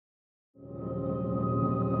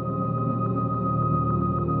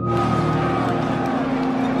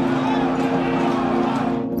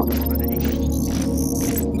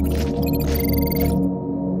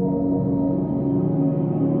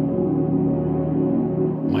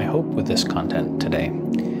hope with this content today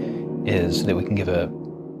is that we can give a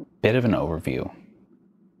bit of an overview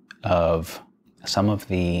of some of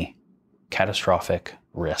the catastrophic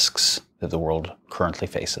risks that the world currently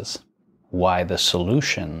faces, why the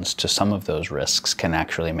solutions to some of those risks can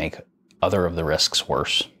actually make other of the risks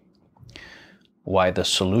worse, why the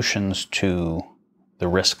solutions to the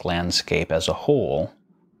risk landscape as a whole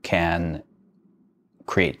can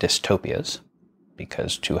create dystopias,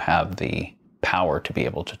 because to have the power to be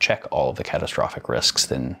able to check all of the catastrophic risks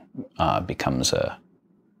then becomes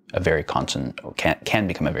can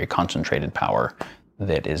become a very concentrated power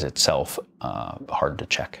that is itself hard to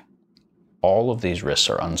check. All of these risks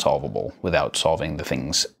are unsolvable without solving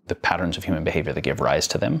the patterns of human behavior that give rise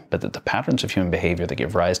to them, but that the patterns of human behavior that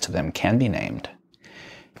give rise to them can be named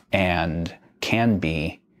and can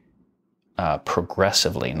be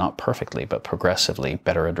progressively, not perfectly, but progressively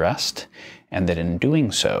better addressed, and that in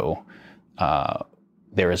doing so,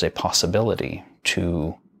 there is a possibility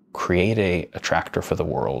to create a attractor for the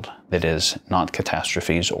world that is not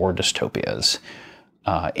catastrophes or dystopias,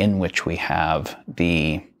 in which we have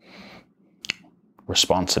the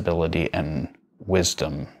responsibility and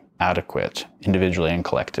wisdom adequate, individually and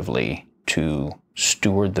collectively, to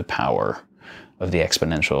steward the power of the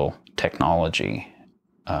exponential technology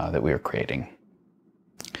that we are creating.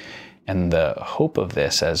 And the hope of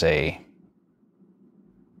this as a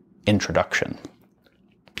introduction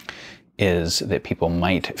is that people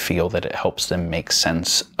might feel that it helps them make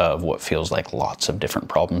sense of what feels like lots of different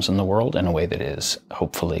problems in the world in a way that is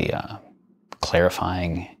hopefully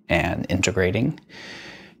clarifying and integrating,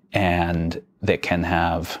 and that can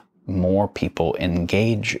have more people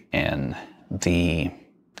engage in the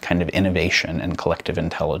kind of innovation and collective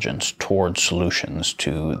intelligence towards solutions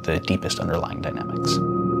to the deepest underlying dynamics.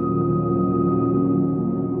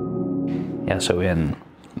 Yeah, so in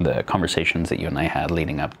the conversations that you and I had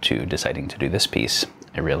leading up to deciding to do this piece,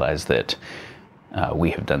 I realized that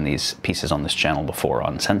we have done these pieces on this channel before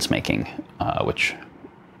on sense making, which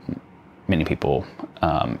many people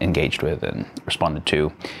engaged with and responded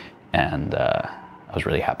to, and I was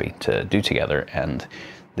really happy to do together. And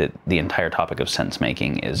that the entire topic of sense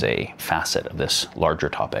making is a facet of this larger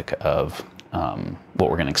topic of what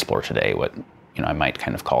we're going to explore today, what I might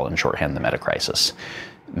kind of call in shorthand the meta-crisis.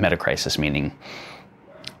 Meta-crisis meaning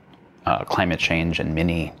climate change and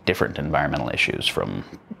many different environmental issues, from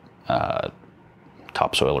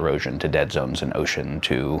topsoil erosion to dead zones in ocean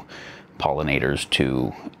to pollinators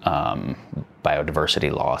to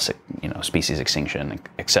biodiversity loss, species extinction,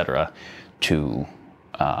 etc., to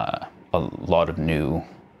a lot of new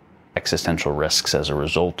existential risks as a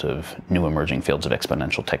result of new emerging fields of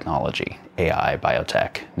exponential technology, AI,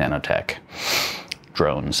 biotech, nanotech,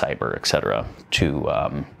 drone, cyber, etc.,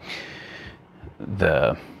 to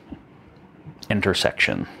the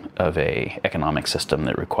intersection of a economic system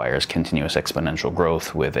that requires continuous exponential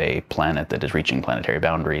growth with a planet that is reaching planetary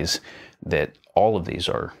boundaries, that all of these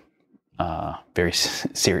are very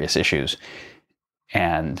serious issues.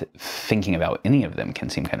 And thinking about any of them can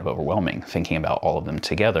seem kind of overwhelming. Thinking about all of them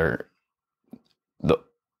together, the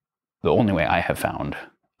only way I have found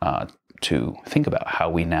to think about how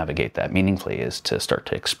we navigate that meaningfully is to start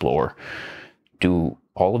to explore, do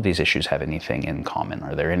all of these issues have anything in common?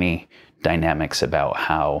 Are there any dynamics about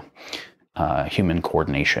how human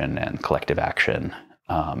coordination and collective action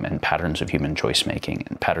and patterns of human choice making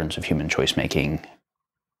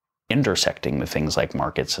intersecting with things like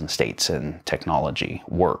markets and states and technology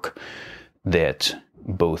work, that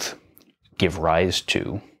both give rise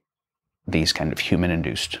to these kind of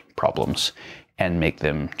human-induced problems and make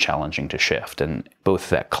them challenging to shift? And both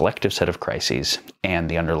that collective set of crises and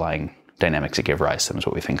the underlying dynamics that give rise to them is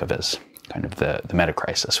what we think of as kind of the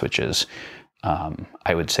meta-crisis, which is,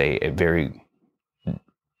 I would say,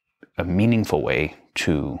 a meaningful way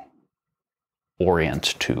to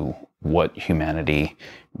orient to what humanity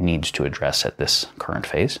needs to address at this current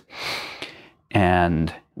phase.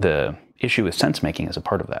 And the issue with sense making is a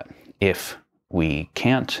part of that. If we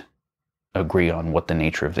can't agree on what the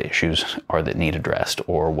nature of the issues are that need addressed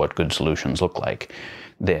or what good solutions look like,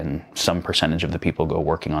 then some percentage of the people go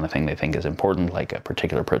working on a thing they think is important, like a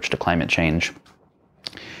particular approach to climate change,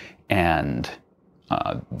 and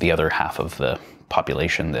the other half of the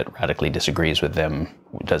population that radically disagrees with them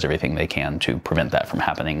does everything they can to prevent that from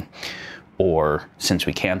happening. Or, since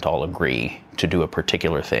we can't all agree to do a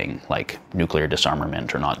particular thing, like nuclear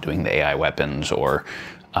disarmament or not doing the AI weapons or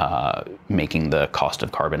making the cost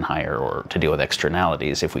of carbon higher or to deal with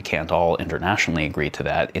externalities, if we can't all internationally agree to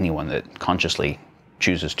that, anyone that consciously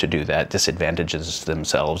chooses to do that disadvantages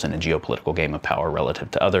themselves in a geopolitical game of power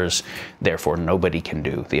relative to others. Therefore, nobody can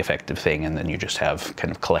do the effective thing, and then you just have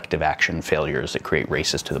kind of collective action failures that create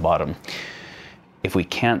races to the bottom. If we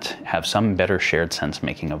can't have some better shared sense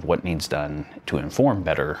making of what needs done to inform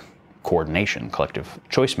better coordination, collective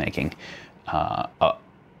choice making,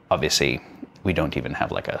 obviously we don't even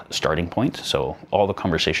have like a starting point. So all the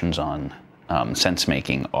conversations on sense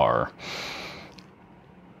making are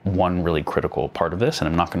one really critical part of this, and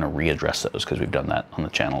I'm not going to readdress those because we've done that on the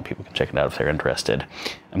channel. People can check it out if they're interested.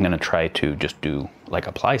 I'm going to try to just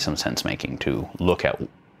apply some sense making to look at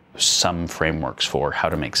some frameworks for how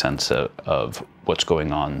to make sense of what's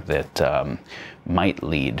going on that might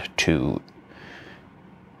lead to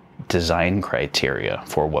design criteria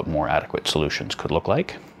for what more adequate solutions could look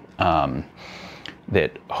like,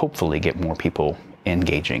 that hopefully get more people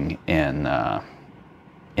engaging in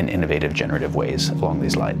innovative, generative ways along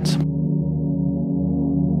these lines.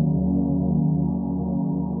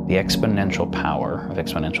 The exponential power of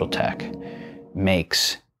exponential tech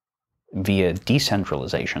makes, via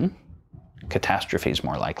decentralization, catastrophes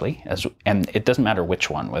more likely, and it doesn't matter which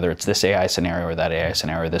one, whether it's this AI scenario or that AI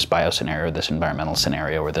scenario, this bio scenario, this environmental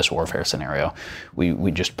scenario, or this warfare scenario.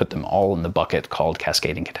 We just put them all in the bucket called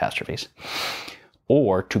cascading catastrophes.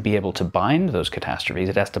 Or to be able to bind those catastrophes,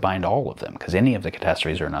 it has to bind all of them, because any of the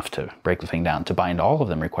catastrophes are enough to break the thing down. To bind all of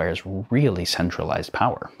them requires really centralized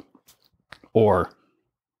power. Or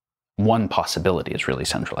one possibility is really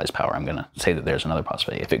centralized power. I'm going to say that there's another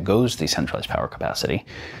possibility. If it goes the centralized power capacity,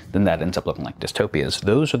 then that ends up looking like dystopias.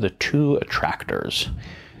 Those are the two attractors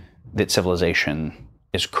that civilization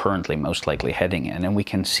is currently most likely heading in. And we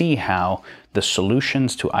can see how the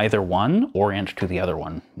solutions to either one orient to the other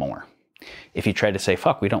one more. If you try to say,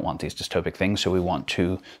 fuck, we don't want these dystopic things, so we want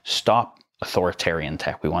to stop authoritarian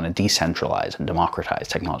tech, we want to decentralize and democratize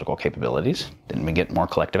technological capabilities, then we get more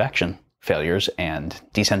collective action failures and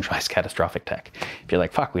decentralized catastrophic tech. If you're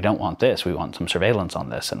like, fuck, we don't want this, we want some surveillance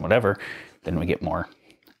on this and whatever, then we get more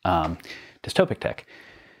dystopic tech.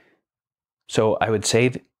 So I would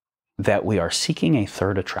say that we are seeking a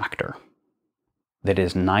third attractor that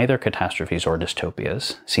is neither catastrophes or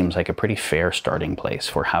dystopias. Seems like a pretty fair starting place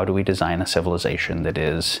for how do we design a civilization that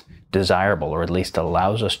is desirable, or at least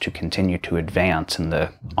allows us to continue to advance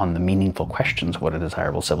on the meaningful questions of what a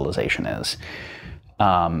desirable civilization is.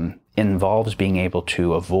 Involves being able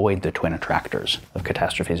to avoid the twin attractors of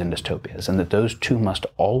catastrophes and dystopias, and that those two must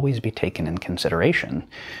always be taken in consideration,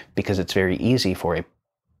 because it's very easy for a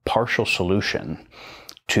partial solution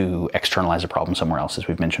to externalize a problem somewhere else. As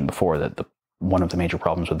we've mentioned before, that one of the major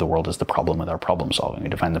problems with the world is the problem with our problem solving. We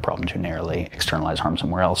define the problem too narrowly, externalize harm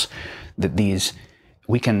somewhere else. That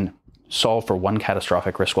we can solve for one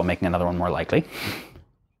catastrophic risk while making another one more likely.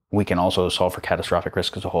 We can also solve for catastrophic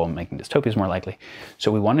risk as a whole, making dystopias more likely.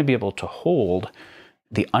 So we want to be able to hold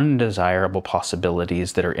the undesirable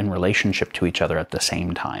possibilities that are in relationship to each other at the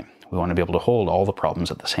same time. We want to be able to hold all the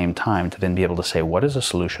problems at the same time to then be able to say, what does a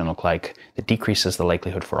solution look like that decreases the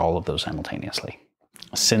likelihood for all of those simultaneously?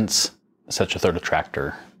 Since such a third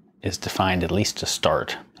attractor is defined, at least to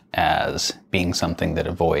start, as being something that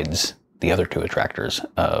avoids the other two attractors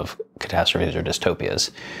of catastrophes or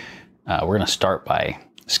dystopias, we're going to start by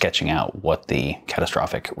sketching out what the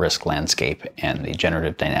catastrophic risk landscape and the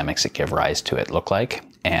generative dynamics that give rise to it look like,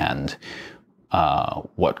 and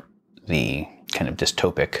what the kind of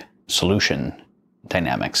dystopic solution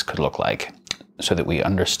dynamics could look like, so that we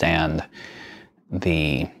understand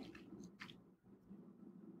the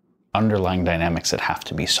underlying dynamics that have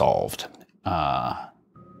to be solved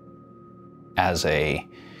as a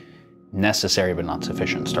necessary but not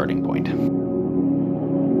sufficient starting point.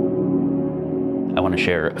 I want to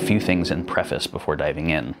share a few things in preface before diving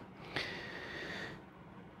in.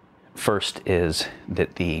 First is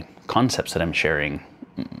that the concepts that I'm sharing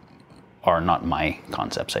are not my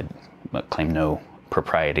concepts. I claim no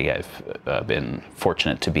propriety. I've been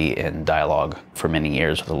fortunate to be in dialogue for many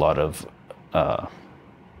years with a lot of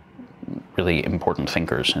really important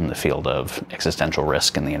thinkers in the field of existential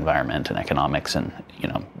risk and the environment and economics, and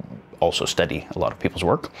also study a lot of people's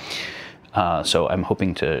work. So I'm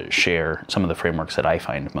hoping to share some of the frameworks that I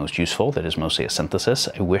find most useful. That is mostly a synthesis.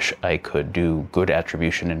 I wish I could do good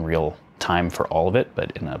attribution in real time for all of it,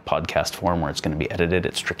 but in a podcast form where it's going to be edited,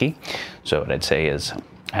 it's tricky. So what I'd say is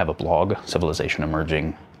I have a blog,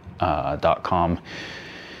 civilizationemerging.com.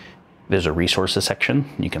 There's a resources section.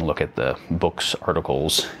 You can look at the books,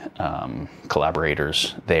 articles,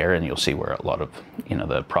 collaborators there, and you'll see where a lot of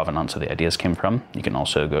the provenance of the ideas came from. You can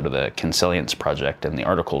also go to the Consilience Project, and the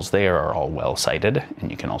articles there are all well cited,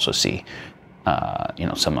 and you can also see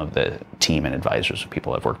some of the team and advisors of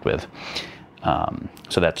people I've worked with.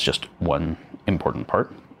 So that's just one important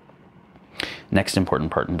part. Next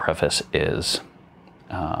important part in preface is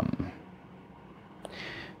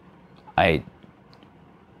I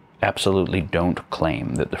absolutely don't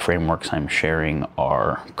claim that the frameworks I'm sharing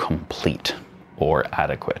are complete or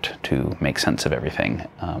adequate to make sense of everything.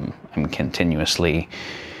 I'm continuously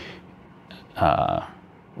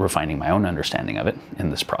refining my own understanding of it in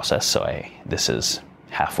this process. So this is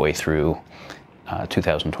halfway through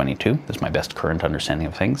 2022. This is my best current understanding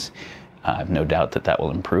of things. I have no doubt that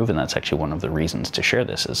will improve, and that's actually one of the reasons to share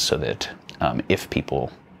this, is so that if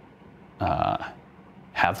people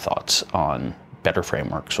have thoughts on better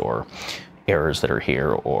frameworks or errors that are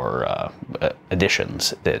here or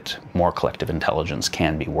additions, that more collective intelligence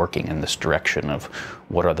can be working in this direction of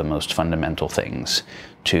what are the most fundamental things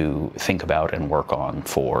to think about and work on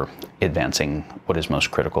for advancing what is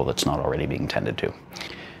most critical that's not already being tended to.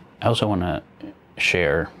 I also want to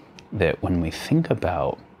share that when we think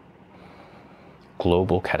about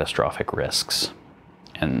global catastrophic risks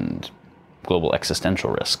and global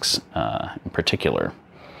existential risks in particular,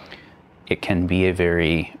 it can be a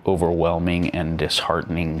very overwhelming and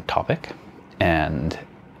disheartening topic. And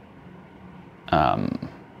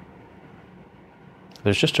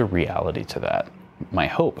there's just a reality to that. My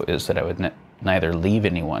hope is that I would neither leave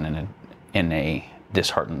anyone in a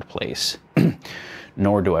disheartened place,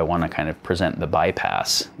 nor do I want to kind of present the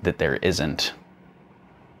bypass that there isn't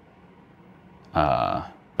a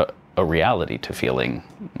reality to feeling,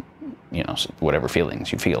 whatever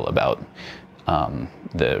feelings you feel about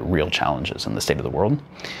the real challenges in the state of the world.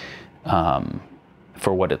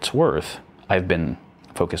 For what it's worth, I've been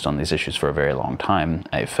focused on these issues for a very long time.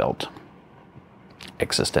 I've felt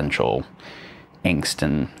existential angst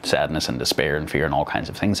and sadness and despair and fear and all kinds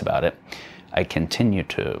of things about it. I continue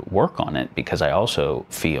to work on it because I also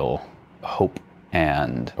feel hope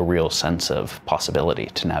and a real sense of possibility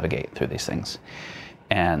to navigate through these things.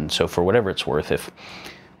 And so for whatever it's worth, if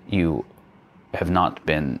you have not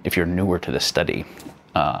been, if you're newer to this study,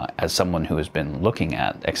 as someone who has been looking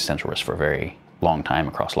at existential risk for a very long time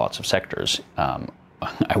across lots of sectors,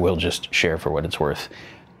 I will just share for what it's worth,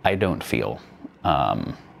 I don't feel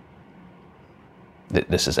that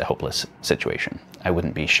this is a hopeless situation. I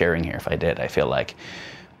wouldn't be sharing here if I did. I feel like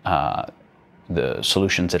the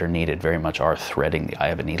solutions that are needed very much are threading the eye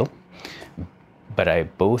of a needle, but I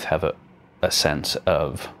both have a sense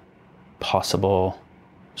of possible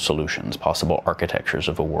solutions, possible architectures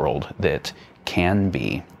of a world that can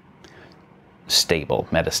be stable,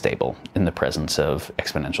 metastable, in the presence of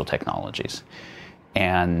exponential technologies,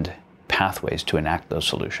 and pathways to enact those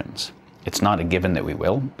solutions. It's not a given that we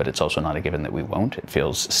will, but it's also not a given that we won't. It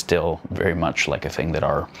feels still very much like a thing that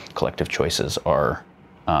our collective choices are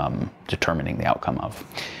determining the outcome of.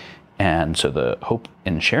 And so the hope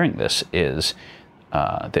in sharing this is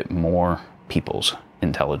that more people's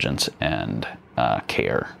intelligence and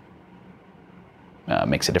care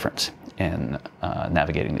makes a difference in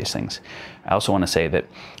navigating these things. I also want to say that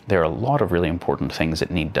there are a lot of really important things that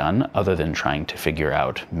need done other than trying to figure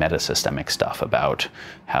out meta-systemic stuff about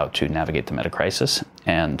how to navigate the meta-crisis.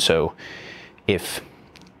 And so if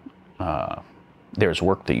there's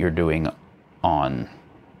work that you're doing on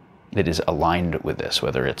that is aligned with this,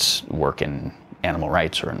 whether it's work in animal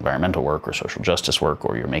rights or environmental work or social justice work,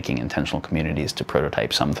 or you're making intentional communities to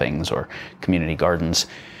prototype some things, or community gardens,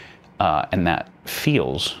 and that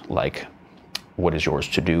feels like what is yours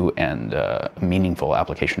to do and a meaningful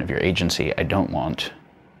application of your agency, I don't want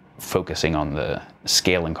focusing on the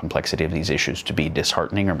scale and complexity of these issues to be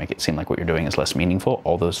disheartening or make it seem like what you're doing is less meaningful.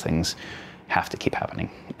 All those things have to keep happening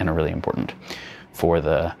and are really important.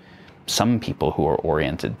 For some people who are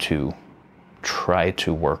oriented to try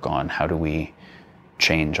to work on how do we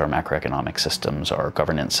change our macroeconomic systems, our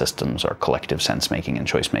governance systems, our collective sense-making and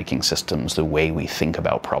choice-making systems, the way we think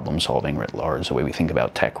about problem-solving writ large, the way we think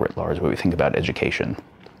about tech writ large, the way we think about education,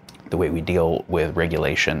 the way we deal with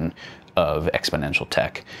regulation of exponential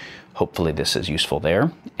tech. Hopefully this is useful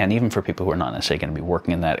there. And even for people who are not necessarily going to be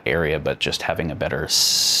working in that area, but just having a better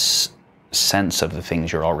sense of the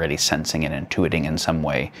things you're already sensing and intuiting in some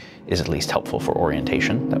way is at least helpful for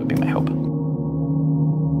orientation. That would be my hope.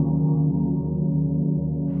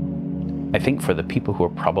 I think for the people who are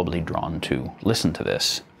probably drawn to listen to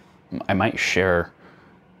this, I might share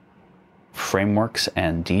frameworks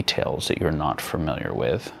and details that you're not familiar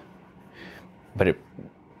with, but it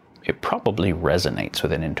probably resonates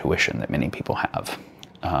with an intuition that many people have.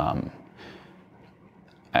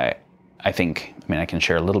 I think, I can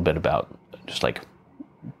share a little bit about just like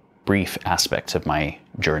brief aspects of my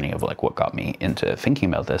journey of like what got me into thinking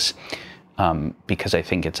about this, because I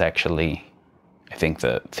think it's actually I think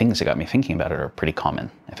the things that got me thinking about it are pretty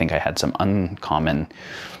common. I think I had some uncommon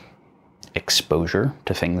exposure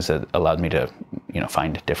to things that allowed me to,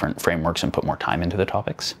 find different frameworks and put more time into the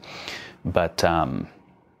topics. But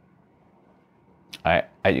I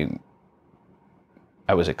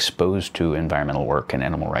was exposed to environmental work and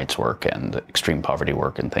animal rights work and extreme poverty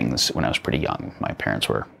work and things when I was pretty young. My parents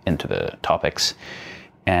were into the topics,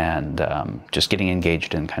 and just getting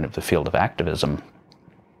engaged in kind of the field of activism,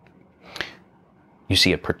 you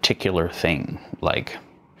see a particular thing like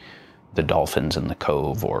the dolphins in the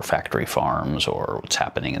Cove or factory farms or what's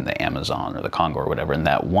happening in the Amazon or the Congo or whatever, and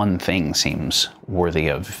that one thing seems worthy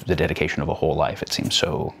of the dedication of a whole life. It seems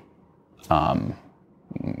so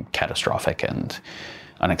catastrophic and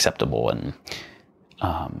unacceptable, and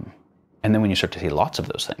then when you start to see lots of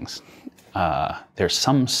those things, there's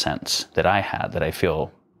some sense that I had, that I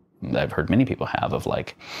feel that I've heard many people have, of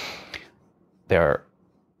like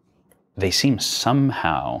they seem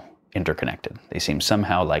somehow interconnected. They seem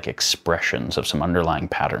somehow like expressions of some underlying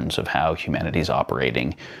patterns of how humanity is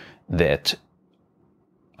operating that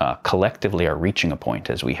collectively are reaching a point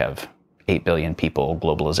as we have 8 billion people,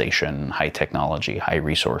 globalization, high technology, high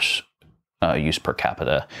resource use per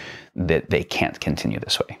capita, that they can't continue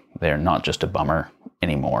this way. They're not just a bummer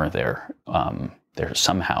anymore. They're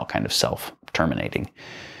somehow kind of self-terminating,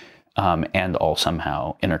 and all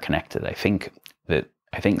somehow interconnected. I think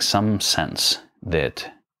some sense that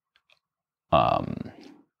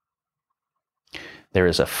there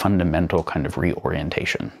is a fundamental kind of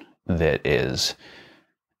reorientation that is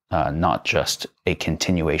not just a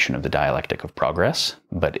continuation of the dialectic of progress,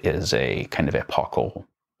 but is a kind of epochal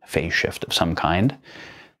phase shift of some kind.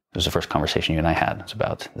 It was the first conversation you and I had. It was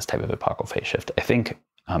about this type of epochal phase shift. I think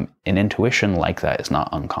an intuition like that is not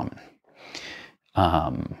uncommon.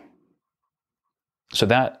 So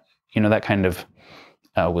that, that kind of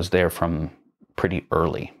was there from pretty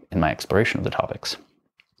early in my exploration of the topics.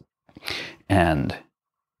 And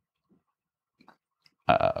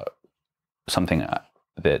something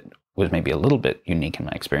that was maybe a little bit unique in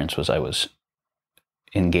my experience was I was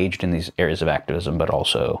engaged in these areas of activism, but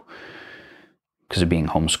also because of being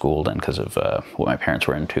homeschooled and because of what my parents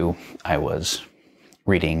were into, I was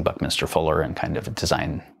reading Buckminster Fuller and kind of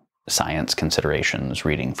design science considerations,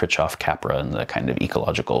 reading Fritjof Capra and the kind of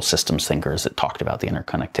ecological systems thinkers that talked about the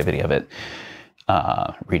interconnectivity of it,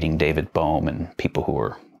 reading David Bohm and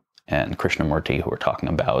people and Krishnamurti who were talking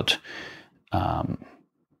about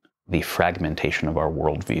the fragmentation of our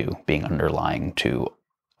worldview being underlying to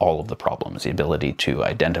all of the problems, the ability to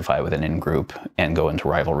identify with an in-group and go into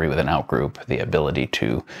rivalry with an out-group, the ability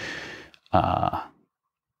to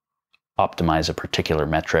optimize a particular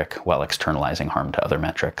metric while externalizing harm to other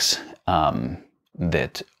metrics,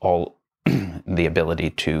 that all the ability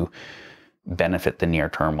to benefit the near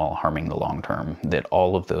term while harming the long term, that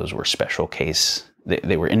all of those were special case.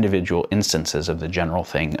 They were individual instances of the general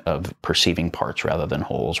thing of perceiving parts rather than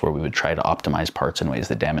wholes, where we would try to optimize parts in ways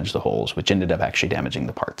that damage the wholes, which ended up actually damaging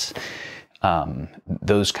the parts.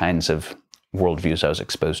 Those kinds of worldviews I was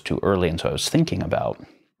exposed to early, and so I was thinking about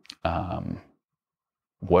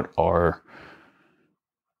what are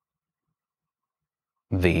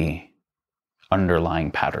the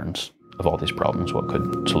underlying patterns of all these problems? What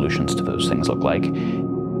could solutions to those things look like?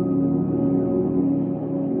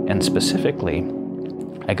 And specifically,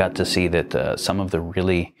 I got to see that some of the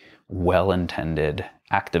really well-intended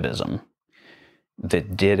activism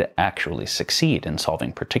that did actually succeed in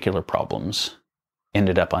solving particular problems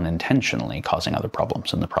ended up unintentionally causing other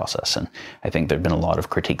problems in the process. And I think there have been a lot of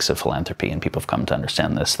critiques of philanthropy, and people have come to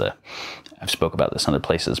understand this. I've spoke about this in other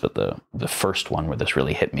places, but the first one where this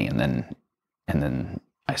really hit me, and then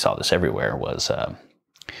I saw this everywhere, was a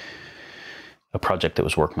project that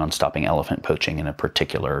was working on stopping elephant poaching in a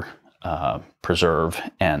particular preserve.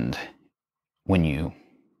 And when you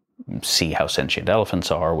see how sentient elephants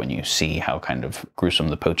are, when you see how kind of gruesome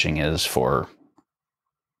the poaching is for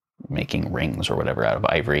making rings or whatever out of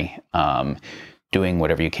ivory, doing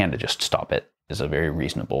whatever you can to just stop it is a very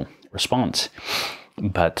reasonable response.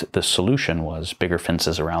 But the solution was bigger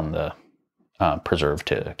fences around the preserve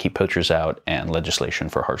to keep poachers out, and legislation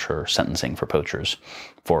for harsher sentencing for poachers,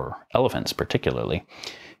 for elephants particularly.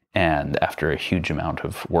 And after a huge amount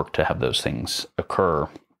of work to have those things occur,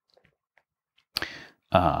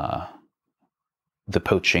 the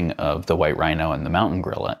poaching of the white rhino and the mountain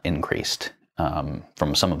gorilla increased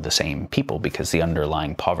from some of the same people, because the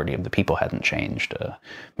underlying poverty of the people hadn't changed. A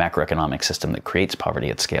macroeconomic system that creates poverty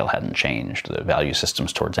at scale hadn't changed. The value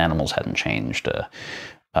systems towards animals hadn't changed.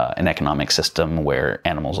 An economic system where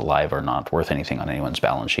animals alive are not worth anything on anyone's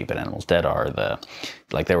balance sheet, but animals dead are.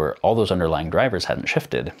 There were all those underlying drivers hadn't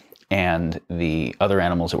shifted, and the other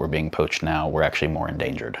animals that were being poached now were actually more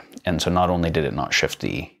endangered. And so not only did it not shift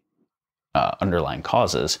the underlying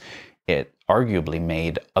causes, it arguably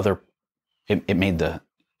made it made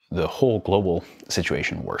the whole global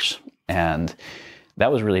situation worse. And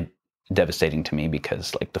that was really devastating to me,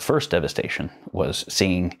 because like the first devastation was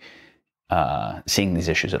seeing these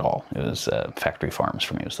issues at all. It was factory farms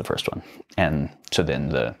for me was the first one. And so then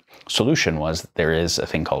the solution was that there is a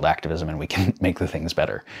thing called activism and we can make the things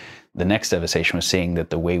better. The next devastation was seeing that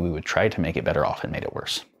the way we would try to make it better often made it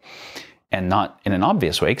worse. And not in an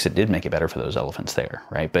obvious way, because it did make it better for those elephants there,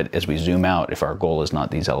 right? But as we zoom out, if our goal is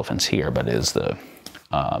not these elephants here, but is the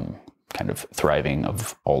kind of thriving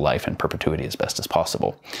of all life in perpetuity as best as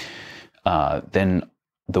possible, then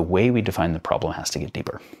the way we define the problem has to get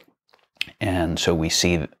deeper. And so we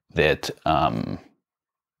see that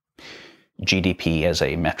GDP as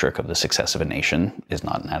a metric of the success of a nation is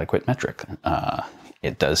not an adequate metric.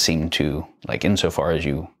 It does seem to, like insofar as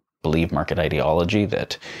you believe market ideology,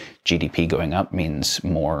 that GDP going up means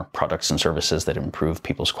more products and services that improve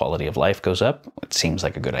people's quality of life goes up. It seems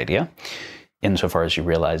like a good idea. Insofar as you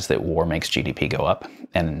realize that war makes GDP go up,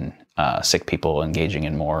 and sick people engaging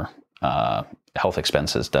in more health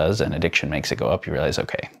expenses does, and addiction makes it go up, you realize,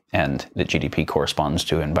 okay, and that GDP corresponds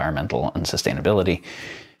to environmental unsustainability.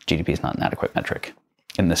 GDP is not an adequate metric.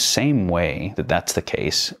 In the same way that that's the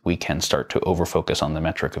case, we can start to overfocus on the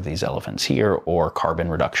metric of these elephants here, or carbon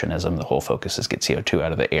reductionism. The whole focus is get CO2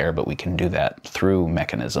 out of the air, but we can do that through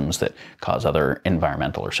mechanisms that cause other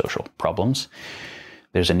environmental or social problems.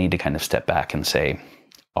 There's a need to kind of step back and say,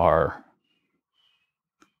 our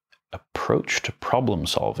approach to problem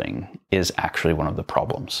solving is actually one of the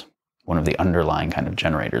problems. One of the underlying kind of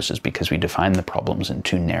generators is because we define the problems in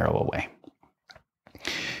too narrow a way.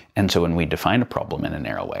 And so when we define a problem in a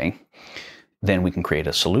narrow way, then we can create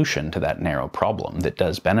a solution to that narrow problem that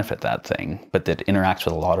does benefit that thing, but that interacts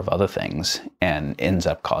with a lot of other things and ends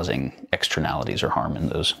up causing externalities or harm in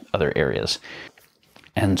those other areas.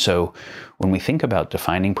 And so when we think about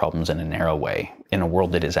defining problems in a narrow way, in a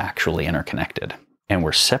world that is actually interconnected, and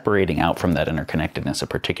we're separating out from that interconnectedness a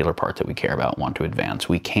particular part that we care about, want to advance,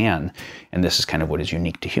 we can, and this is kind of what is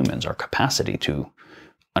unique to humans, our capacity to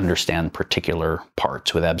understand particular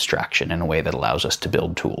parts with abstraction in a way that allows us to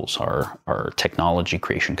build tools. Our technology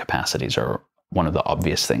creation capacities are one of the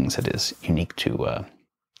obvious things that is unique to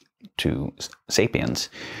sapiens.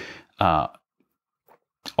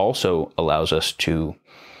 Also allows us to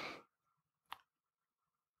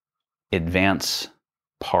advance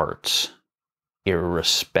parts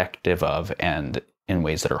irrespective of and in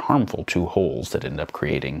ways that are harmful to wholes that end up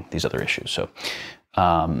creating these other issues.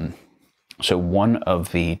 So one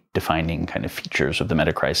of the defining kind of features of the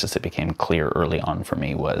meta-crisis that became clear early on for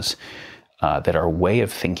me was that our way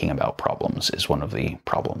of thinking about problems is one of the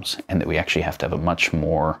problems, and that we actually have to have a much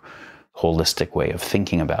more holistic way of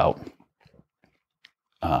thinking about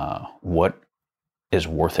what is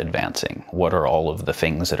worth advancing. What are all of the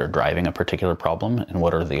things that are driving a particular problem, and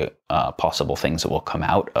what are the possible things that will come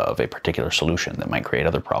out of a particular solution that might create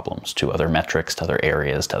other problems to other metrics, to other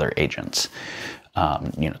areas, to other agents,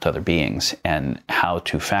 to other beings, and how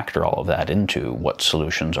to factor all of that into what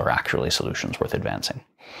solutions are actually solutions worth advancing.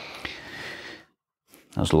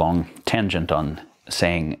 That was a long tangent on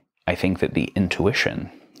saying, I think that the intuition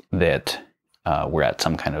that we're at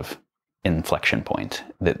some kind of inflection point,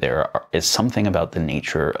 that there is something about the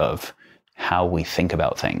nature of how we think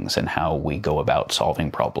about things and how we go about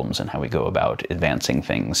solving problems and how we go about advancing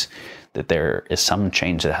things, that there is some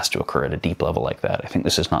change that has to occur at a deep level like that. I think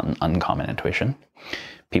this is not an uncommon intuition.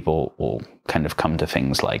 People will kind of come to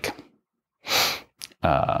things like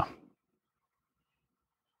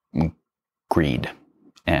greed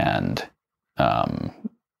and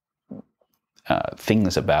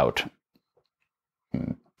things about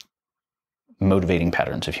motivating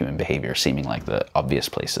patterns of human behavior seeming like the obvious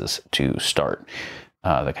places to start.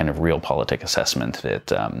 The kind of realpolitik assessment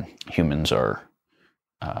that humans are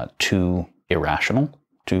too irrational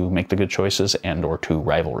to make the good choices and or too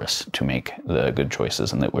rivalrous to make the good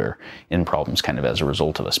choices, and that we're in problems kind of as a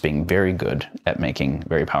result of us being very good at making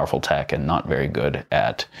very powerful tech and not very good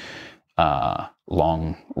at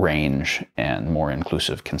long range and more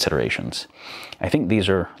inclusive considerations. I think these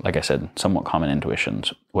are, like I said, somewhat common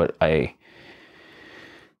intuitions. What I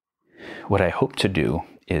hope to do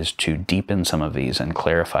is to deepen some of these and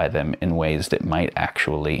clarify them in ways that might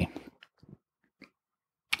actually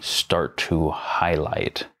start to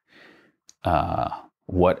highlight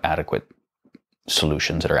what adequate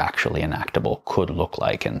solutions that are actually enactable could look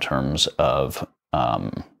like in terms of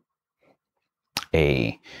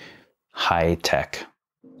a high-tech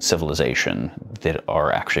civilization that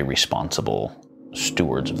are actually responsible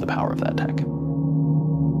stewards of the power of that tech.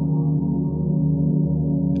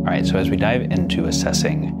 All right, so as we dive into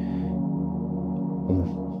assessing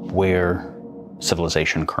where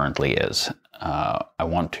civilization currently is, I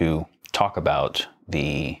want to talk about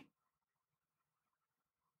the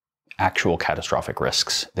actual catastrophic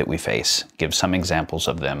risks that we face, give some examples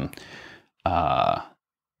of them,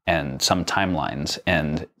 and some timelines,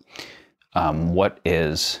 and what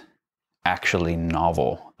is actually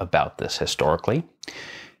novel about this historically,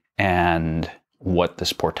 and what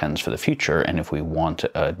this portends for the future, and if we want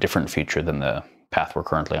a different future than the path we're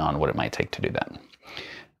currently on, what it might take to do that.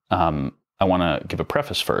 I want to give a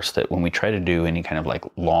preface first that when we try to do any kind of like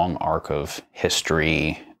long arc of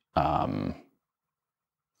history,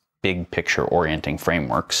 big picture orienting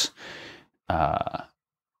frameworks,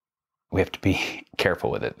 we have to be careful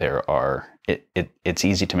with it. It's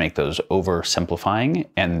easy to make those oversimplifying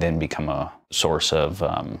and then become a source of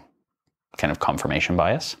kind of confirmation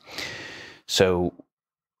bias. So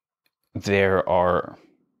there are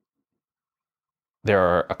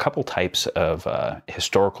a couple types of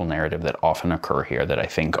historical narrative that often occur here that I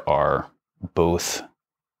think are both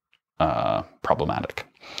problematic.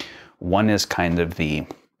 One is kind of the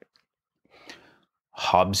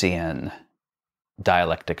Hobbesian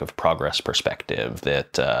dialectic of progress perspective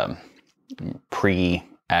that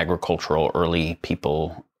pre-agricultural early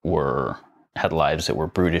people had lives that were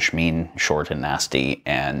brutish, mean, short, and nasty,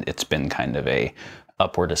 and it's been kind of a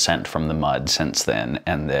upward ascent from the mud since then,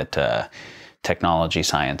 and that technology,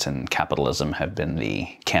 science, and capitalism have been the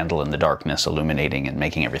candle in the darkness illuminating and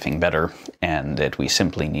making everything better, and that we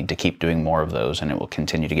simply need to keep doing more of those and it will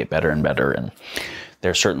continue to get better and better. And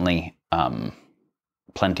there's certainly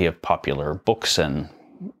plenty of popular books and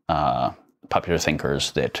popular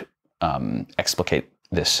thinkers that explicate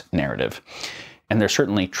this narrative. And there's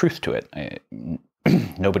certainly truth to it.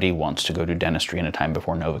 Nobody wants to go do dentistry in a time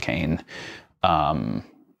before Novocaine, on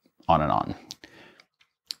and on.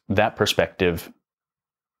 That perspective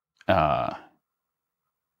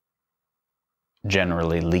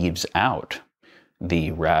generally leaves out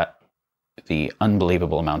the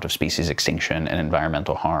unbelievable amount of species extinction and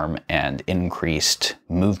environmental harm and increased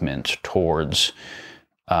movement towards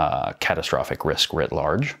catastrophic risk writ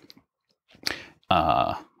large.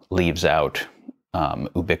 Leaves out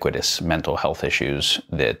ubiquitous mental health issues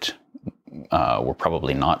that were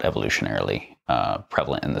probably not evolutionarily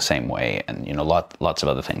prevalent in the same way, and lots of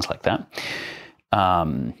other things like that,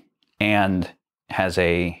 and has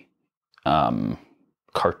a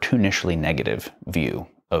cartoonishly negative view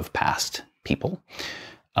of past people,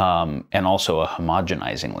 and also a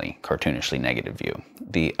homogenizingly cartoonishly negative view.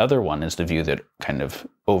 The other one is the view that kind of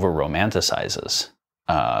over-romanticizes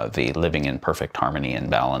the living in perfect harmony and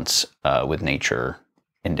balance with nature,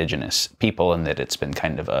 indigenous people, and that it's been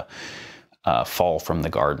kind of a fall from the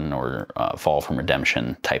garden or fall from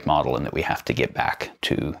redemption type model, and that we have to get back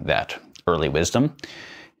to that early wisdom.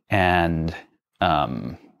 And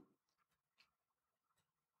I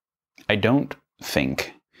don't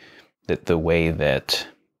think that the way that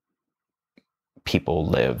people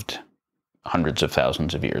lived hundreds of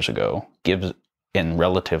thousands of years ago gives,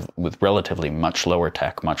 with relatively much lower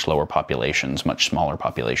tech, much lower populations, much smaller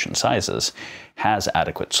population sizes, has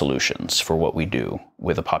adequate solutions for what we do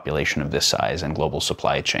with a population of this size and global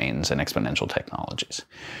supply chains and exponential technologies.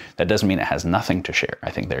 That doesn't mean it has nothing to share.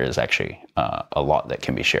 I think there is actually a lot that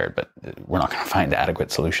can be shared, but we're not going to find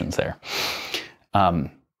adequate solutions there.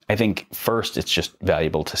 I think first it's just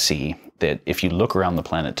valuable to see that if you look around the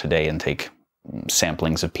planet today and take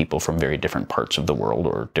samplings of people from very different parts of the world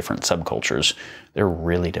or different subcultures, they're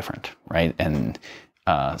really different, right? And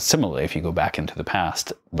similarly, if you go back into the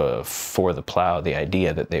past, before the plow, the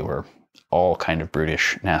idea that they were all kind of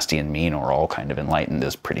brutish, nasty, and mean, or all kind of enlightened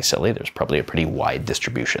is pretty silly. There's probably a pretty wide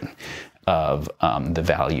distribution of the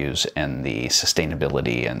values and the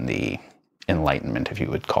sustainability and the enlightenment, if you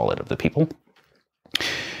would call it, of the people.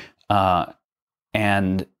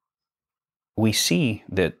 And we see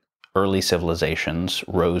that early civilizations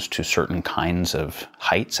rose to certain kinds of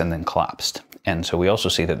heights and then collapsed. And so we also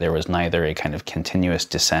see that there was neither a kind of continuous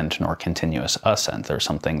descent nor continuous ascent. There's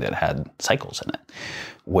something that had cycles in it,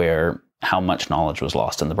 where how much knowledge was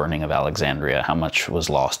lost in the burning of Alexandria, how much was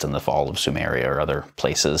lost in the fall of Sumeria or other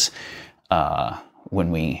places. When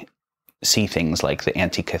we see things like the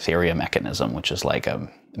Antikythera mechanism, which is like a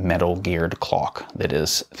metal-geared clock that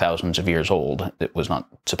is thousands of years old, it was not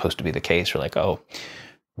supposed to be the case. We're like, oh,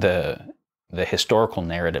 the historical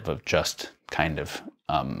narrative of just kind of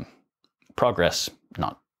progress,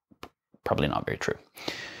 probably not very true.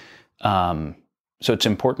 so it's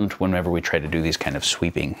important whenever we try to do these kind of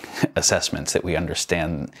sweeping assessments that we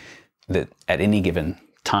understand that at any given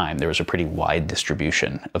time there was a pretty wide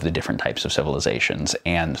distribution of the different types of civilizations,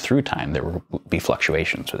 and through time there will be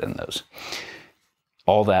fluctuations within those.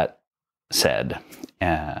 All that said,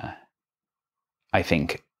 I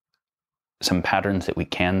think some patterns that we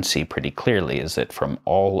can see pretty clearly is that from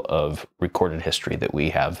all of recorded history that we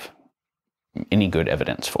have any good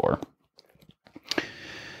evidence for,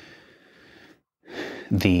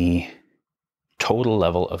 the total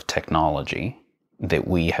level of technology that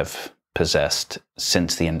we have possessed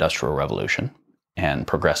since the Industrial Revolution and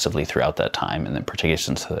progressively throughout that time, and then particularly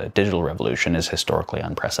since the Digital Revolution, is historically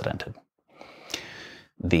unprecedented.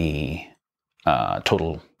 The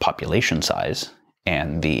total population size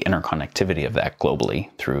and the interconnectivity of that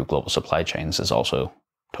globally through global supply chains is also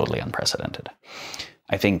totally unprecedented.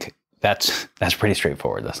 I think that's pretty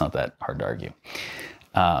straightforward. That's not that hard to argue.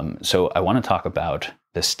 So I want to talk about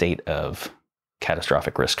the state of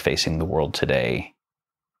catastrophic risk facing the world today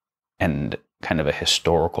and kind of a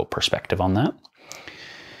historical perspective on that.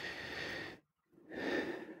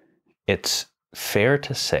 It's fair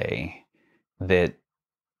to say that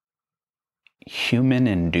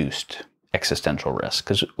human-induced existential risk,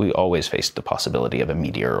 because we always face the possibility of a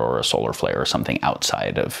meteor or a solar flare or something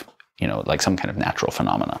outside of, like some kind of natural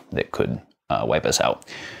phenomena that could wipe us out.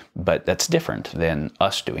 But that's different than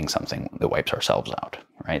us doing something that wipes ourselves out,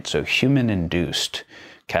 right? So human-induced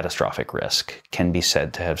catastrophic risk can be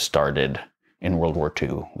said to have started in World War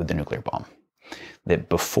II with the nuclear bomb. That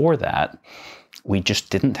before that, we just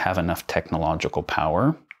didn't have enough technological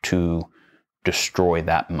power to destroy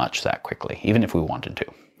that much that quickly, even if we wanted to.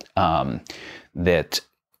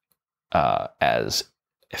 As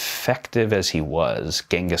effective as he was,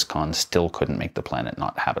 Genghis Khan still couldn't make the planet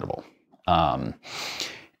not habitable.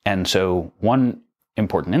 And so one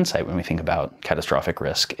important insight when we think about catastrophic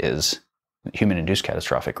risk is, human-induced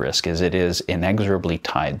catastrophic risk, is it is inexorably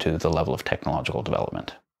tied to the level of technological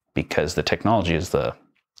development, because the technology is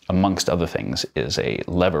amongst other things, is a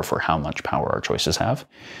lever for how much power our choices have.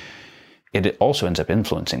 It also ends up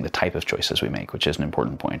influencing the type of choices we make, which is an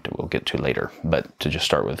important point that we'll get to later. But to just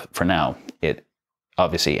start with, for now, it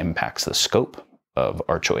obviously impacts the scope of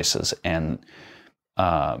our choices, and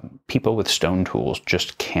people with stone tools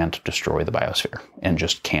just can't destroy the biosphere and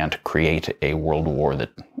just can't create a world war that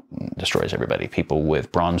destroys everybody. People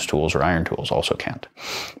with bronze tools or iron tools also can't.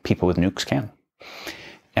 People with nukes can.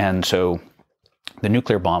 And so the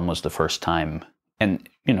nuclear bomb was the first time, and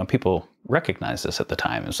people recognized this at the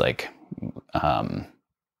time. It's like when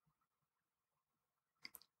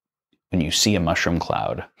you see a mushroom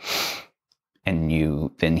cloud and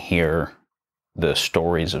you then hear the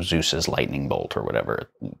stories of Zeus's lightning bolt or whatever,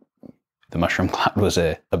 the mushroom cloud was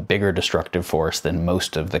a bigger destructive force than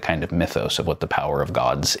most of the kind of mythos of what the power of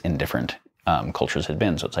gods in different cultures had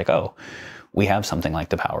been. So it's like, oh, we have something like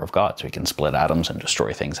the power of gods. We can split atoms and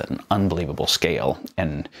destroy things at an unbelievable scale.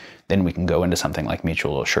 And then we can go into something like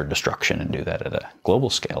mutual assured destruction and do that at a global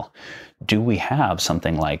scale. Do we have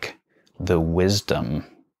something like the wisdom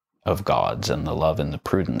of gods and the love and the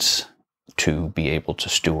prudence to be able to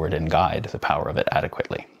steward and guide the power of it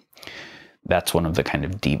adequately? That's one of the kind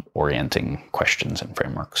of deep orienting questions and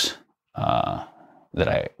frameworks that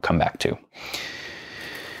I come back to.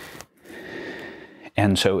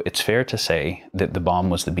 And so it's fair to say that the bomb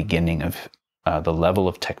was the beginning of the level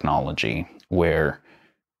of technology where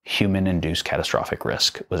human-induced catastrophic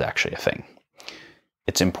risk was actually a thing.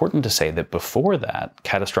 It's important to say that before that,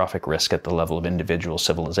 catastrophic risk at the level of individual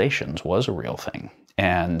civilizations was a real thing.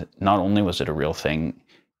 And not only was it a real thing,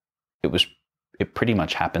 it pretty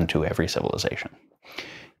much happened to every civilization.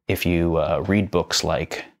 If you read books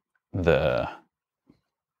like The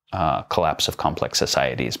Collapse of Complex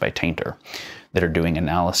Societies by Tainter, that are doing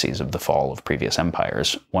analyses of the fall of previous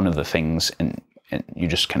empires, one of the things, and you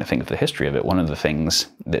just kind of think of the history of it, one of the things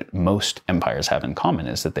that most empires have in common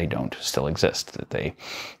is that they don't still exist, that they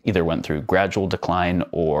either went through gradual decline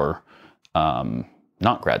or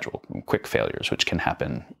not gradual, quick failures, which can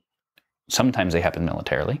happen. Sometimes they happen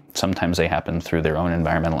militarily, sometimes they happen through their own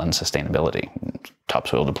environmental unsustainability,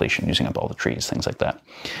 topsoil depletion, using up all the trees, things like that.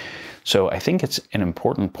 So I think it's an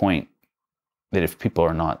important point that if people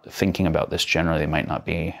are not thinking about this generally, they might not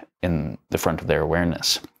be in the front of their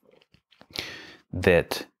awareness,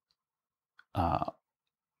 that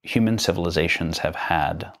human civilizations have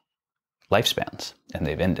had lifespans and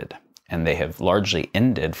they've ended. And they have largely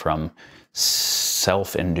ended from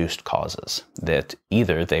self-induced causes, that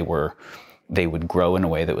either they would grow in a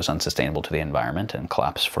way that was unsustainable to the environment and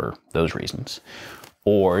collapse for those reasons,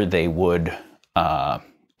 or they would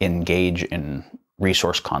engage in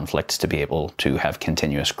resource conflicts to be able to have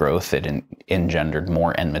continuous growth that engendered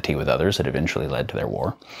more enmity with others that eventually led to their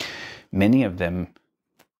war. Many of them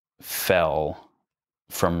fell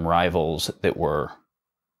from rivals that were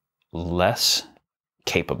less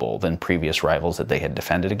capable than previous rivals that they had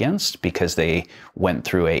defended against, because they went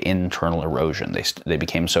through an internal erosion. They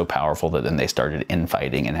became so powerful that then they started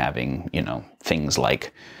infighting and having, things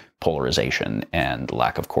like polarization and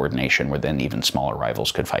lack of coordination, where then even smaller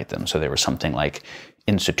rivals could fight them. So there was something like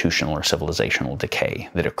institutional or civilizational decay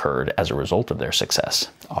that occurred as a result of their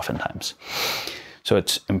success, oftentimes. So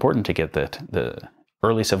it's important to get that the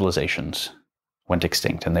early civilizations went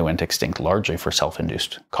extinct, and they went extinct largely for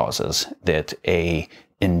self-induced causes, that a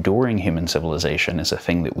enduring human civilization is a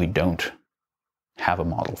thing that we don't have a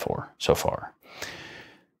model for so far.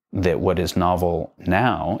 That what is novel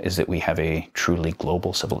now is that we have a truly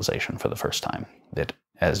global civilization for the first time, that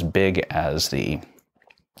as big as the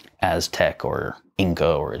Aztec or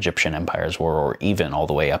Inca or Egyptian empires were, or even all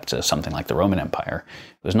the way up to something like the Roman Empire,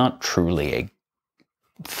 it was not truly a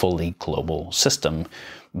fully global system.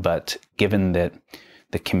 But given that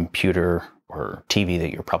the computer or TV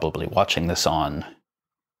that you're probably watching this on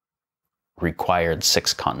required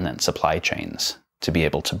 6-continent supply chains to be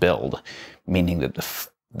able to build, meaning that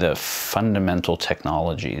the fundamental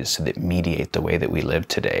technologies that mediate the way that we live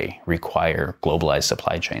today require globalized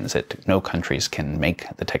supply chains, that no countries can make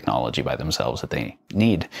the technology by themselves that they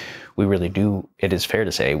need. We really do, it is fair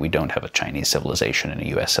to say, we don't have a Chinese civilization and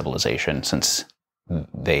a US civilization, since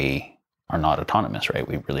they are not autonomous, right?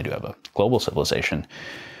 We really do have a global civilization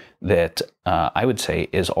that I would say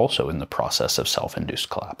is also in the process of self-induced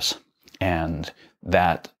collapse.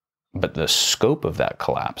 But the scope of that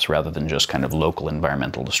collapse, rather than just kind of local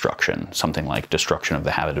environmental destruction, something like destruction of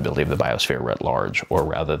the habitability of the biosphere at large, or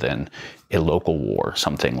rather than a local war,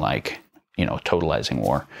 something like, totalizing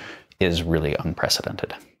war, is really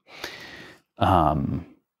unprecedented. But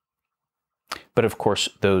of course,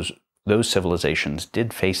 those civilizations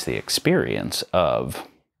did face the experience of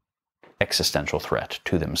existential threat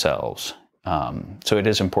to themselves. So it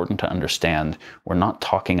is important to understand we're not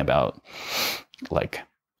talking about like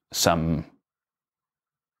some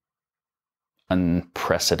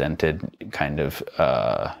unprecedented kind of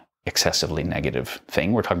excessively negative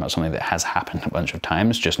thing. We're talking about something that has happened a bunch of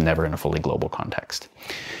times, just never in a fully global context.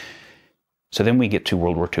 So then we get to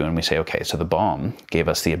World War II and we say, okay, so the bomb gave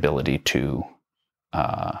us the ability to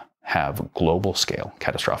have global scale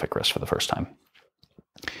catastrophic risk for the first time.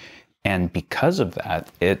 And because of that,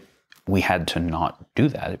 we had to not do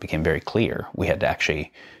that. It became very clear. We had to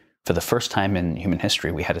actually, for the first time in human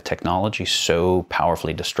history, we had a technology so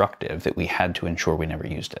powerfully destructive that we had to ensure we never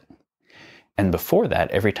used it. And before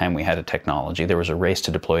that, every time we had a technology, there was a race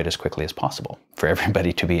to deploy it as quickly as possible for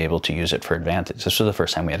everybody to be able to use it for advantage. This was the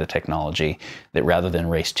first time we had a technology that, rather than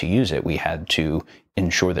race to use it, we had to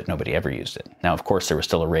ensure that nobody ever used it. Now, of course, there was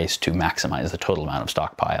still a race to maximize the total amount of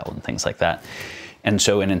stockpile and things like that. And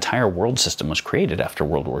so an entire world system was created after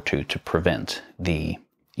World War II to prevent the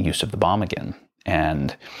use of the bomb again.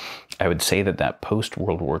 And I would say that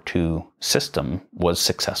post-World War II system was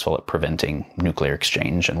successful at preventing nuclear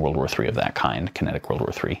exchange and World War III of that kind, kinetic World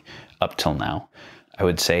War III, up till now. I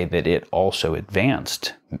would say that it also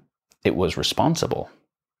advanced. It was responsible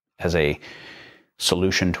as a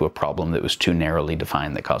solution to a problem that was too narrowly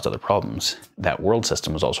defined that caused other problems. That world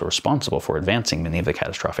system was also responsible for advancing many of the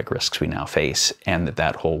catastrophic risks we now face, and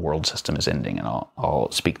that whole world system is ending. And I'll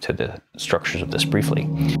speak to the structures of this briefly.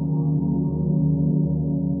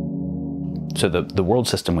 So the world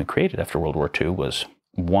system we created after World War II was,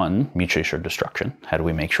 one, mutually assured destruction. How do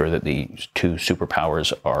we make sure that the two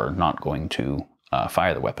superpowers are not going to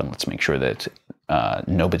fire the weapon? Let's make sure that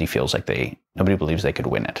nobody believes they could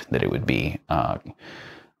win it, that it would be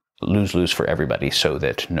lose-lose for everybody, so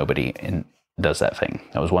that nobody does that thing.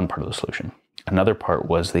 That was one part of the solution. Another part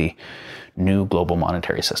was the new global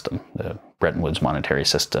monetary system, the Bretton Woods monetary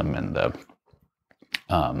system and the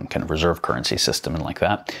kind of reserve currency system and like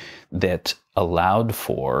that allowed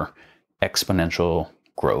for exponential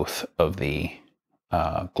growth of the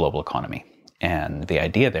global economy. And the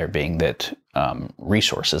idea there being that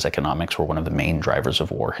resources, economics, were one of the main drivers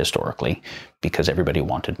of war historically, because everybody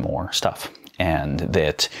wanted more stuff. And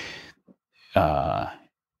that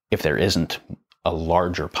if there isn't a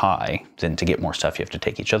larger pie, then to get more stuff, you have to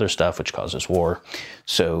take each other's stuff, which causes war.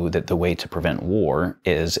 So that the way to prevent war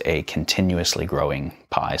is a continuously growing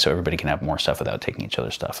pie, so everybody can have more stuff without taking each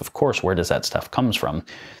other's stuff. Of course, where does that stuff comes from?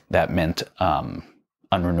 That meant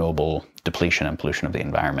unrenewable depletion and pollution of the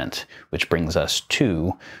environment, which brings us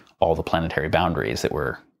to all the planetary boundaries that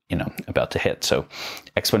were about to hit. So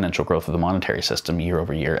exponential growth of the monetary system, year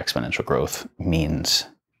over year exponential growth, means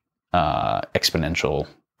exponential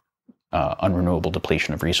unrenewable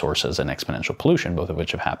depletion of resources and exponential pollution, both of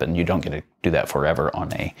which have happened. You don't get to do that forever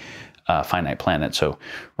on a finite planet. So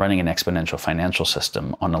running an exponential financial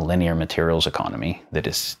system on a linear materials economy that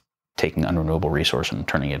is taking unrenewable resource and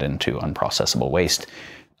turning it into unprocessable waste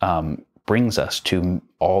brings us to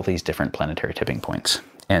all these different planetary tipping points.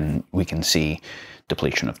 And we can see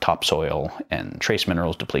depletion of topsoil and trace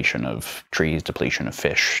minerals, depletion of trees, depletion of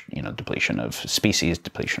fish, depletion of species,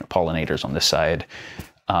 depletion of pollinators on this side.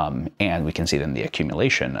 And we can see then the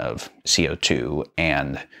accumulation of CO2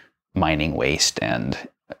 and mining waste and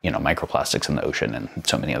microplastics in the ocean and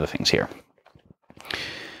so many other things here.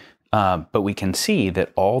 But we can see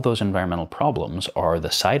that all those environmental problems are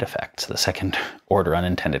the side effects, the second order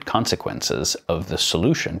unintended consequences of the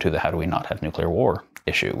solution to the how do we not have nuclear war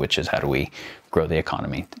issue, which is how do we grow the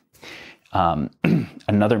economy.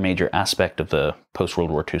 Another major aspect of the post-World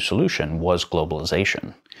War II solution was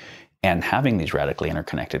globalization and having these radically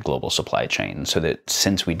interconnected global supply chains so that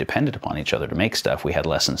since we depended upon each other to make stuff, we had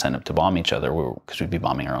less incentive to bomb each other because we'd be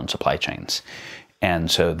bombing our own supply chains. And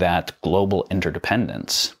so that global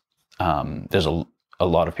interdependence, there's a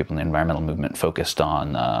lot of people in the environmental movement focused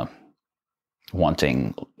on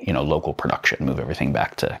wanting, local production, move everything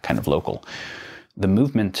back to kind of local. The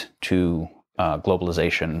movement to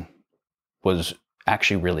globalization was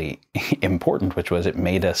actually really important, which was it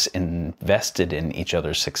made us invested in each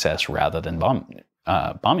other's success rather than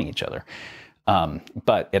bombing each other.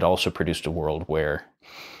 But it also produced a world where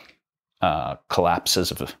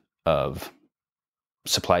collapses of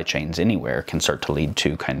supply chains anywhere can start to lead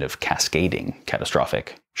to kind of cascading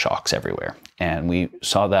catastrophic shocks everywhere. And we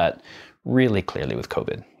saw that really clearly with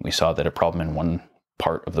COVID. We saw that a problem in one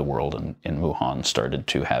part of the world in Wuhan started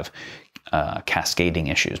to have cascading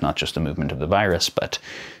issues, not just the movement of the virus, but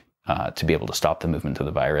to be able to stop the movement of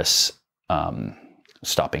the virus,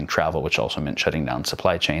 stopping travel, which also meant shutting down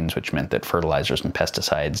supply chains, which meant that fertilizers and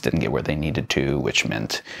pesticides didn't get where they needed to, which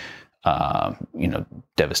meant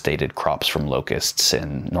devastated crops from locusts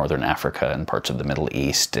in northern Africa and parts of the Middle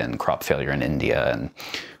East, and crop failure in India, and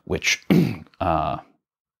which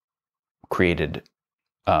created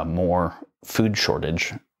more food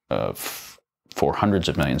shortage for hundreds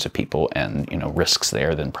of millions of people, and risks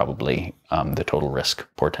there than probably the total risk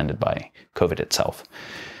portended by COVID itself.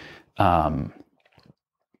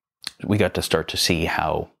 We got to start to see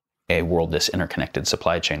how a world this interconnected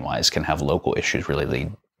supply chain wise can have local issues really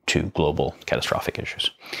lead to global catastrophic issues.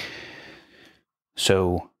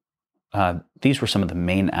 So these were some of the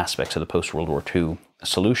main aspects of the post-World War II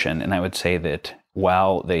solution, and I would say that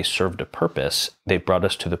while they served a purpose, they brought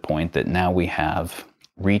us to the point that now we have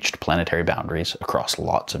reached planetary boundaries across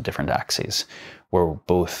lots of different axes, where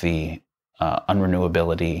both the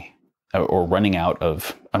unrenewability or running out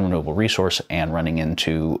of unrenewable resource and running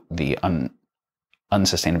into the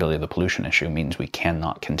unsustainability of the pollution issue means we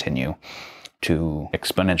cannot continue to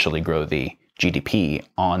exponentially grow the GDP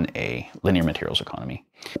on a linear materials economy.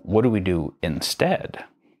 What do we do instead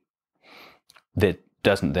that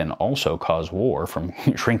doesn't then also cause war from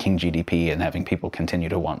shrinking GDP and having people continue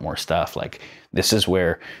to want more stuff? Like, this is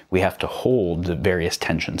where we have to hold the various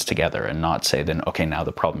tensions together and not say then, okay, now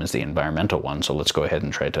the problem is the environmental one, so let's go ahead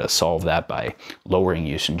and try to solve that by lowering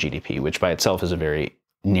use in GDP, which by itself is a very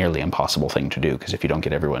nearly impossible thing to do, because if you don't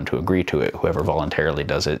get everyone to agree to it, whoever voluntarily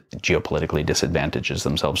does it geopolitically disadvantages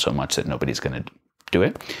themselves so much that nobody's going to do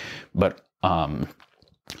it. But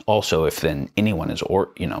also, if then anyone is,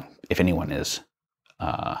 if anyone is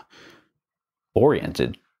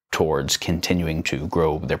oriented towards continuing to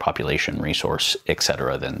grow their population, resource,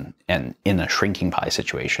 etc., then, and in a shrinking pie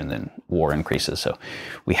situation, then war increases. So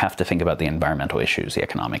we have to think about the environmental issues, the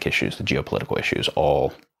economic issues, the geopolitical issues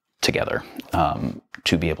all together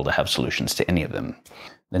to be able to have solutions to any of them.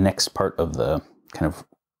 The next part of the kind of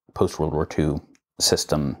post-World War II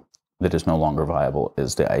system that is no longer viable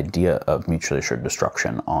is the idea of mutually assured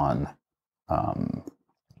destruction on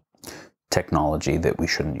technology that we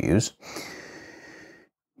shouldn't use.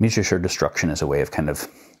 Mutually assured destruction is a way of kind of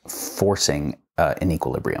forcing an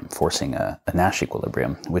equilibrium, forcing a Nash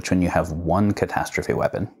equilibrium, which when you have one catastrophe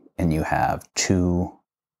weapon and you have two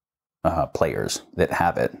players that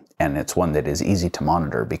have it, and it's one that is easy to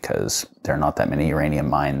monitor because there are not that many uranium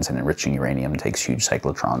mines, and enriching uranium takes huge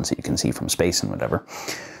cyclotrons that you can see from space and whatever,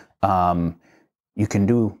 you can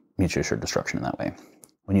do mutually assured destruction in that way.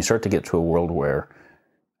 When you start to get to a world where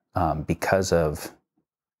because of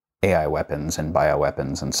AI weapons and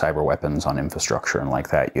bioweapons and cyber weapons on infrastructure and like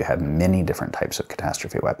that, you have many different types of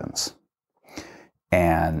catastrophe weapons.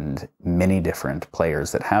 and many different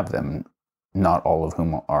players that have them, not all of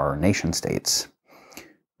whom are nation states,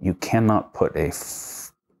 you cannot put a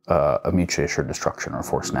mutually assured destruction or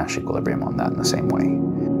forced Nash equilibrium on that in the same way.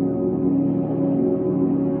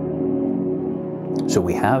 So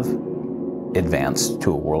we have advanced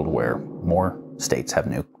to a world where more states have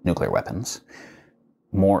nuclear weapons.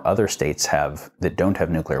 More other states that don't have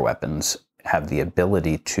nuclear weapons have the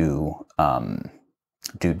ability to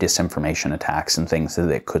do disinformation attacks and things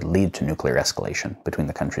that could lead to nuclear escalation between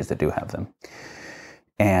the countries that do have them.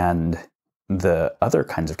 And the other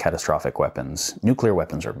kinds of catastrophic weapons, nuclear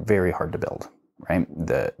weapons, are very hard to build, right?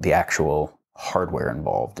 The actual hardware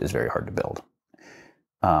involved is very hard to build.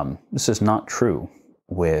 This is not true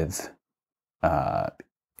with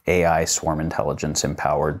AI swarm intelligence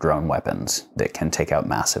empowered drone weapons that can take out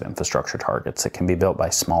massive infrastructure targets that can be built by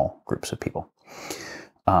small groups of people.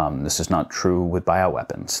 This is not true with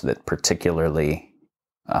bioweapons, that particularly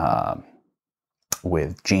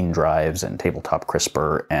with gene drives and tabletop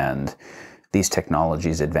CRISPR and these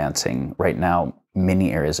technologies advancing. Right now,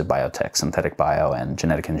 many areas of biotech, synthetic bio and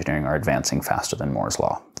genetic engineering, are advancing faster than Moore's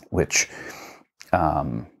law, which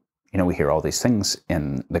we hear all these things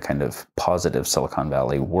in the kind of positive Silicon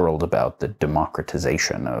Valley world about the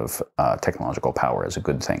democratization of technological power as a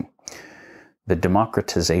good thing. The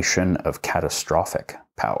democratization of catastrophic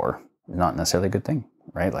power is not necessarily a good thing,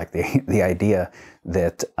 right? Like the idea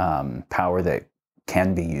that power that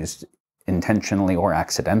can be used intentionally or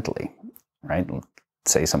accidentally, right?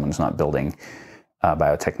 Say someone's not building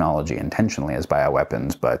biotechnology intentionally as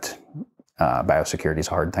bioweapons, but biosecurity is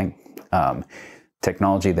a hard thing.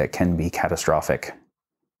 Technology that can be catastrophic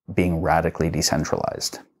being radically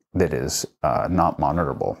decentralized, that is not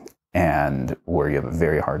monitorable, and where you have a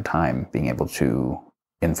very hard time being able to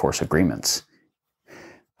enforce agreements,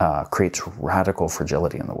 creates radical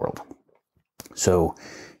fragility in the world. So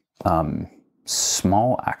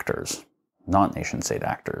small actors, not nation-state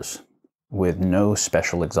actors, with no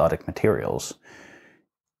special exotic materials,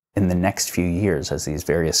 in the next few years, as these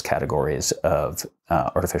various categories of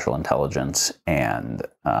artificial intelligence and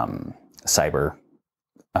cyber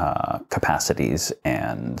capacities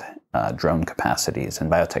and drone capacities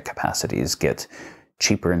and biotech capacities get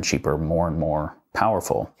cheaper and cheaper, more and more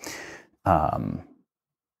powerful,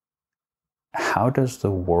 how does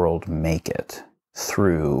the world make it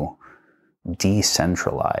through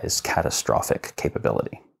decentralized catastrophic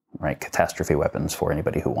capability, right? Catastrophe weapons, for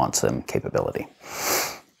anybody who wants them, capability.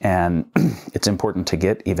 And it's important to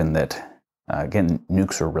get even that, again,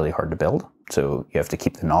 nukes are really hard to build. So you have to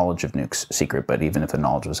keep the knowledge of nukes secret, but even if the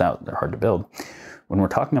knowledge was out, they're hard to build. When we're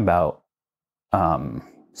talking about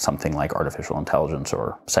something like artificial intelligence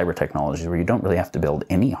or cyber technologies where you don't really have to build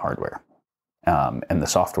any hardware, and the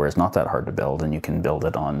software is not that hard to build, and you can build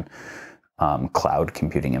it on cloud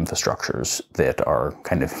computing infrastructures that are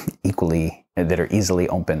kind of that are easily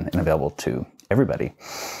open and available to everybody,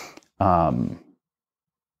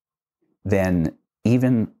 then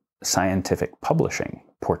even scientific publishing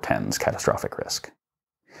portends catastrophic risk.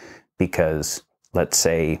 Because let's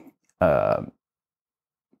say a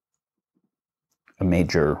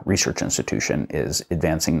major research institution is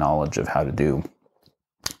advancing knowledge of how to do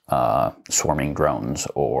swarming drones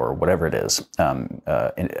or whatever it is,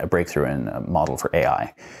 a breakthrough in a model for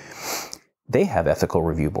AI. They have ethical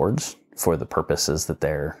review boards for the purposes that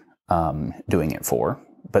they're doing it for,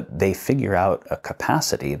 but they figure out a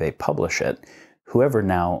capacity, they publish it. Whoever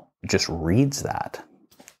now just reads that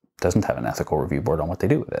doesn't have an ethical review board on what they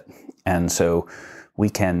do with it. And so we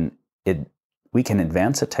can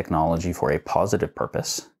advance a technology for a positive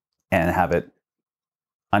purpose and have it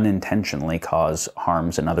unintentionally cause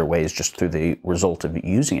harms in other ways just through the result of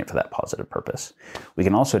using it for that positive purpose. We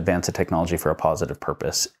can also advance a technology for a positive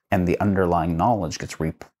purpose, and the underlying knowledge gets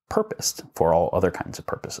repurposed for all other kinds of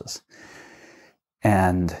purposes.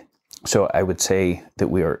 And so I would say that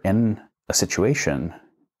we are in a situation,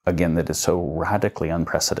 again, that is so radically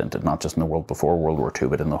unprecedented, not just in the world before World War II,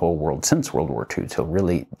 but in the whole world since World War II, till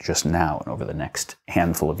really just now and over the next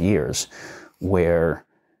handful of years, where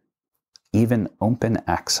even open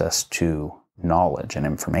access to knowledge and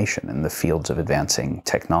information in the fields of advancing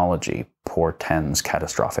technology portends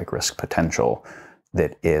catastrophic risk potential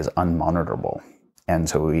that is unmonitorable. And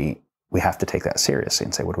so we have to take that seriously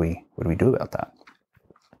and say, what do we do about that?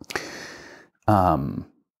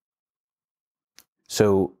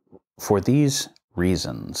 So for these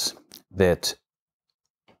reasons, that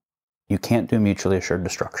you can't do mutually assured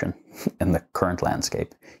destruction in the current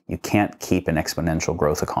landscape, you can't keep an exponential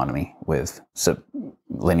growth economy with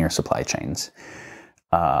linear supply chains,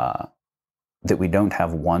 that we don't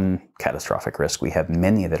have one catastrophic risk. We have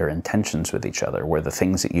many that are in tensions with each other, where the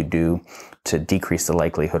things that you do to decrease the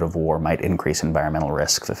likelihood of war might increase environmental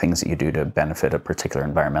risk. The things that you do to benefit a particular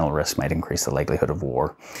environmental risk might increase the likelihood of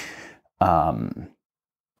war. I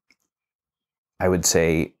would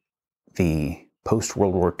say the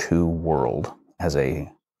post-World War II world as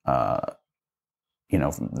a,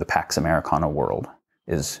 the Pax Americana world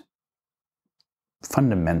is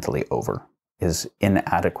fundamentally over, is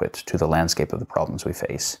inadequate to the landscape of the problems we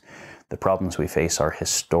face. The problems we face are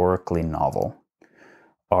historically novel,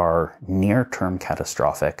 are near-term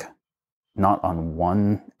catastrophic, not on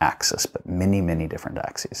one axis, but many, many different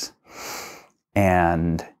axes,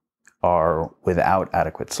 and are without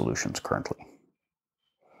adequate solutions currently.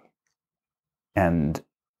 And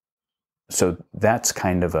so that's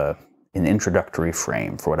kind of an introductory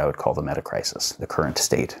frame for what I would call the meta-crisis, the current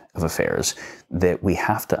state of affairs, that we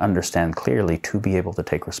have to understand clearly to be able to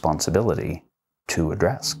take responsibility to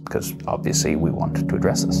address, because obviously we want to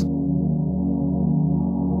address this.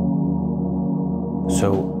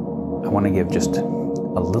 So I want to give just a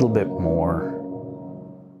little bit more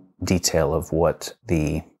detail of what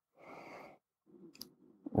the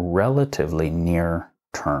relatively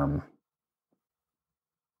near-term,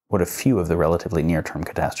 what a few of the relatively near-term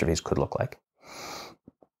catastrophes could look like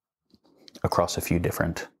across a few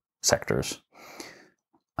different sectors,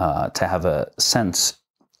 to have a sense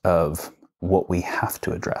of what we have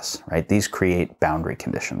to address, right? These create boundary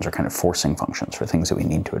conditions or kind of forcing functions for things that we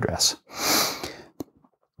need to address.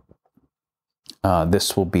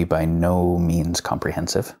 This will be by no means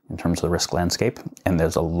comprehensive in terms of the risk landscape, and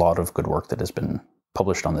there's a lot of good work that has been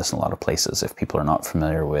published on this in a lot of places. If people are not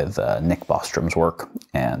familiar with Nick Bostrom's work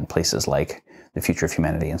and places like the Future of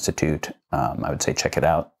Humanity Institute, I would say check it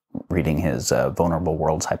out. Reading his Vulnerable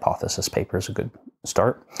Worlds Hypothesis paper is a good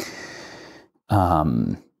start.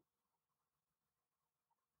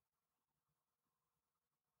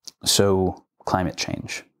 So climate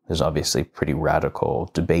change. There's obviously pretty radical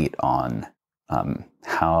debate on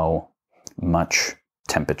how much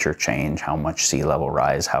temperature change, how much sea level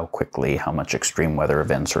rise, how quickly, how much extreme weather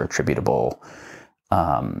events are attributable.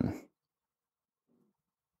 But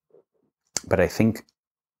I think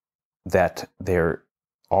that there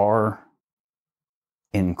are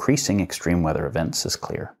increasing extreme weather events is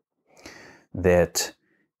clear. That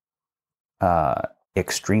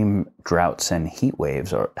extreme droughts and heat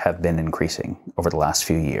waves have been increasing over the last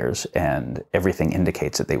few years, and everything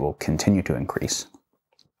indicates that they will continue to increase.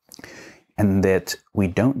 And that we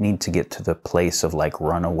don't need to get to the place of like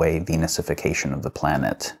runaway Venusification of the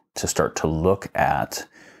planet to start to look at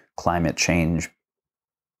climate change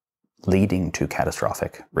leading to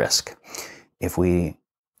catastrophic risk. If we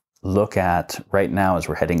look at right now, as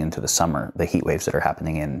we're heading into the summer, the heat waves that are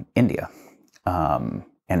happening in India, and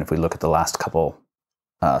if we look at the last couple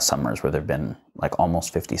summers where there have been like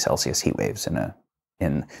almost 50 Celsius heat waves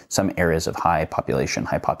in some areas of high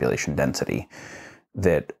population density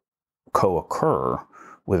that co-occur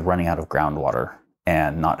with running out of groundwater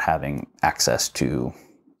and not having access to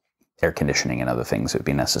air conditioning and other things that would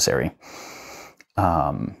be necessary.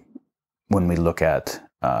 When we look at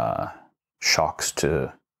shocks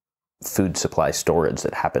to food supply storage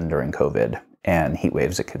that happened during COVID and heat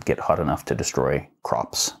waves that could get hot enough to destroy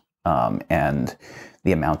crops, and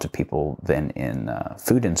the amount of people then in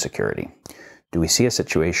food insecurity, do we see a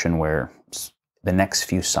situation where the next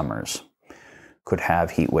few summers could have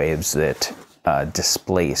heat waves that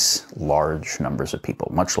displace large numbers of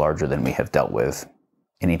people, much larger than we have dealt with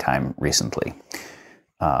anytime recently,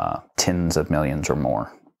 tens of millions or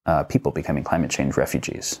more, people becoming climate change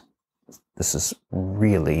refugees? This is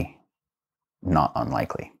really not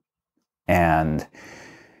unlikely. And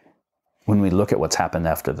when we look at what's happened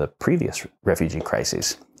after the previous refugee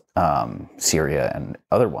crises, Syria and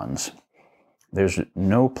other ones, there's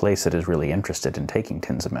no place that is really interested in taking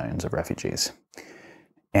tens of millions of refugees.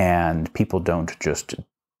 And people don't just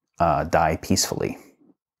die peacefully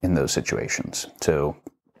in those situations. So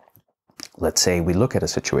let's say we look at a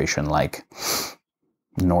situation like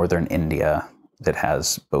northern India that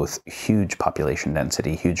has both huge population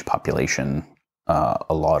density, huge population,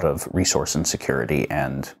 a lot of resource insecurity,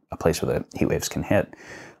 and a place where the heat waves can hit.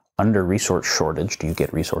 Under resource shortage, do you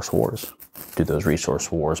get resource wars? Do those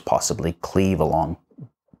resource wars possibly cleave along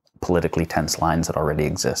politically tense lines that already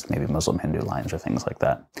exist, maybe Muslim-Hindu lines or things like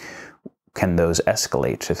that? Can those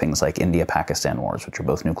escalate to things like India-Pakistan wars, which are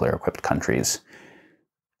both nuclear-equipped countries?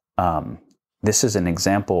 This is an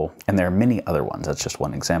example, and there are many other ones, that's just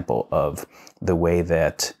one example of the way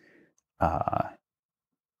that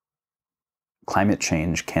climate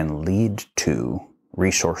change can lead to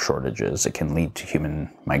resource shortages, it can lead to human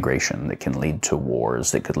migration, that can lead to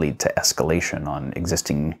wars, that could lead to escalation on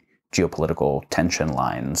existing geopolitical tension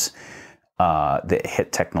lines that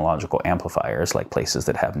hit technological amplifiers, like places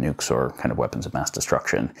that have nukes or kind of weapons of mass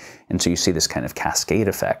destruction. And so you see this kind of cascade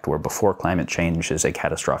effect where before climate change is a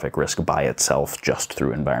catastrophic risk by itself just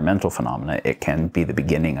through environmental phenomena, it can be the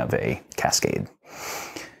beginning of a cascade.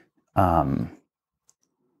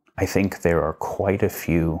 I think there are quite a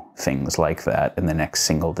few things like that in the next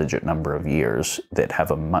single-digit number of years that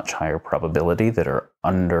have a much higher probability that are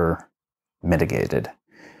under-mitigated.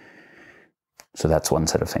 So that's one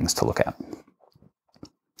set of things to look at.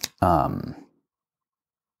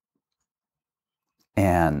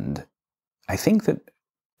 And I think that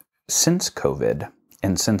since COVID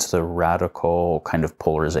and since the radical kind of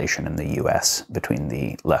polarization in the US between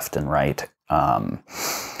the left and right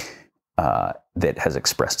that has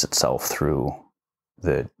expressed itself through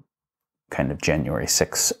the kind of January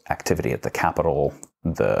 6th activity at the Capitol,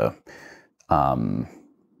 the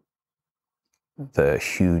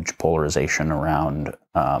huge polarization around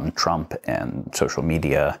Trump and social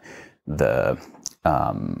media, the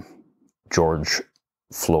George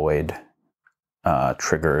Floyd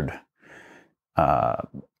triggered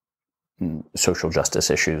social justice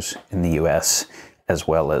issues in the US, as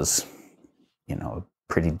well as, a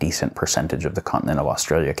pretty decent percentage of the continent of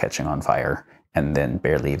Australia catching on fire and then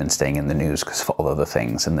barely even staying in the news because of all other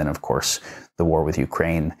things. And then, of course, the war with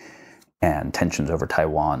Ukraine and tensions over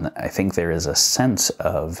Taiwan. I think there is a sense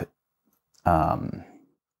of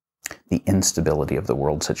the instability of the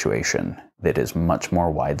world situation that is much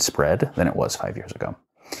more widespread than it was 5 years ago.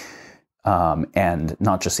 And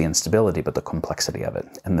not just the instability, but the complexity of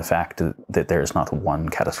it. And the fact that there is not one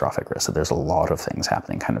catastrophic risk, that there's a lot of things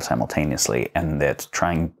happening kind of simultaneously, and that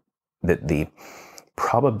the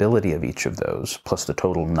probability of each of those, plus the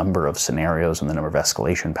total number of scenarios and the number of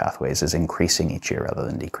escalation pathways, is increasing each year rather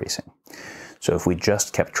than decreasing. So if we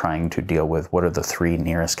just kept trying to deal with what are the three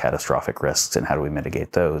nearest catastrophic risks and how do we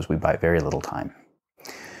mitigate those, we buy very little time.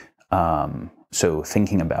 So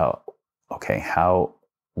thinking about, okay,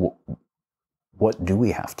 what do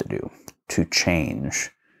we have to do to change?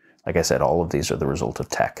 Like I said, all of these are the result of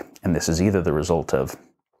tech. And this is either the result of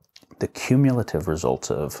the cumulative results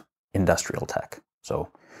of industrial tech. So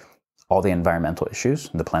all the environmental issues,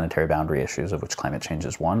 the planetary boundary issues, of which climate change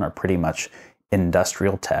is one, are pretty much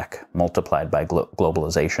industrial tech multiplied by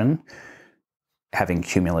globalization, having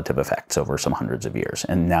cumulative effects over some hundreds of years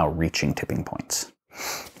and now reaching tipping points.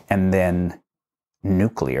 And then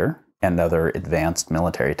nuclear and other advanced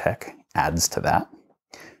military tech adds to that.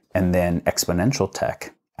 And then exponential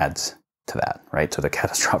tech adds to that, right? So the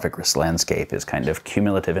catastrophic risk landscape is kind of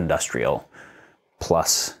cumulative industrial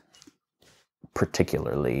plus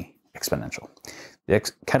particularly exponential. The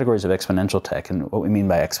categories of exponential tech, and what we mean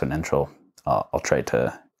by exponential,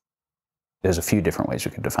 there's a few different ways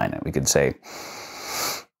we could define it. We could say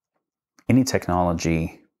any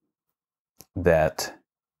technology that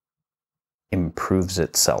improves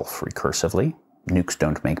itself recursively. Nukes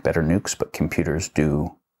don't make better nukes, but computers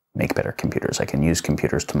do make better computers. I can use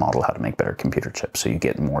computers to model how to make better computer chips, so you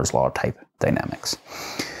get Moore's law type dynamics.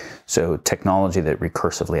 So technology that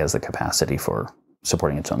recursively has the capacity for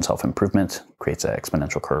supporting its own self-improvement creates an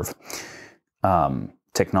exponential curve.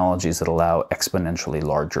 Technologies that allow exponentially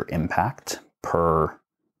larger impact per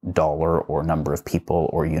dollar or number of people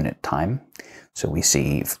or unit time. So we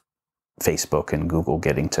see Facebook and Google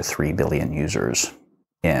getting to 3 billion users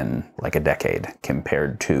in like a decade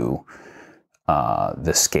compared to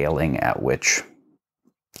the scaling at which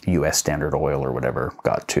US Standard Oil or whatever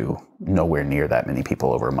got to nowhere near that many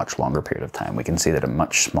people over a much longer period of time. We can see that a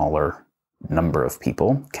much smaller number of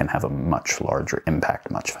people can have a much larger impact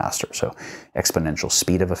much faster. So exponential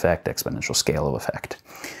speed of effect, exponential scale of effect,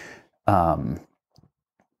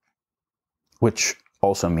 which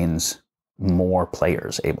also means more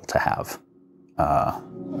players able to have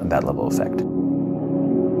that level of effect.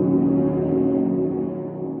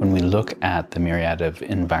 When we look at the myriad of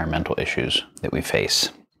environmental issues that we face,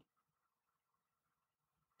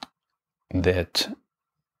 that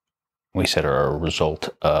we said are a result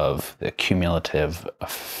of the cumulative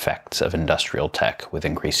effects of industrial tech with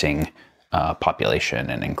increasing population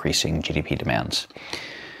and increasing GDP demands.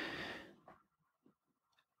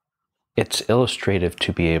 It's illustrative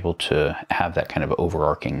to be able to have that kind of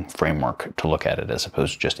overarching framework to look at it as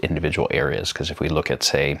opposed to just individual areas. Because if we look at,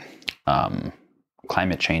 say,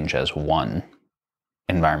 climate change as one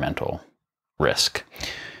environmental risk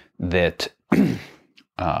that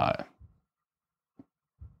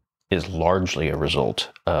is largely a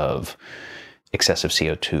result of excessive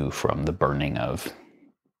CO2 from the burning of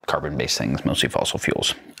carbon-based things, mostly fossil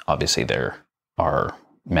fuels. Obviously, there are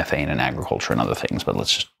methane and agriculture and other things, but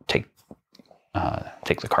let's just take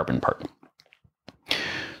the carbon part.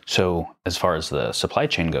 So as far as the supply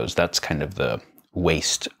chain goes, that's kind of the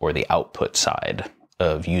waste or the output side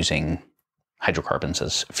of using hydrocarbons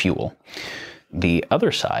as fuel. The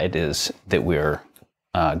other side is that we're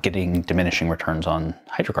getting diminishing returns on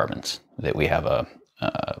hydrocarbons, that we have a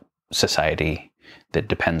society that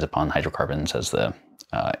depends upon hydrocarbons as the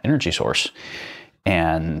energy source.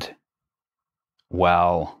 And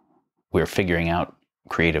while we're figuring out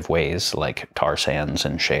creative ways like tar sands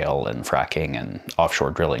and shale and fracking and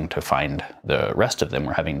offshore drilling to find the rest of them,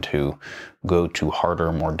 we're having to go to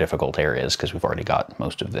harder, more difficult areas because we've already got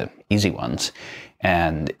most of the easy ones.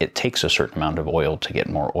 And it takes a certain amount of oil to get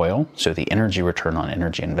more oil. So the energy return on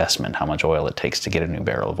energy investment, how much oil it takes to get a new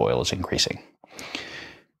barrel of oil, is increasing.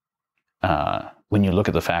 When you look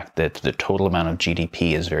at the fact that the total amount of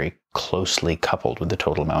GDP is very closely coupled with the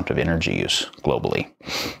total amount of energy use globally,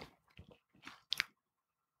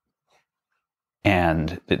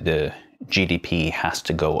 and the GDP has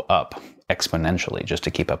to go up exponentially just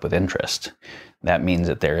to keep up with interest, that means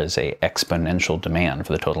that there is an exponential demand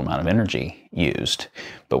for the total amount of energy used,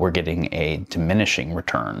 but we're getting a diminishing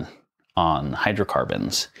return on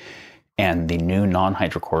hydrocarbons, and the new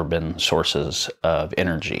non-hydrocarbon sources of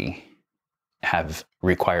energy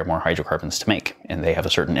require more hydrocarbons to make, and they have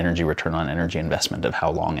a certain energy return on energy investment of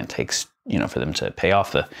how long it takes, for them to pay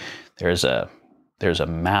off. There's a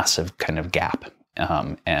massive kind of gap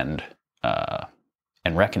and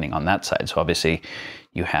reckoning on that side. So obviously,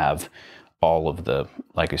 you have all of the,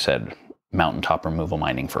 like I said, mountaintop removal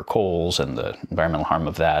mining for coals and the environmental harm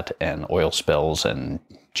of that, and oil spills and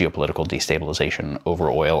geopolitical destabilization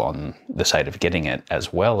over oil on the side of getting it,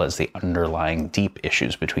 as well as the underlying deep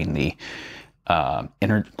issues between the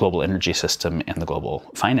global energy system and the global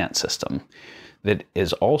finance system. That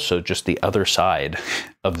is also just the other side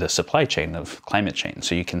of the supply chain of climate change.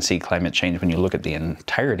 So you can see climate change when you look at the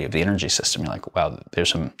entirety of the energy system. You're like, wow, there's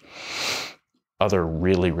some other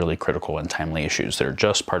really, really critical and timely issues that are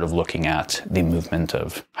just part of looking at the movement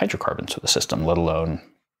of hydrocarbons to the system, let alone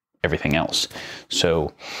everything else.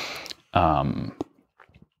 So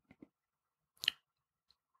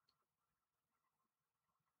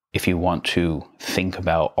if you want to think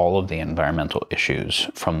about all of the environmental issues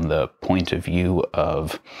from the point of view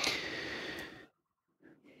of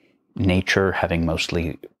nature having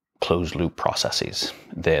mostly closed loop processes,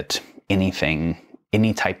 that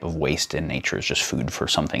any type of waste in nature is just food for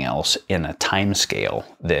something else in a time scale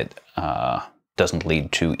that doesn't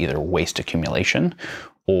lead to either waste accumulation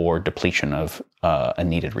or depletion of a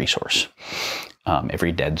needed resource.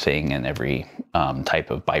 Every dead thing and every type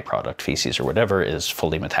of byproduct, feces or whatever, is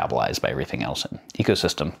fully metabolized by everything else in the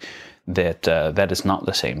ecosystem. That is not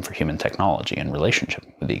the same for human technology and relationship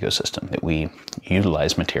with the ecosystem, that we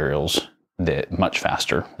utilize materials that much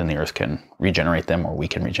faster than the earth can regenerate them, or we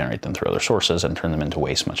can regenerate them through other sources and turn them into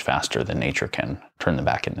waste much faster than nature can turn them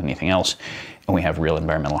back into anything else. And we have real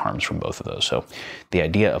environmental harms from both of those. So the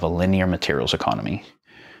idea of a linear materials economy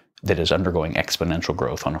that is undergoing exponential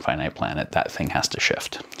growth on a finite planet, that thing has to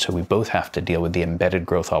shift. So we both have to deal with the embedded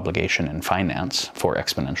growth obligation in finance for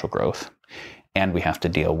exponential growth, and we have to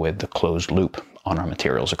deal with the closed loop on our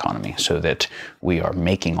materials economy, so that we are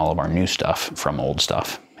making all of our new stuff from old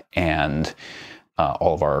stuff, and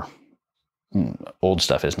all of our old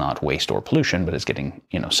stuff is not waste or pollution, but it's getting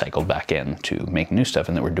cycled back in to make new stuff,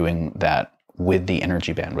 and that we're doing that with the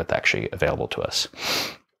energy bandwidth actually available to us.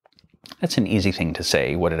 That's an easy thing to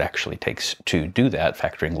say. What it actually takes to do that,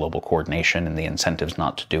 factoring global coordination and the incentives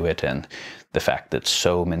not to do it, and the fact that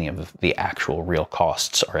so many of the actual real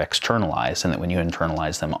costs are externalized, and that when you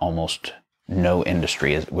internalize them, almost no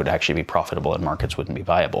industry would actually be profitable and markets wouldn't be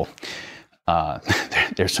viable.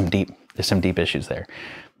 There's some deep issues there,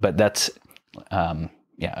 but that's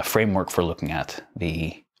a framework for looking at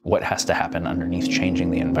what has to happen underneath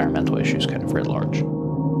changing the environmental issues kind of writ large.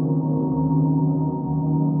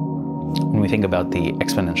 When we think about the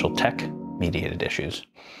exponential tech-mediated issues,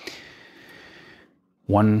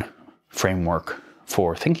 one framework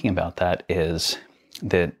for thinking about that is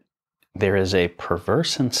that there is a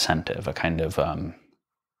perverse incentive, a kind of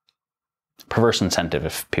perverse incentive,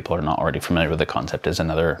 if people are not already familiar with the concept, is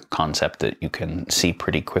another concept that you can see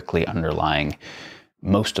pretty quickly underlying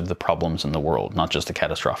most of the problems in the world, not just the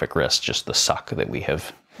catastrophic risk, just the suck that we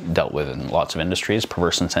have dealt with in lots of industries.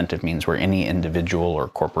 Perverse incentive means where any individual or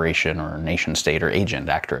corporation or nation state or agent,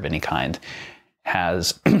 actor of any kind,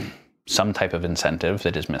 has some type of incentive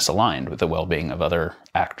that is misaligned with the well-being of other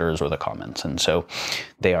actors or the commons. And so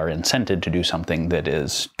they are incented to do something that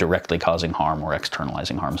is directly causing harm or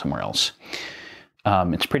externalizing harm somewhere else.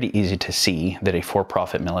 It's pretty easy to see that a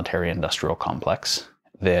for-profit military-industrial complex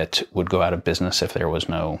that would go out of business if there was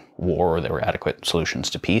no war or there were adequate solutions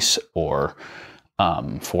to peace, or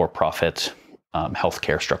for-profit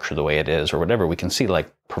healthcare structure the way it is, or whatever, we can see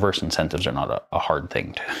like perverse incentives are not a hard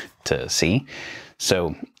thing to see.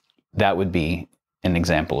 So that would be an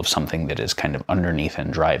example of something that is kind of underneath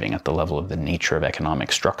and driving at the level of the nature of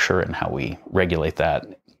economic structure and how we regulate that.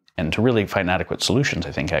 And to really find adequate solutions,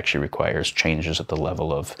 I think actually requires changes at the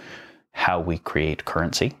level of how we create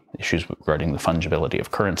currency, issues regarding the fungibility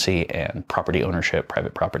of currency and property ownership,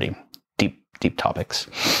 private property, deep topics.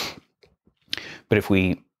 But if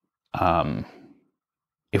we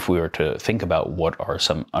were to think about what are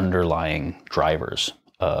some underlying drivers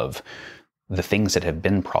of the things that have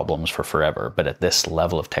been problems for forever, but at this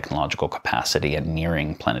level of technological capacity and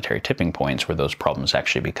nearing planetary tipping points where those problems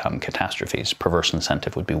actually become catastrophes, perverse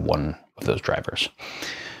incentive would be one of those drivers.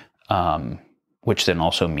 Which then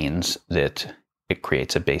also means that it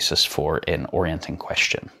creates a basis for an orienting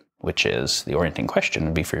question, which is the orienting question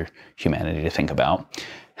would be for humanity to think about,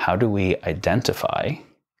 how do we identify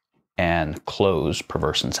and close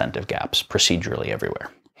perverse incentive gaps procedurally everywhere?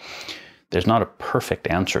 There's not a perfect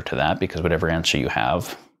answer to that, because whatever answer you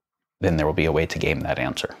have, then there will be a way to game that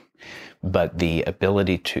answer. But the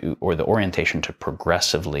ability to, or the orientation to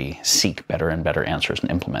progressively seek better and better answers and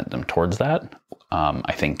implement them towards that,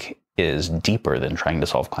 I think is deeper than trying to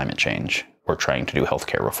solve climate change or trying to do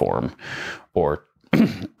healthcare reform or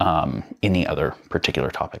any other particular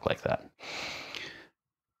topic like that.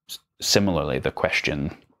 Similarly, the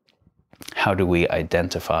question, how do we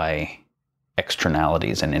identify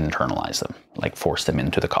externalities and internalize them, like force them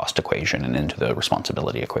into the cost equation and into the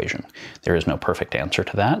responsibility equation? There is no perfect answer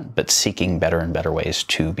to that, but seeking better and better ways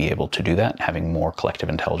to be able to do that, having more collective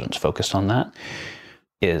intelligence focused on that,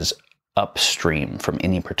 is upstream from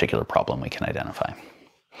any particular problem we can identify.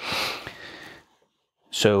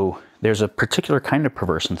 So there's a particular kind of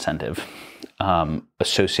perverse incentive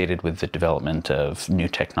associated with the development of new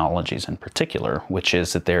technologies in particular, which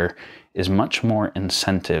is that there is much more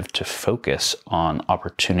incentive to focus on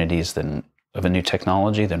opportunities of a new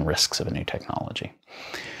technology than risks of a new technology.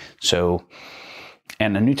 So,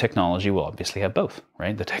 and a new technology will obviously have both,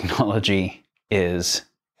 right? The technology is,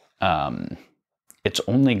 it's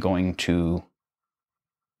only going to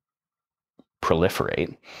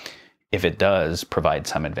proliferate if it does provide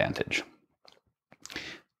some advantage.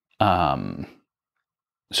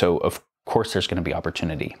 So of course there's going to be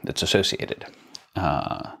opportunity that's associated,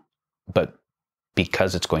 but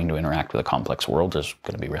because it's going to interact with a complex world, there's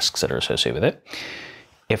going to be risks that are associated with it.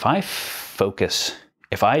 If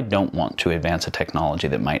I don't want to advance a technology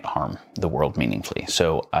that might harm the world meaningfully,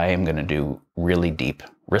 so I am going to do really deep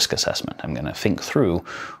risk assessment. I'm going to think through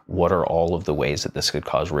what are all of the ways that this could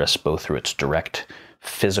cause risk, both through its direct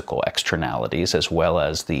physical externalities as well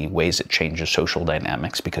as the ways it changes social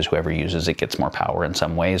dynamics, because whoever uses it gets more power in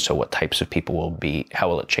some ways. So what types of people will be, how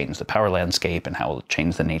will it change the power landscape, and how will it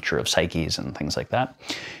change the nature of psyches and things like that?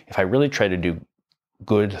 If I really try to do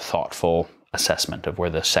good, thoughtful assessment of where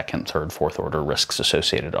the second, third, fourth order risks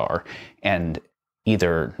associated are, and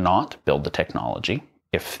either not build the technology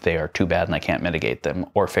if they are too bad and I can't mitigate them,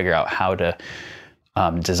 or figure out how to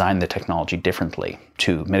design the technology differently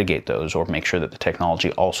to mitigate those, or make sure that the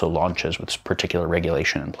technology also launches with particular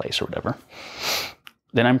regulation in place or whatever,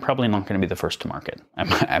 then I'm probably not going to be the first to market.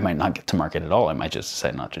 I might not get to market at all. I might just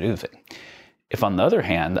decide not to do the thing. If, on the other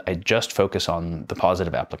hand, I just focus on the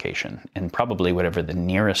positive application and probably whatever the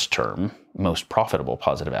nearest term, most profitable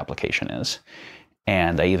positive application is,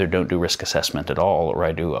 and I either don't do risk assessment at all, or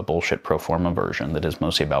I do a bullshit pro forma version that is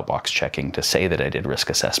mostly about box checking to say that I did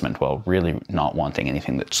risk assessment while really not wanting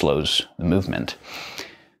anything that slows the movement,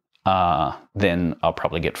 then I'll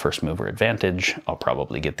probably get first mover advantage. I'll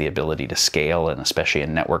probably get the ability to scale, and especially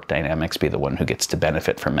in network dynamics, be the one who gets to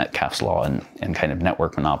benefit from Metcalfe's law and kind of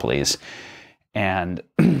network monopolies. And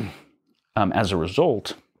as a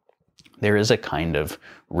result, there is a kind of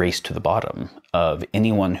race to the bottom of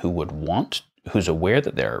anyone who would want, who's aware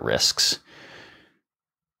that there are risks,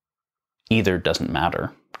 either doesn't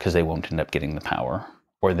matter because they won't end up getting the power,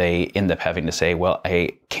 or they end up having to say, well,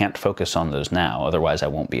 I can't focus on those now, otherwise I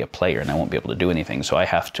won't be a player and I won't be able to do anything. So I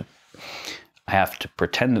have to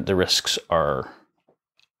pretend that the risks are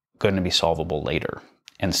going to be solvable later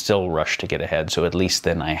and still rush to get ahead. So at least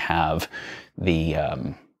then I have the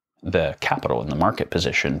capital and the market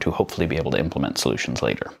position to hopefully be able to implement solutions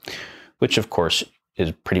later, which of course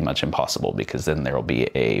is pretty much impossible, because then there will be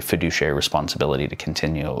a fiduciary responsibility to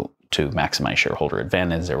continue to maximize shareholder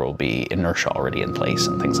advantage. There will be inertia already in place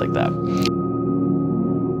and things like that.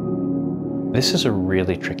 This is a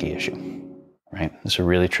really tricky issue, right? It's a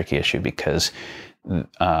really tricky issue because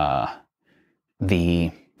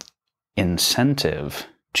the incentive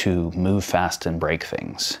to move fast and break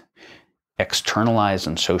things, externalize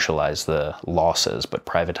and socialize the losses, but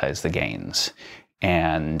privatize the gains.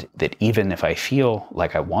 And that even if I feel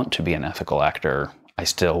like I want to be an ethical actor, I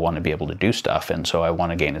still want to be able to do stuff. And so I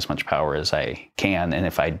want to gain as much power as I can. And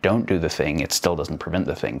if I don't do the thing, it still doesn't prevent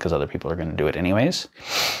the thing, because other people are going to do it anyways.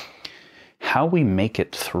 How we make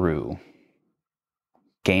it through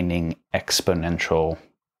gaining exponential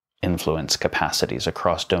influence capacities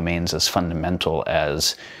across domains as fundamental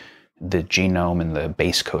as the genome and the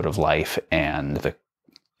base code of life, and the,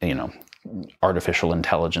 artificial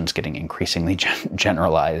intelligence getting increasingly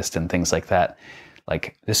generalized and things like that.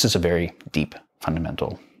 Like, this is a very deep,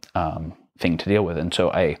 fundamental thing to deal with. And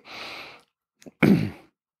so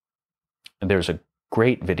there's a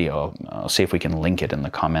great video, I'll see if we can link it in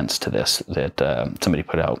the comments to this, that somebody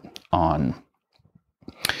put out on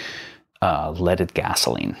leaded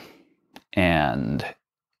gasoline and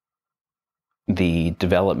the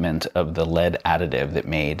development of the lead additive that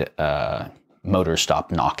made motors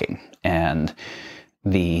stop knocking, and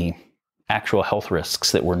the actual health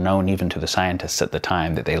risks that were known even to the scientists at the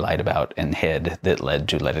time that they lied about and hid, that led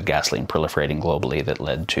to leaded gasoline proliferating globally, that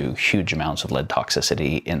led to huge amounts of lead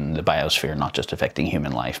toxicity in the biosphere, not just affecting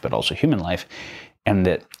human life, but also human life. And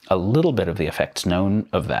that a little bit of the effects known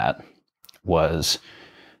of that was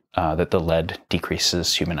that the lead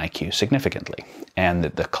decreases human IQ significantly, and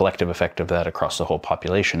that the collective effect of that across the whole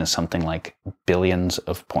population is something like billions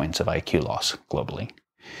of points of IQ loss globally,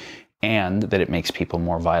 and that it makes people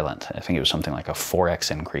more violent. I think it was something like a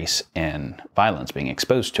 4x increase in violence being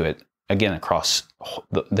exposed to it, again, across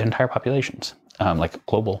the entire populations, like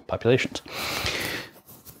global populations.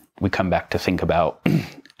 We come back to think about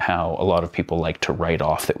how a lot of people like to write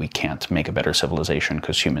off that we can't make a better civilization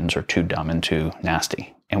because humans are too dumb and too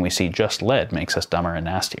nasty. And we see just lead makes us dumber and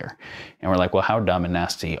nastier. And we're like, well, how dumb and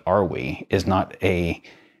nasty are we is not a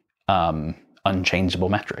unchangeable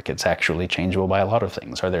metric. It's actually changeable by a lot of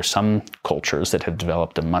things. Are there some cultures that have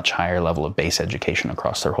developed a much higher level of base education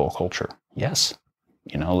across their whole culture? Yes.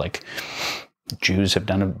 Like Jews have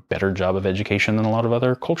done a better job of education than a lot of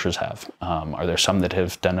other cultures have. Are there some that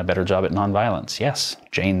have done a better job at nonviolence? Yes.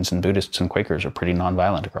 Jains and Buddhists and Quakers are pretty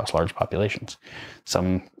nonviolent across large populations.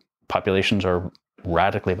 Some populations are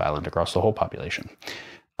radically violent across the whole population.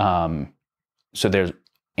 And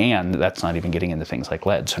that's not even getting into things like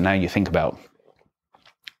lead. So now you think about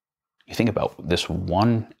this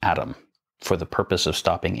one atom for the purpose of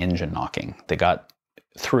stopping engine knocking that got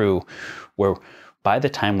through, where by the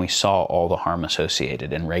time we saw all the harm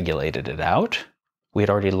associated and regulated it out, we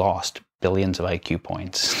had already lost billions of IQ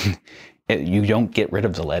points. You don't get rid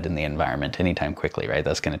of the lead in the environment anytime quickly, right?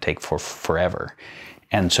 That's going to take forever.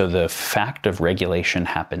 And so the fact of regulation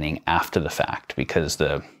happening after the fact, because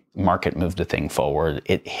the market moved the thing forward,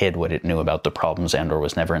 it hid what it knew about the problems and or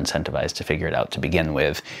was never incentivized to figure it out to begin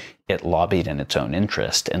with. It lobbied in its own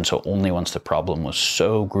interest. And so only once the problem was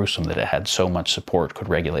so gruesome that it had so much support could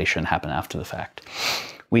regulation happen after the fact.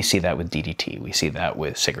 We see that with DDT. We see that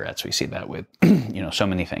with cigarettes. We see that with, so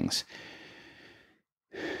many things.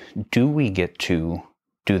 Do we get to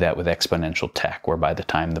do that with exponential tech, where by the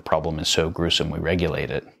time the problem is so gruesome we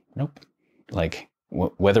regulate it? Nope. Like,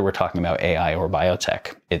 whether we're talking about AI or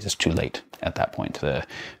biotech, it is too late at that point. The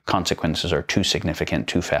consequences are too significant,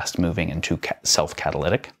 too fast-moving, and too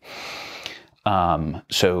self-catalytic.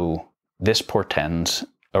 So this portends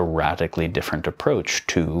a radically different approach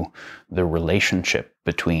to the relationship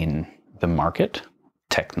between the market,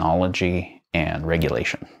 technology, and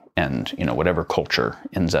regulation. And whatever culture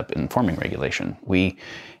ends up informing regulation. We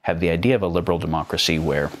have the idea of a liberal democracy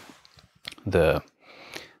where the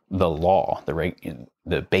law,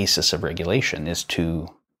 the basis of regulation, is to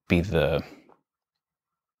be the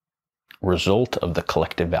result of the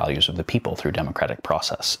collective values of the people through democratic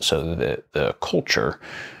process. So the culture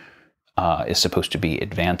is supposed to be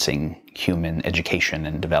advancing human education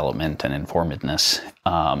and development and informedness,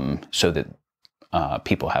 so that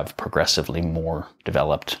people have progressively more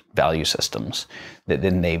developed value systems that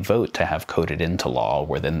then they vote to have coded into law,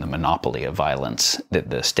 where then the monopoly of violence that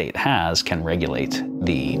the state has can regulate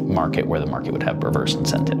the market, where the market would have perverse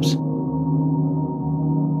incentives.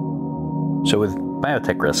 So with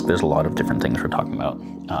biotech risk, there's a lot of different things we're talking about.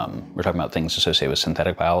 We're talking about things associated with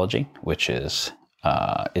synthetic biology, which is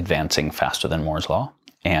advancing faster than Moore's law,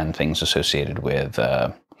 and things associated with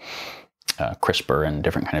CRISPR and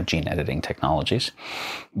different kind of gene editing technologies,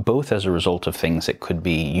 both as a result of things that could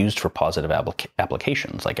be used for positive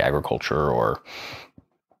applications like agriculture or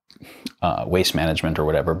waste management or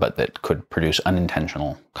whatever, but that could produce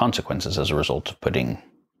unintentional consequences as a result of putting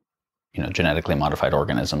genetically modified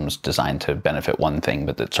organisms designed to benefit one thing,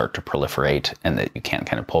 but that start to proliferate and that you can't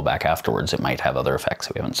kind of pull back afterwards. It might have other effects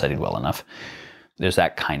that we haven't studied well enough. There's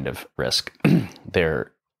that kind of risk.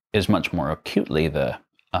 There is much more acutely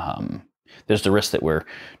there's the risk that we're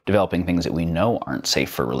developing things that we know aren't safe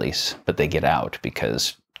for release, but they get out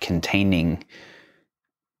because containing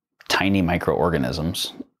tiny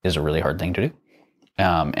microorganisms is a really hard thing to do.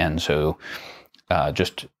 And so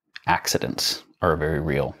just accidents are a very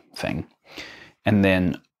real thing. And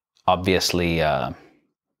then obviously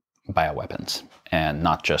bioweapons, and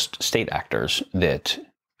not just state actors that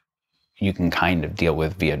you can kind of deal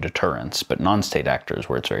with via deterrence, but non-state actors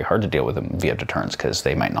where it's very hard to deal with them via deterrence because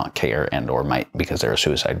they might not care, and or might because they're a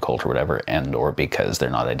suicide cult or whatever, and or because they're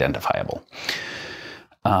not identifiable.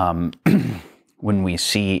 When we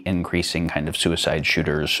see increasing kind of suicide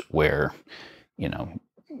shooters where,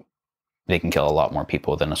 they can kill a lot more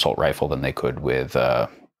people with an assault rifle than they could with a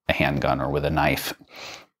handgun or with a knife,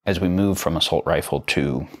 as we move from assault rifle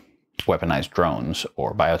to weaponized drones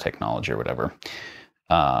or biotechnology or whatever,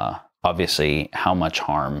 obviously how much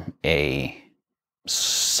harm a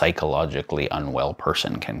psychologically unwell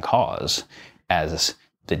person can cause as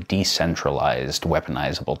the decentralized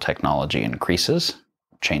weaponizable technology increases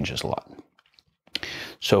changes a lot.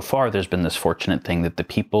 So far, there's been this fortunate thing that the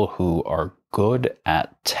people who are good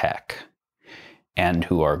at tech and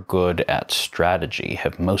who are good at strategy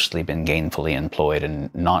have mostly been gainfully employed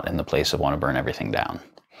and not in the place of want to burn everything down.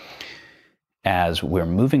 As we're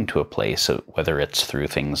moving to a place, whether it's through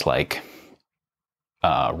things like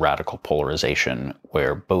radical polarization,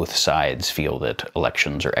 where both sides feel that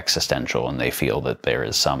elections are existential and they feel that there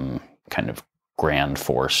is some kind of grand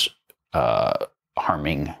force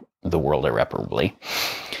harming the world irreparably,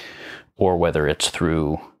 or whether it's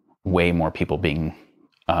through way more people being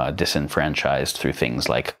disenfranchised through things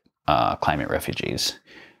like climate refugees,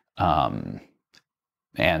 and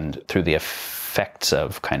through the effects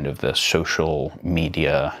of kind of the social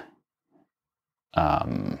media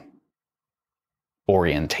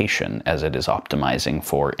orientation as it is optimizing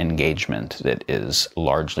for engagement that is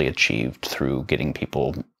largely achieved through getting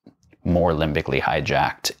people more limbically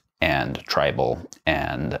hijacked and tribal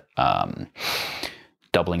and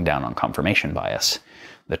doubling down on confirmation bias.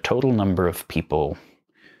 The total number of people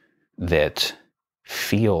that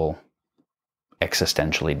feel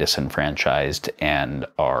existentially disenfranchised and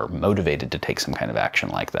are motivated to take some kind of action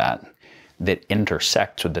like that, that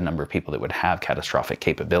intersects with the number of people that would have catastrophic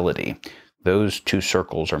capability, those two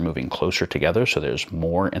circles are moving closer together, so there's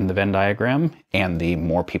more in the Venn diagram, and the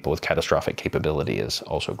more people with catastrophic capability is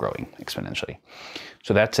also growing exponentially.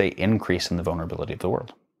 So that's an increase in the vulnerability of the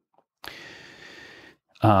world.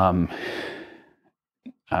 I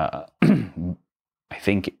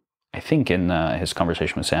think in his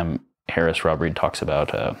conversation with Sam Harris, Rob Reed talks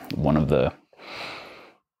about one of the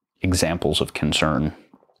examples of concern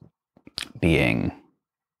being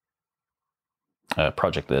a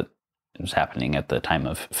project that was happening at the time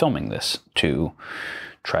of filming this to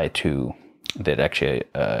try to, that actually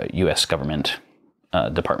a U.S. government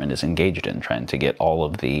department is engaged in trying to get all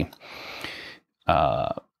of the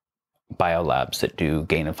biolabs that do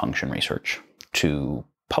gain-of-function research to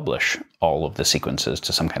publish all of the sequences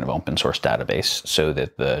to some kind of open source database so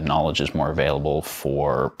that the knowledge is more available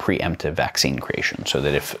for preemptive vaccine creation, so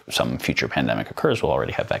that if some future pandemic occurs, we'll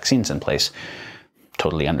already have vaccines in place.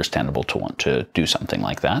 Totally understandable to want to do something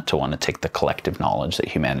like that, to want to take the collective knowledge that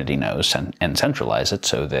humanity knows and centralize it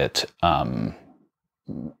so that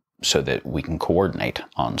we can coordinate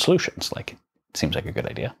on solutions. Like, it seems like a good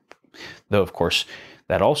idea. Though, of course,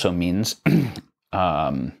 that also means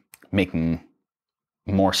making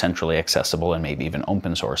more centrally accessible and maybe even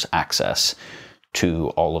open source access to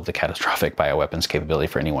all of the catastrophic bioweapons capability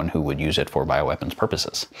for anyone who would use it for bioweapons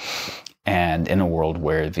purposes. And in a world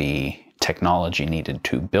where the technology needed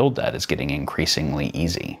to build that is getting increasingly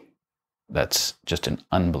easy, that's just an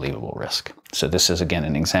unbelievable risk. So this is, again,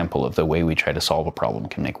 an example of the way we try to solve a problem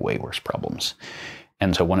can make way worse problems.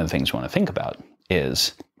 And so one of the things we want to think about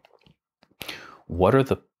is, what are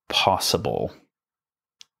the possible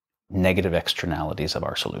negative externalities of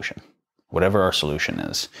our solution? Whatever our solution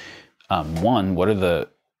is. One, what are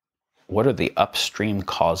the upstream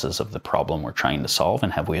causes of the problem we're trying to solve,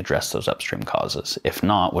 and have we addressed those upstream causes? If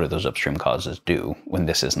not, what do those upstream causes do when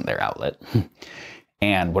this isn't their outlet?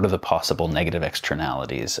 And what are the possible negative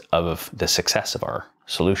externalities of the success of our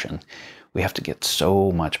solution? We have to get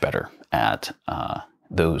so much better at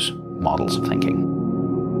those models of thinking.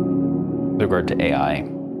 With regard to AI,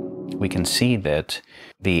 we can see that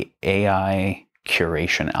the AI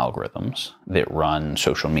curation algorithms that run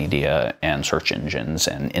social media and search engines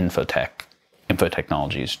and info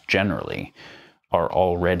technologies generally are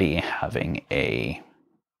already having a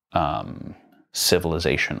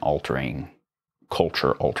civilization-altering,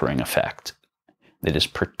 culture-altering effect that is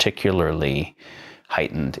particularly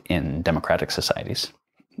heightened in democratic societies.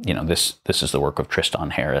 You know, this is the work of Tristan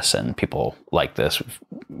Harris and people like this.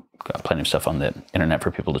 We've got plenty of stuff on the internet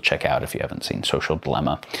for people to check out if you haven't seen Social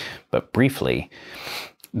Dilemma. But briefly,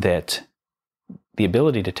 that the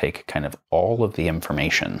ability to take kind of all of the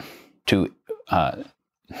information to,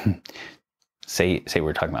 say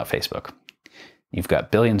we're talking about Facebook. You've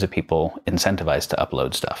got billions of people incentivized to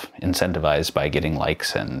upload stuff, incentivized by getting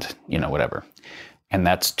likes and, you know, whatever. And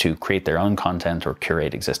that's to create their own content or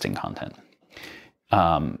curate existing content.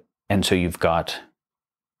 And so you've got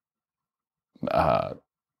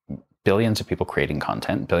billions of people creating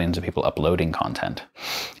content, billions of people uploading content,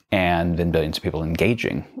 and then billions of people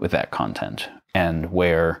engaging with that content. And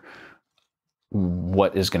where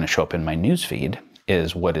what is going to show up in my newsfeed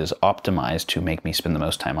is what is optimized to make me spend the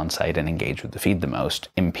most time on site and engage with the feed the most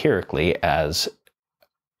empirically, as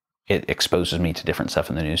it exposes me to different stuff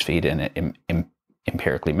in the newsfeed, and it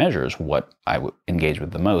empirically measures what I would engage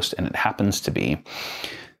with the most. And it happens to be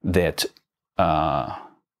that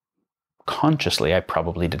consciously, I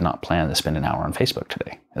probably did not plan to spend an hour on Facebook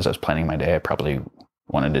today. As I was planning my day, I probably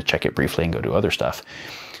wanted to check it briefly and go do other stuff.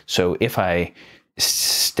 So if I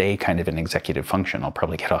stay kind of in executive function, I'll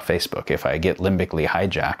probably get off Facebook. If I get limbically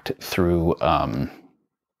hijacked through,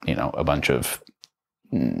 you know, a bunch of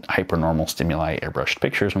hypernormal stimuli, airbrushed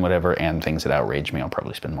pictures and whatever, and things that outrage me, I'll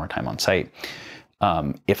probably spend more time on site.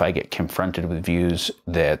 If I get confronted with views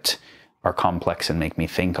that are complex and make me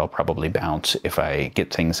think, I'll probably bounce. If I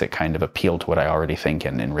get things that kind of appeal to what I already think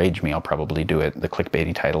and enrage me, I'll probably do it. The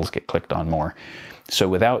clickbaity titles get clicked on more. So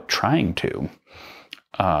without trying to,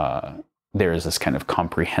 there is this kind of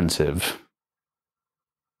comprehensive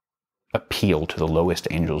appeal to the lowest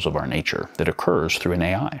angels of our nature that occurs through an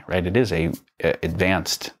AI, right? It is a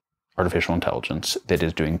advanced artificial intelligence that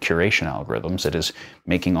is doing curation algorithms, that is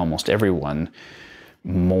making almost everyone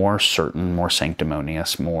more certain, more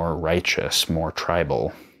sanctimonious, more righteous, more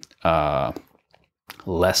tribal,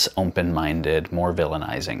 less open-minded, more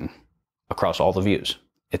villainizing across all the views.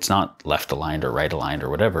 It's not left-aligned or right-aligned or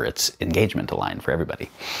whatever. It's engagement-aligned for everybody.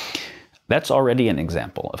 That's already an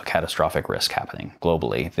example of a catastrophic risk happening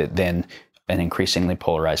globally, that then an increasingly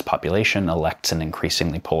polarized population elects an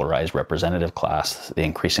increasingly polarized representative class. The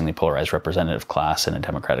increasingly polarized representative class in a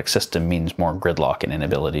democratic system means more gridlock and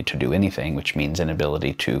inability to do anything, which means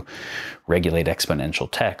inability to regulate exponential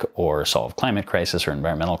tech or solve climate crisis or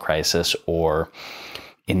environmental crisis or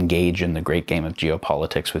engage in the great game of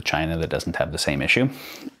geopolitics with China that doesn't have the same issue.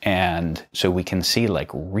 And so we can see like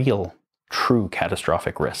real, true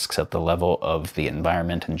catastrophic risks at the level of the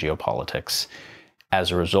environment and geopolitics as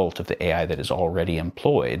a result of the AI that is already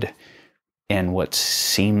employed in what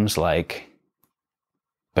seems like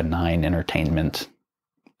benign entertainment,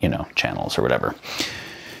 you know, channels or whatever.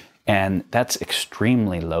 And that's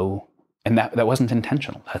extremely low. And that wasn't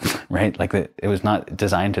intentional, right? Like it was not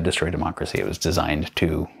designed to destroy democracy. It was designed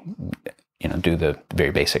to, you know, do the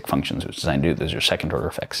very basic functions it was designed to do. Those are second order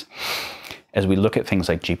effects. As we look at things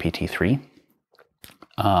like GPT-3,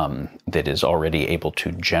 that is already able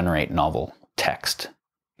to generate novel text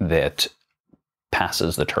that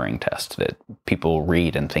passes the Turing test, that people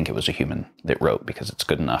read and think it was a human that wrote because it's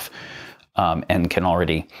good enough, and can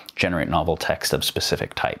already generate novel text of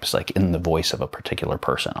specific types, like in the voice of a particular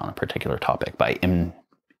person on a particular topic, by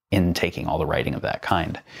intaking all the writing of that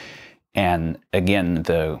kind. And again,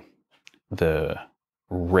 the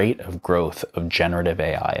rate of growth of generative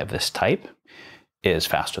AI of this type is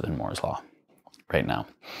faster than Moore's law right now,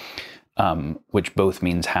 which both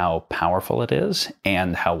means how powerful it is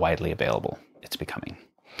and how widely available it's becoming.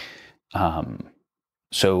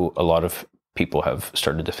 So a lot of people have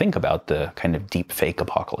started to think about the kind of deep fake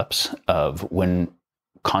apocalypse of when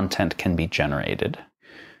content can be generated,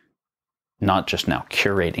 not just now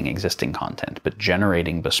curating existing content, but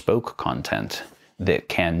generating bespoke content that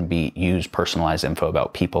can be used personalized info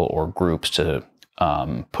about people or groups to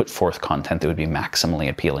put forth content that would be maximally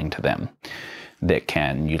appealing to them, that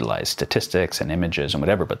can utilize statistics and images and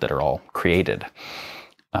whatever, but that are all created.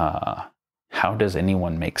 How does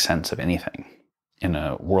anyone make sense of anything in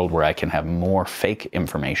a world where I can have more fake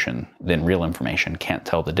information than real information, can't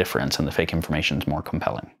tell the difference, and the fake information is more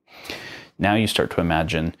compelling? Now you start to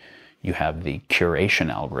imagine you have the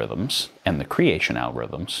curation algorithms and the creation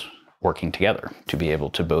algorithms working together to be able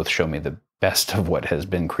to both show me the best of what has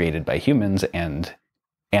been created by humans and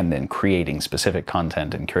then creating specific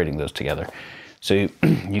content and curating those together. So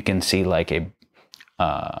you can see like a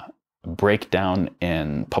breakdown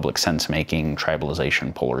in public sense making,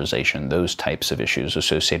 tribalization, polarization, those types of issues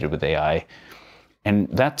associated with AI. And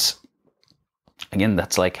that's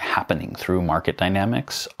like happening through market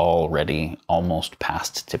dynamics already, almost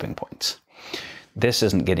past tipping points. This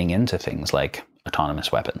isn't getting into things like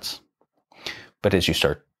autonomous weapons. But as you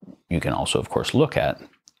can also, of course, look at,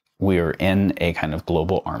 we're in a kind of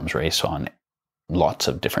global arms race on lots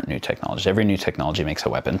of different new technologies. Every new technology makes a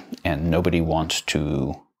weapon, and nobody wants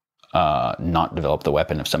to not develop the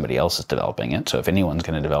weapon if somebody else is developing it. So if anyone's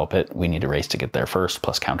going to develop it, we need a race to get there first,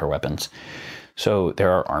 plus counter weapons. So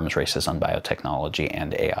there are arms races on biotechnology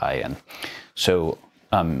and AI. And so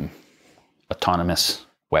autonomous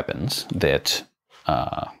weapons that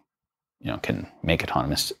can make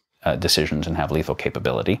autonomous decisions and have lethal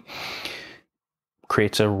capability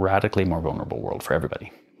creates a radically more vulnerable world for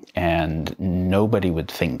everybody. And nobody would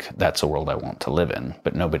think that's a world I want to live in,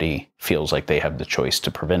 but nobody feels like they have the choice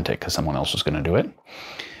to prevent it because someone else is going to do it.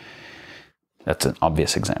 That's an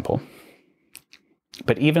obvious example.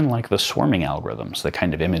 But even like the swarming algorithms, the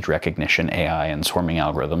kind of image recognition AI and swarming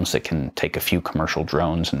algorithms that can take a few commercial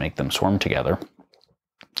drones and make them swarm together,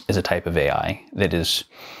 is a type of AI that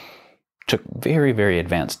took very, very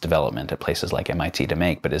advanced development at places like MIT to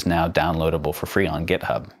make, but is now downloadable for free on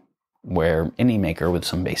GitHub, where any maker with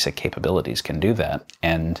some basic capabilities can do that.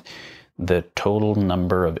 And the total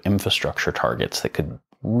number of infrastructure targets that could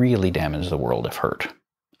really damage the world if hurt,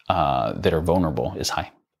 that are vulnerable, is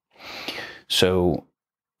high. So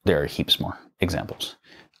there are heaps more examples.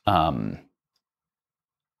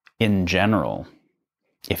 In general,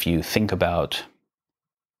 if you think about,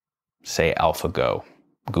 say, AlphaGo,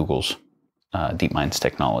 Google's DeepMind's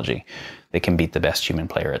technology, they can beat the best human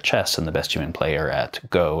player at chess and the best human player at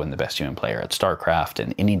Go and the best human player at StarCraft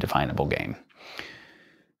in any definable game.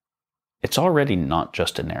 It's already not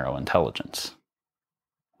just a narrow intelligence,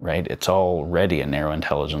 right? It's already a narrow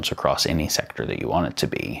intelligence across any sector that you want it to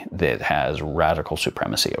be that has radical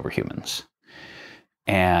supremacy over humans.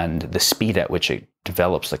 And the speed at which it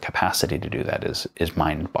develops the capacity to do that is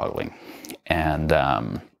mind-boggling.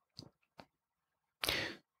 And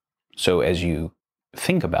so as you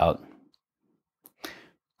think about,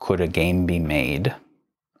 could a game be made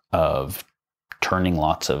of turning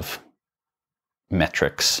lots of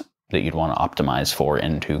metrics that you'd want to optimize for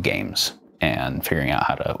into games and figuring out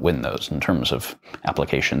how to win those in terms of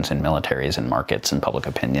applications in militaries and markets and public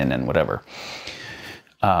opinion and whatever?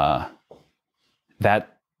 That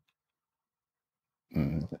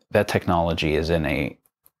technology is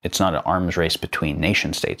it's not an arms race between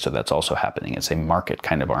nation states, so that's also happening. It's a market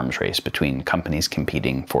kind of arms race between companies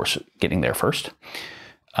competing for getting there first.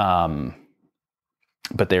 But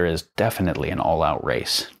there is definitely an all-out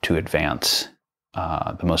race to advance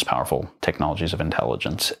the most powerful technologies of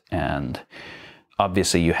intelligence. And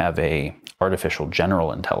obviously you have a artificial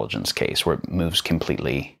general intelligence case where it moves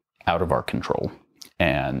completely out of our control.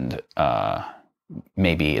 And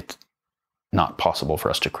maybe it's not possible for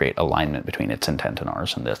us to create alignment between its intent and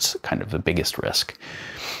ours, and that's kind of the biggest risk.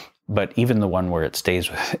 But even the one where it stays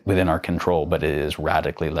within our control, but it is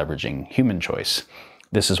radically leveraging human choice,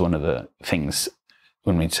 this is one of the things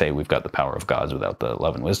when we say we've got the power of gods without the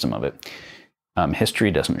love and wisdom of it.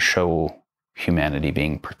 History doesn't show humanity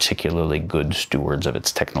being particularly good stewards of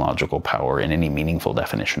its technological power in any meaningful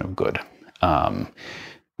definition of good.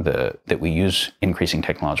 That we use increasing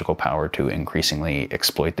technological power to increasingly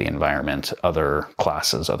exploit the environment, other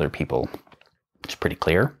classes, other people, it's pretty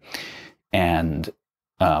clear. And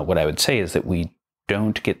what I would say is that we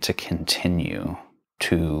don't get to continue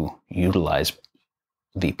to utilize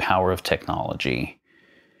the power of technology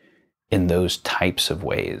in those types of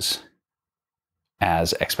ways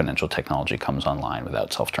as exponential technology comes online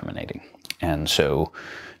without self-terminating. And so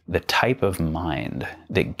the type of mind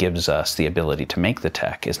that gives us the ability to make the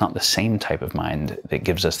tech is not the same type of mind that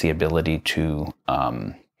gives us the ability to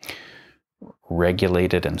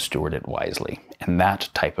regulate it and steward it wisely. And that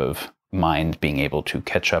type of mind being able to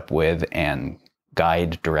catch up with and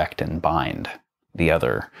guide, direct, and bind the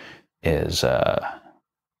other is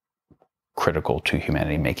critical to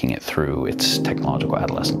humanity making it through its technological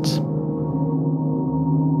adolescence.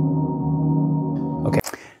 Okay.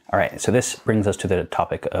 All right, so this brings us to the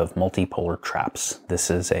topic of multipolar traps. This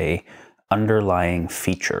is a underlying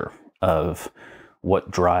feature of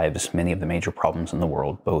what drives many of the major problems in the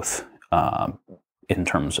world, both in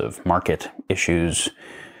terms of market issues,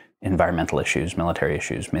 environmental issues, military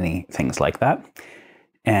issues, many things like that.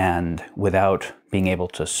 And without being able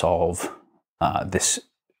to solve this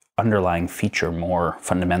underlying feature more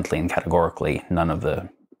fundamentally and categorically, none of the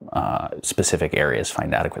specific areas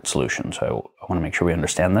find adequate solutions. So I want to make sure we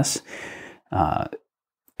understand this.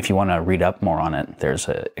 If you want to read up more on it, there's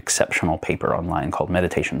an exceptional paper online called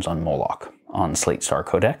Meditations on Moloch on Slate Star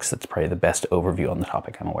Codex. That's probably the best overview on the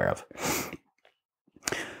topic I'm aware of.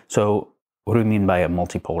 So what do we mean by a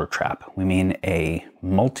multipolar trap? We mean a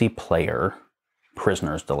multiplayer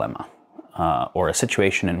prisoner's dilemma, or a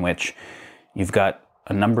situation in which you've got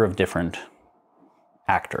a number of different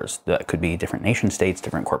actors. That could be different nation states,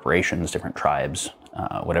 different corporations, different tribes,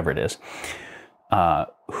 whatever it is,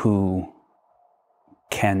 who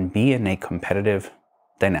can be in a competitive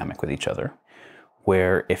dynamic with each other,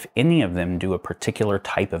 where if any of them do a particular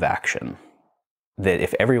type of action, that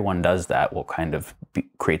if everyone does that will kind of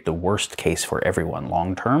create the worst case for everyone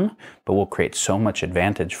long term, but will create so much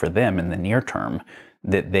advantage for them in the near term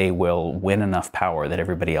that they will win enough power that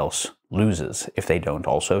everybody else loses if they don't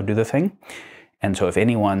also do the thing. And so if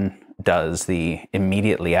anyone does the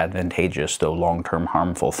immediately advantageous, though long-term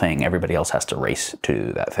harmful thing, everybody else has to race to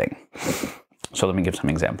do that thing. So let me give some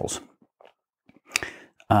examples.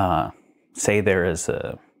 Say there is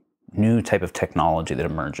a new type of technology that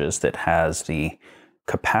emerges that has the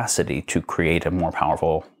capacity to create a more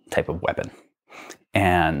powerful type of weapon.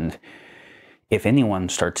 And if anyone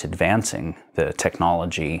starts advancing the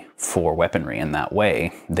technology for weaponry in that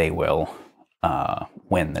way, they will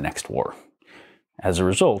win the next war. As a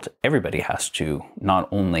result, everybody has to not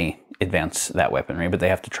only advance that weaponry, but they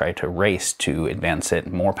have to try to race to advance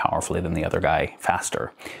it more powerfully than the other guy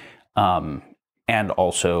faster. And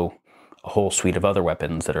also a whole suite of other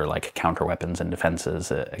weapons that are like counter weapons and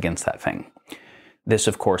defenses against that thing. This,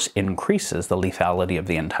 of course, increases the lethality of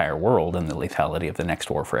the entire world and the lethality of the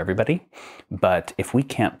next war for everybody. But if we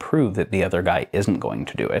can't prove that the other guy isn't going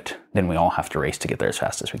to do it, then we all have to race to get there as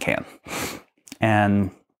fast as we can.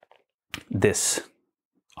 And this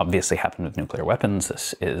obviously happened with nuclear weapons.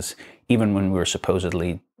 This is, even when we were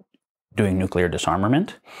supposedly doing nuclear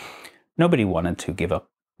disarmament, nobody wanted to give up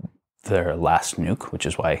their last nuke, which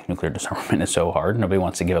is why nuclear disarmament is so hard. Nobody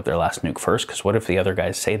wants to give up their last nuke first, because what if the other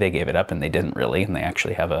guys say they gave it up and they didn't really, and they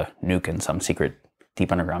actually have a nuke in some secret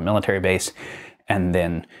deep underground military base, and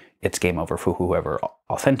then it's game over for whoever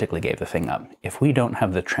authentically gave the thing up. If we don't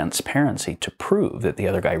have the transparency to prove that the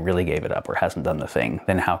other guy really gave it up or hasn't done the thing,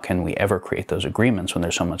 then how can we ever create those agreements when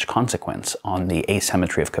there's so much consequence on the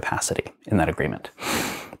asymmetry of capacity in that agreement?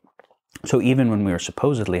 So even when we were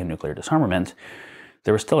supposedly in nuclear disarmament,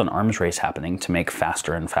 there was still an arms race happening to make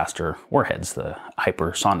faster and faster warheads, the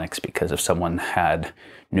hypersonics, because if someone had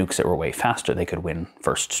nukes that were way faster, they could win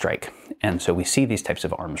first strike. And so we see these types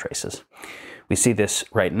of arms races. We see this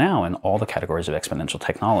right now in all the categories of exponential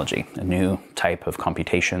technology. A new type of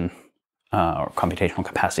computation or computational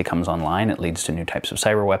capacity comes online. It leads to new types of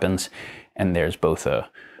cyber weapons. And there's both a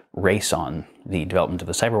race on the development of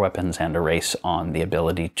the cyber weapons and a race on the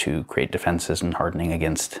ability to create defenses and hardening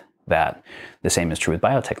against that. The same is true with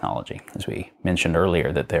biotechnology. As we mentioned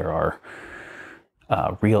earlier, that there are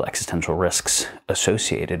real existential risks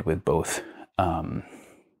associated with both,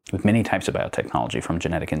 with many types of biotechnology, from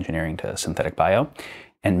genetic engineering to synthetic bio.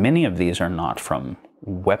 And many of these are not from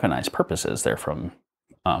weaponized purposes. They're from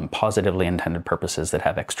positively intended purposes that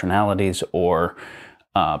have externalities, or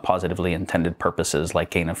positively intended purposes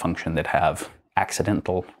like gain of function that have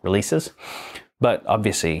accidental releases. But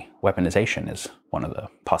obviously, weaponization is one of the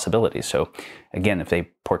possibilities. So again, if they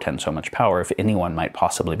portend so much power, if anyone might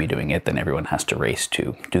possibly be doing it, then everyone has to race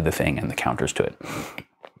to do the thing and the counters to it.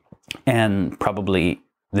 And probably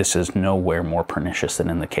this is nowhere more pernicious than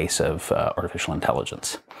in the case of artificial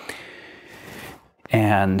intelligence.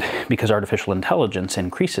 And because artificial intelligence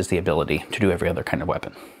increases the ability to do every other kind of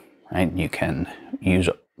weapon, right? You can use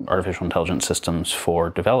artificial intelligence systems for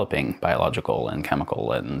developing biological and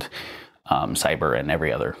chemical and cyber and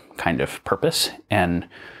every other kind of purpose. And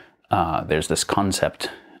there's this concept,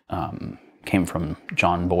 came from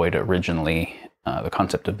John Boyd originally, the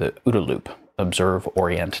concept of the OODA loop: observe,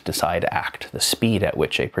 orient, decide, act. The speed at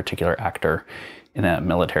which a particular actor in a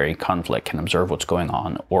military conflict can observe what's going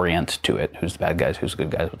on, orient to it, who's the bad guys, who's the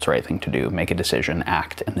good guys, what's the right thing to do, make a decision,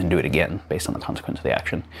 act, and then do it again based on the consequence of the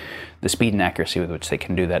action. The speed and accuracy with which they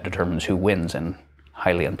can do that determines who wins in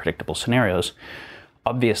highly unpredictable scenarios.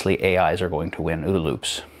 Obviously, AIs are going to win OODA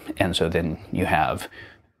loops, and so then you have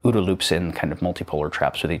OODA loops in kind of multipolar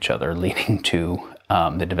traps with each other, leading to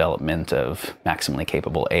the development of maximally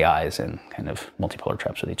capable AIs in kind of multipolar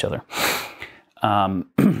traps with each other.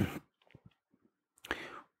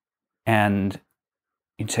 And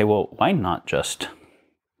you'd say, well, why not just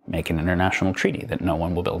make an international treaty that no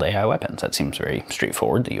one will build AI weapons. That seems very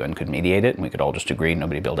straightforward. The UN could mediate it, and we could all just agree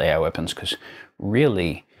nobody build AI weapons, because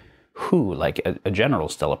really, who, like a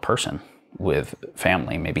general's still a person with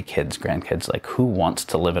family, maybe kids, grandkids, like who wants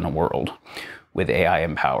to live in a world with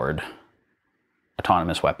AI-empowered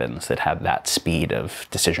autonomous weapons that have that speed of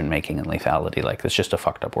decision-making and lethality? Like, it's just a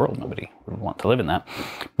fucked up world. Nobody would want to live in that.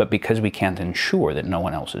 But because we can't ensure that no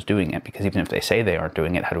one else is doing it, because even if they say they aren't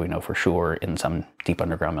doing it, how do we know for sure in some deep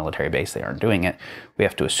underground military base they aren't doing it? We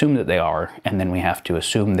have to assume that they are, and then we have to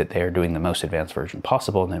assume that they are doing the most advanced version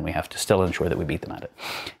possible, and then we have to still ensure that we beat them at it.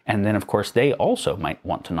 And then, of course, they also might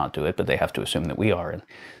want to not do it, but they have to assume that we are. And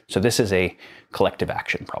so this is a collective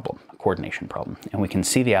action problem, a coordination problem, and we can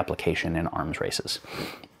see the application in arms races.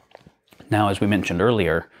 Now, as we mentioned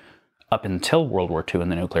earlier, up until World War II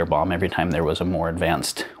and the nuclear bomb, every time there was a more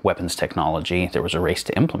advanced weapons technology, there was a race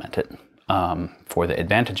to implement it for the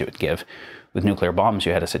advantage it would give. With nuclear bombs,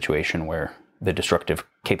 you had a situation where the destructive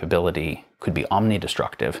capability could be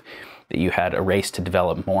omnidestructive, that you had a race to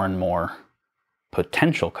develop more and more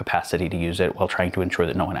potential capacity to use it while trying to ensure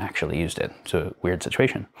that no one actually used it. It's a weird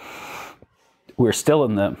situation. We're still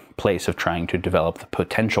in the place of trying to develop the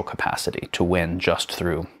potential capacity to win just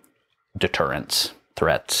through deterrence,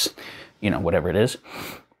 threats, whatever it is.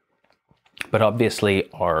 But obviously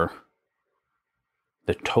the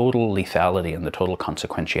total lethality and the total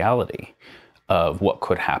consequentiality of what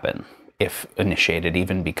could happen if initiated,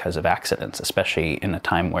 even because of accidents, especially in a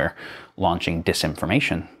time where launching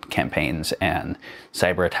disinformation campaigns and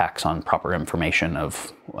cyber attacks on proper information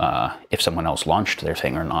of if someone else launched their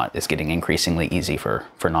thing or not is getting increasingly easy for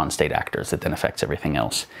non-state actors. That then affects everything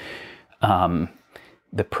else.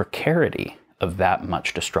 The precarity of that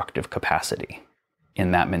much destructive capacity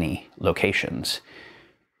in that many locations,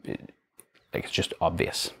 it's just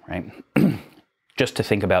obvious, right? Just to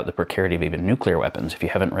think about the precarity of even nuclear weapons, if you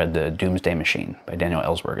haven't read The Doomsday Machine by Daniel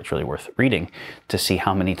Ellsberg, it's really worth reading to see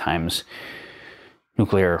how many times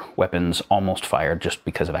nuclear weapons almost fired just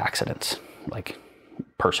because of accidents, like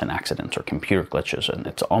person accidents or computer glitches. And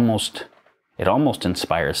it almost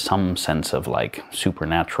inspires some sense of like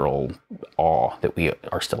supernatural awe that we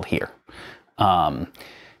are still here.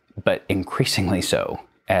 But increasingly so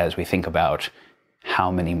as we think about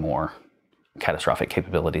how many more catastrophic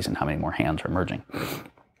capabilities and how many more hands are emerging.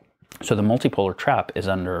 So the multipolar trap is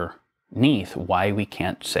underneath why we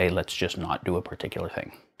can't say, let's just not do a particular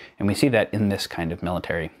thing. And we see that in this kind of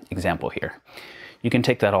military example here. You can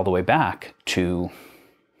take that all the way back to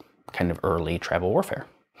kind of early tribal warfare.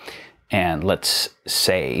 And let's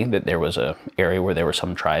say that there was an area where there were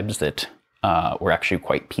some tribes that were actually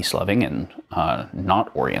quite peace-loving and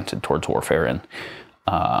not oriented towards warfare, and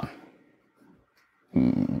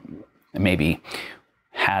maybe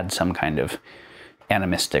had some kind of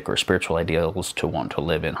animistic or spiritual ideals to want to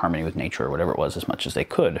live in harmony with nature or whatever it was as much as they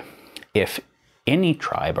could. If any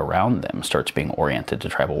tribe around them starts being oriented to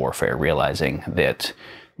tribal warfare, realizing that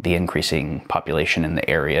the increasing population in the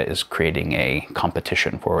area is creating a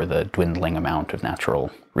competition for the dwindling amount of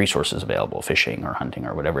natural resources available, fishing or hunting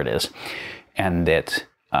or whatever it is, and that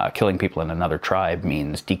killing people in another tribe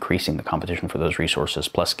means decreasing the competition for those resources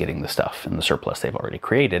plus getting the stuff and the surplus they've already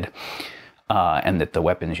created, and that the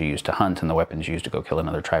weapons you use to hunt and the weapons you use to go kill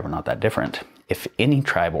another tribe are not that different. If any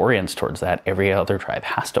tribe orients towards that, every other tribe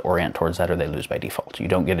has to orient towards that or they lose by default. You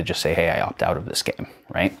don't get to just say, hey, I opt out of this game,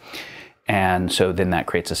 right? And so then that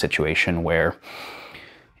creates a situation where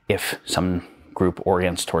if some group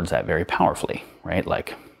orients towards that very powerfully, right,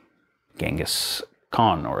 like Genghis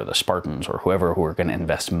Khan or the Spartans or whoever who are going to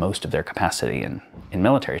invest most of their capacity in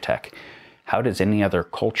military tech, how does any other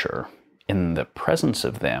culture in the presence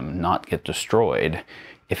of them not get destroyed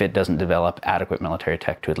if it doesn't develop adequate military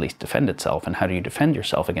tech to at least defend itself? And how do you defend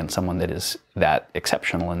yourself against someone that is that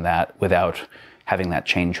exceptional in that without having that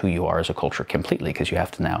change who you are as a culture completely, because you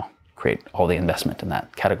have to now create all the investment in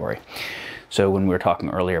that category. So when we were talking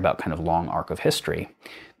earlier about kind of long arc of history,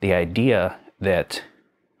 the idea that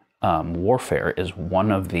warfare is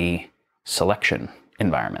one of the selection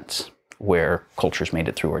environments where cultures made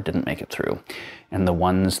it through or didn't make it through. And the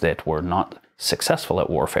ones that were not successful at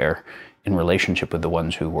warfare in relationship with the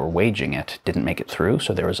ones who were waging it didn't make it through.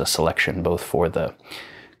 So there was a selection both for the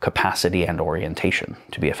capacity and orientation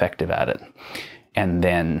to be effective at it. And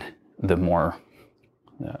then the more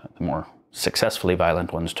successfully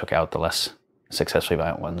violent ones took out the less successfully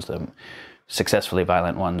violent ones. The successfully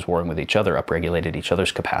violent ones warring with each other upregulated each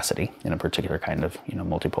other's capacity in a particular kind of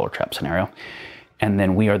multipolar trap scenario. And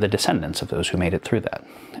then we are the descendants of those who made it through that.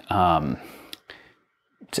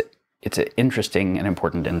 It's an interesting and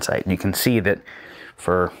important insight. And you can see that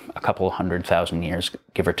for a couple 100,000 years,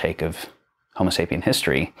 give or take, of Homo sapien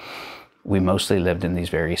history, we mostly lived in these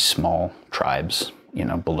very small tribes,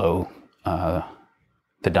 below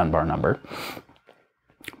the Dunbar number,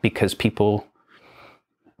 because people,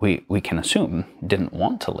 we can assume, didn't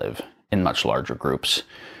want to live in much larger groups,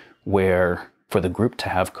 where for the group to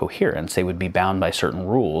have coherence, they would be bound by certain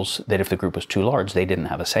rules that if the group was too large, they didn't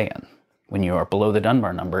have a say in. When you are below the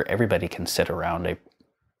Dunbar number, everybody can sit around a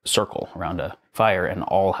circle, around a fire, and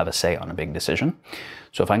all have a say on a big decision.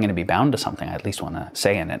 So if I'm going to be bound to something, I at least want to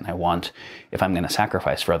say in it, and I want, if I'm going to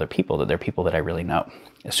sacrifice for other people, that they're people that I really know.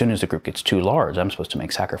 As soon as the group gets too large, I'm supposed to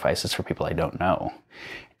make sacrifices for people I don't know,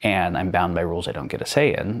 and I'm bound by rules I don't get a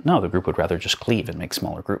say in. No, the group would rather just cleave and make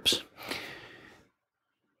smaller groups.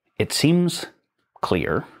 It seems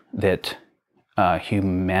clear that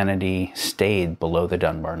humanity stayed below the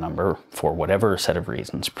Dunbar number for whatever set of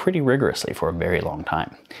reasons pretty rigorously for a very long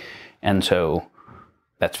time. And so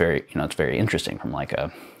that's very, it's very interesting from like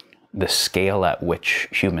the scale at which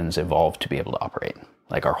humans evolved to be able to operate.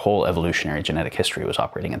 Like our whole evolutionary genetic history was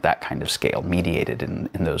operating at that kind of scale, mediated in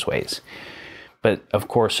those ways. But of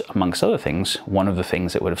course, amongst other things, one of the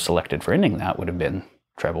things that would have selected for ending that would have been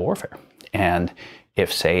tribal warfare. And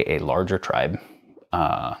if, say, a larger tribe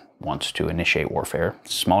wants to initiate warfare,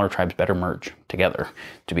 smaller tribes better merge together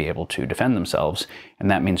to be able to defend themselves.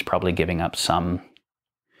 And that means probably giving up some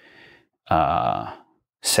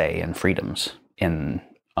say and freedoms in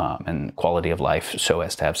and quality of life so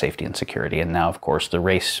as to have safety and security. And now, of course, the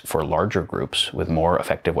race for larger groups with more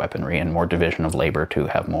effective weaponry and more division of labor to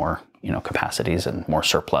have more capacities and more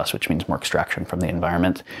surplus, which means more extraction from the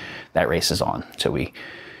environment, that race is on. So we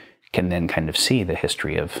can then kind of see the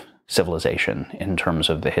history of civilization in terms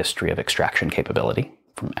of the history of extraction capability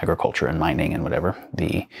from agriculture and mining and whatever,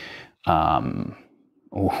 the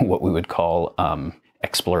what we would call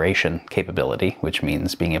exploration capability, which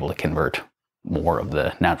means being able to convert more of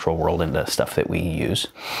the natural world into stuff that we use,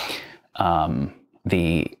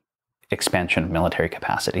 the expansion of military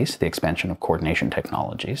capacities, the expansion of coordination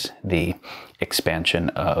technologies, the expansion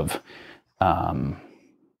of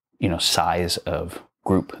size of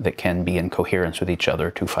group that can be in coherence with each other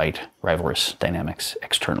to fight rivalrous dynamics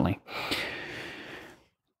externally.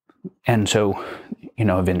 And so,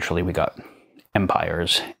 eventually we got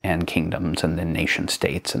empires and kingdoms and then nation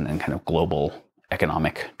states and then kind of global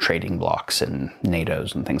economic trading blocks and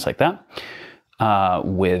NATOs and things like that,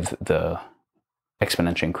 with the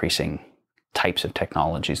exponentially increasing types of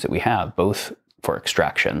technologies that we have, both for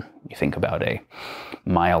extraction. You think about a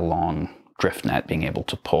mile-long drift net being able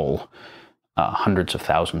to pull hundreds of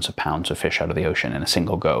thousands of pounds of fish out of the ocean in a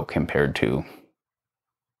single go compared to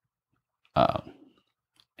a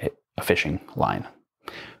fishing line,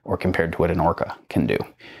 or compared to what an orca can do.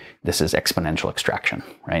 This is exponential extraction,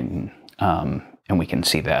 right? And we can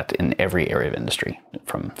see that in every area of industry,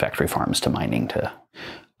 from factory farms to mining to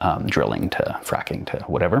drilling to fracking to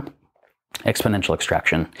whatever. Exponential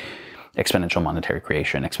extraction, exponential monetary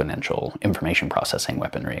creation, exponential information processing,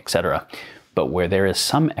 weaponry, etc. But where there is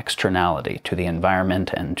some externality to the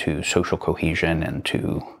environment and to social cohesion and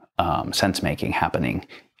to sense-making happening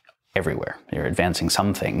everywhere. You're advancing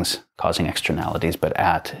some things, causing externalities, but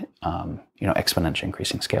at exponentially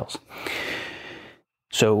increasing scales.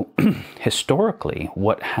 So historically,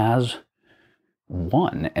 what has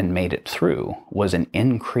won and made it through was an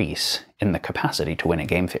increase in the capacity to win a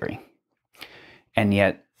game theory. And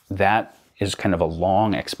yet that is kind of a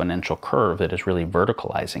long exponential curve that is really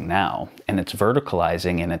verticalizing now. And it's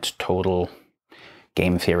verticalizing in its total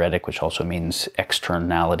game theoretic, which also means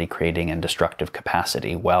externality creating and destructive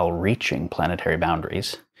capacity while reaching planetary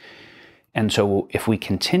boundaries. And so if we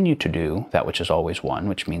continue to do that which is always won,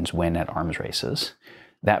 which means win at arms races,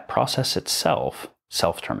 that process itself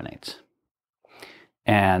self-terminates.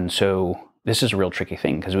 And so this is a real tricky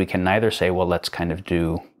thing, because we can neither say, well, let's kind of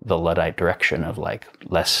do the Luddite direction of like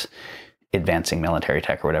less advancing military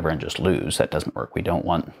tech or whatever and just lose. That doesn't work. We don't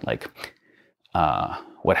want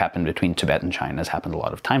what happened between Tibet and China has happened a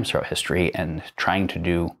lot of times throughout history, and trying to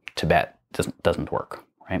do Tibet doesn't work,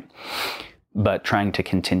 right? But trying to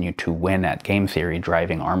continue to win at game theory,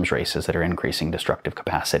 driving arms races that are increasing destructive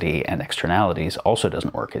capacity and externalities also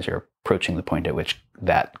doesn't work, as you're approaching the point at which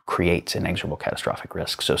that creates inexorable catastrophic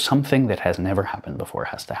risk. So something that has never happened before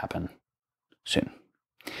has to happen soon.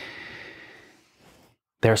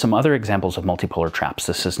 There are some other examples of multipolar traps.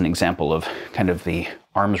 This is an example of kind of the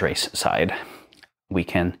arms race side. We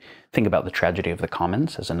can think about the tragedy of the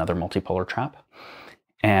commons as another multipolar trap.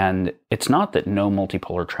 And it's not that no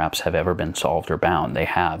multipolar traps have ever been solved or bound. They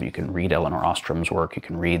have. You can read Elinor Ostrom's work. You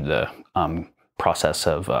can read the process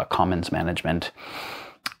of commons management.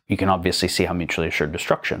 You can obviously see how mutually assured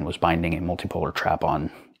destruction was binding a multipolar trap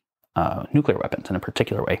on nuclear weapons in a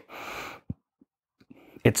particular way.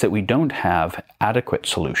 It's that we don't have adequate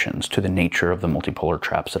solutions to the nature of the multipolar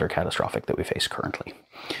traps that are catastrophic that we face currently.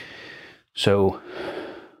 So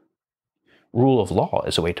rule of law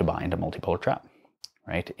is a way to bind a multipolar trap,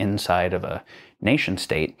 right? Inside of a nation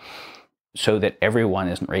state, so that everyone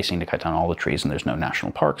isn't racing to cut down all the trees and there's no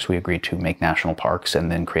national parks, we agreed to make national parks and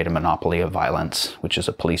then create a monopoly of violence, which is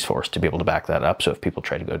a police force to be able to back that up. So if people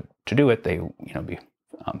try to go to do it, they be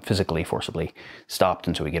physically, forcibly stopped,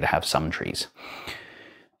 and so we get to have some trees.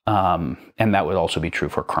 And that would also be true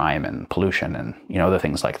for crime and pollution and other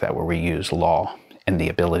things like that, where we use law and the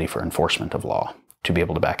ability for enforcement of law to be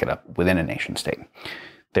able to back it up within a nation state.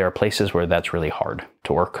 There are places where that's really hard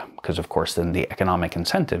to work because, of course, then the economic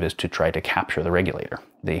incentive is to try to capture the regulator.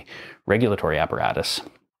 The regulatory apparatus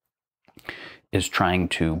is trying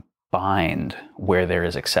to bind where there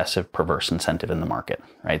is excessive perverse incentive in the market,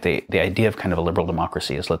 right? The idea of kind of a liberal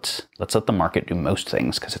democracy is let's let the market do most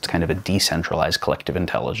things because it's kind of a decentralized collective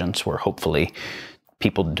intelligence where hopefully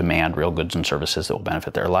people demand real goods and services that will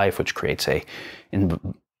benefit their life, which creates a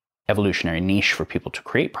evolutionary niche for people to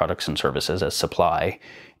create products and services as supply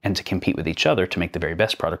and to compete with each other to make the very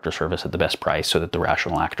best product or service at the best price so that the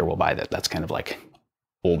rational actor will buy that. That's kind of like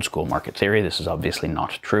old school market theory. This is obviously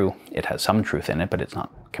not true. It has some truth in it, but it's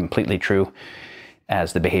not completely true.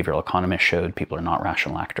 As the behavioral economists showed, people are not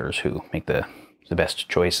rational actors who make the best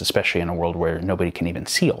choice, especially in a world where nobody can even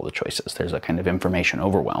see all the choices. There's a kind of information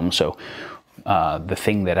overwhelm. So the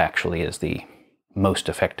thing that actually is the most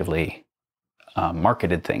effectively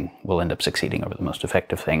marketed thing will end up succeeding over the most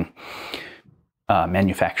effective thing.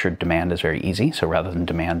 Manufactured demand is very easy. So rather than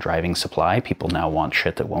demand driving supply, people now want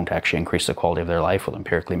shit that won't actually increase the quality of their life, will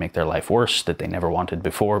empirically make their life worse, that they never wanted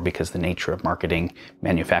before because the nature of marketing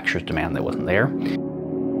manufactures demand that wasn't there.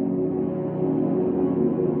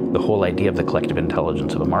 The whole idea of the collective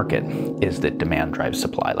intelligence of a market is that demand drives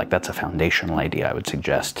supply. Like, that's a foundational idea, I would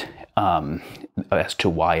suggest, as to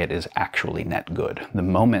why it is actually net good. The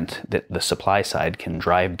moment that the supply side can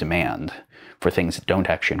drive demand for things that don't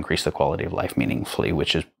actually increase the quality of life meaningfully,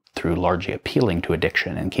 which is through largely appealing to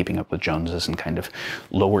addiction and keeping up with Joneses and kind of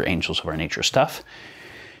lower angels of our nature stuff.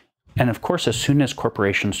 And of course, as soon as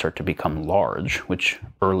corporations start to become large, which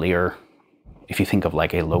earlier, if you think of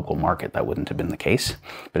like a local market, that wouldn't have been the case.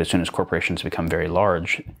 But as soon as corporations become very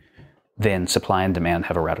large, then supply and demand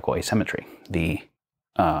have a radical asymmetry.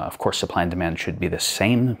 Of course, supply and demand should be the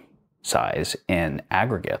same size in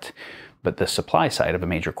aggregate, but the supply side of a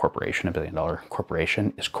major corporation, a billion-dollar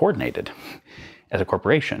corporation, is coordinated as a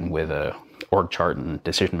corporation with a org chart and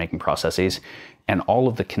decision-making processes, and all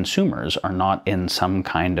of the consumers are not in some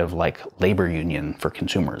kind of like labor union for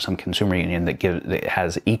consumers, some consumer union that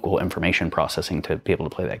has equal information processing to be able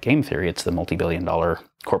to play that game theory. It's the multi-billion-dollar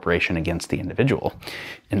corporation against the individual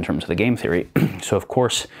in terms of the game theory. So of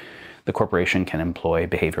course, the corporation can employ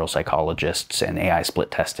behavioral psychologists and AI split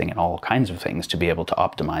testing and all kinds of things to be able to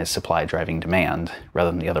optimize supply driving demand rather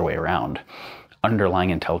than the other way around. Underlying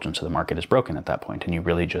intelligence of the market is broken at that point, and you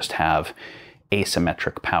really just have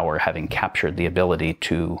asymmetric power having captured the ability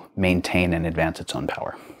to maintain and advance its own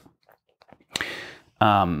power.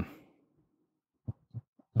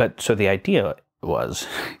 But so the idea was,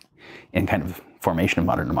 in kind of formation of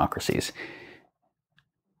modern democracies,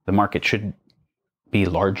 the market should be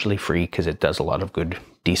largely free because it does a lot of good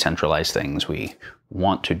decentralized things. We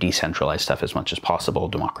want to decentralize stuff as much as possible,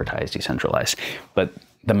 democratize, decentralize. But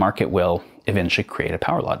the market will eventually create a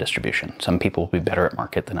power law distribution. Some people will be better at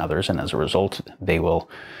market than others, and as a result, they will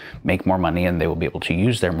make more money and they will be able to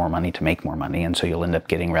use their more money to make more money. And so you'll end up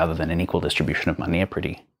getting, rather than an equal distribution of money, a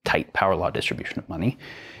pretty tight power law distribution of money.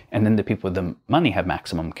 And then the people with the money have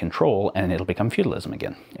maximum control, and it'll become feudalism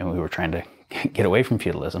again. And we were trying to get away from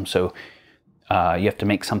feudalism. So you have to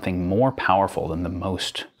make something more powerful than the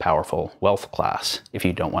most powerful wealth class if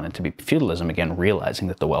you don't want it to be feudalism again, realizing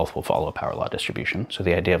that the wealth will follow a power law distribution. So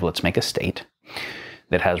the idea of let's make a state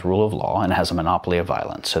that has rule of law and has a monopoly of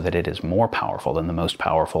violence so that it is more powerful than the most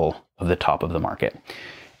powerful of the top of the market.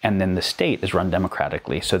 And then the state is run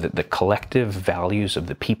democratically so that the collective values of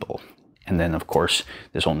the people, and then, of course,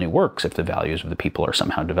 this only works if the values of the people are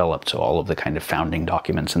somehow developed. So all of the kind of founding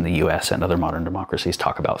documents in the US and other modern democracies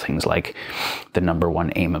talk about things like the number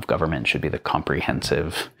one aim of government should be the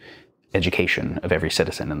comprehensive education of every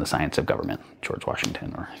citizen in the science of government, George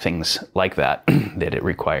Washington, or things like that, that it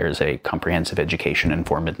requires a comprehensive education,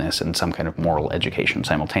 informedness, and some kind of moral education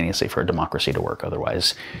simultaneously for a democracy to work.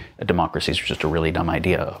 Otherwise, a democracy is just a really dumb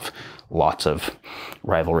idea of lots of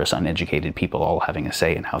rivalrous, uneducated people all having a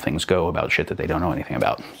say in how things go about shit that they don't know anything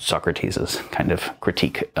about. Socrates' kind of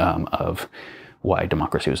critique of why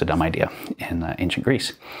democracy was a dumb idea in ancient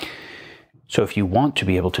Greece. So if you want to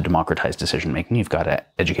be able to democratize decision-making, you've got to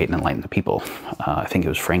educate and enlighten the people. I think it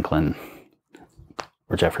was Franklin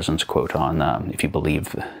or Jefferson's quote on, if you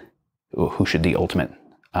believe, who should the ultimate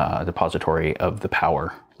depository of the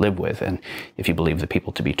power live with? And if you believe the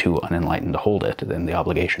people to be too unenlightened to hold it, then the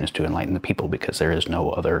obligation is to enlighten the people, because there is no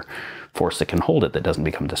other force that can hold it that doesn't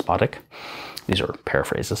become despotic. These are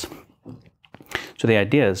paraphrases. So the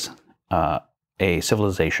idea is a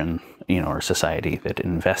civilization, or society that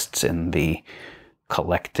invests in the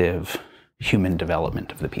collective human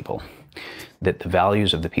development of the people, that the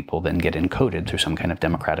values of the people then get encoded through some kind of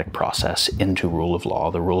democratic process into rule of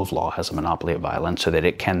law. The rule of law has a monopoly of violence so that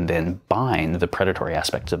it can then bind the predatory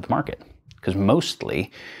aspects of the market. Because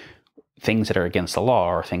mostly things that are against the law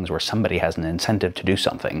are things where somebody has an incentive to do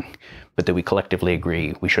something, but that we collectively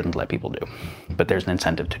agree we shouldn't let people do. But there's an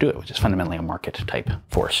incentive to do it, which is fundamentally a market type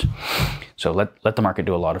force. So let the market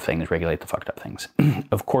do a lot of things, regulate the fucked up things.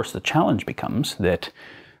 Of course, the challenge becomes that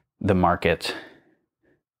the market,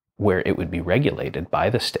 where it would be regulated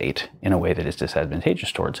by the state in a way that is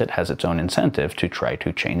disadvantageous towards it, has its own incentive to try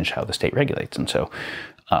to change how the state regulates. And so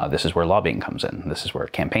this is where lobbying comes in. This is where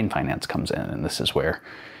campaign finance comes in. And this is where,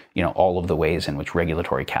 all of the ways in which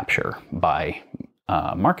regulatory capture by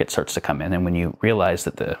market starts to come in. And when you realize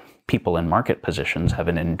that the people in market positions have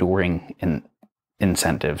an enduring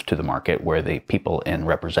incentive to the market, where the people in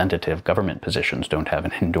representative government positions don't have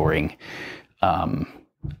an enduring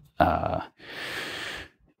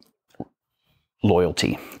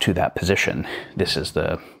loyalty to that position. This is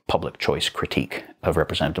the public choice critique of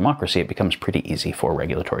representative democracy. It becomes pretty easy for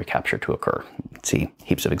regulatory capture to occur. See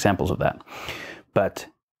heaps of examples of that. But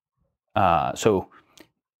so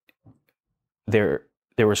there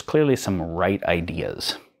was clearly some right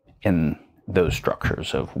ideas in those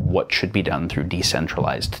structures of what should be done through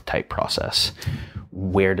decentralized type process.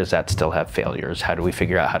 Where does that still have failures? How do we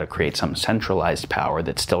figure out how to create some centralized power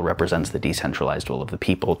that still represents the decentralized will of the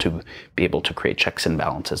people to be able to create checks and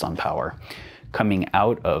balances on power? Coming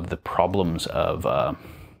out of the problems of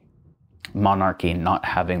monarchy not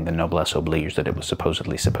having the noblesse oblige that it was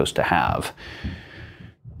supposedly supposed to have,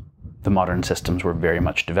 the modern systems were very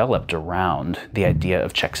much developed around the idea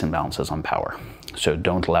of checks and balances on power. So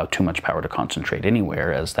don't allow too much power to concentrate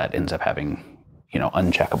anywhere, as that ends up having,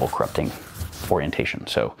 uncheckable corrupting orientation.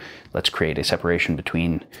 So let's create a separation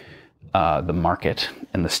between the market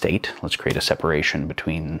and the state. Let's create a separation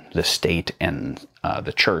between the state and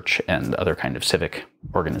the church and other kind of civic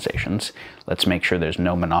organizations. Let's make sure there's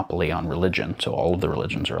no monopoly on religion, so all of the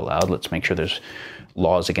religions are allowed. Let's make sure there's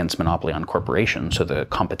laws against monopoly on corporations, so the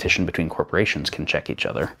competition between corporations can check each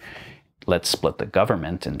other. Let's split the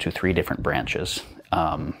government into 3 different branches,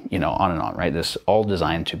 on and on, right? This all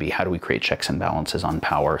designed to be, how do we create checks and balances on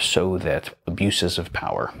power so that abuses of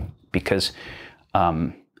power, because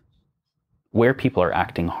where people are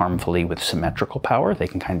acting harmfully with symmetrical power, they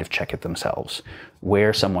can kind of check it themselves.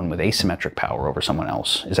 Where someone with asymmetric power over someone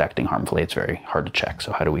else is acting harmfully, it's very hard to check.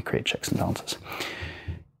 So how do we create checks and balances?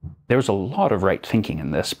 There's a lot of right thinking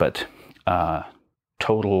in this, but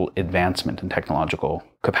total advancement in technological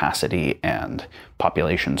capacity and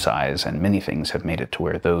population size and many things have made it to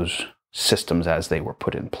where those systems, as they were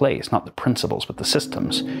put in place, not the principles, but the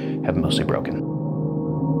systems, have mostly broken.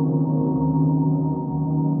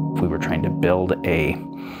 If we were trying to build a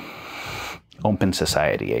open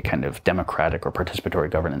society, a kind of democratic or participatory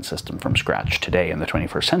governance system from scratch today in the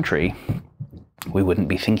 21st century, we wouldn't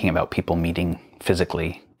be thinking about people meeting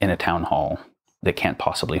physically in a town hall that can't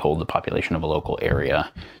possibly hold the population of a local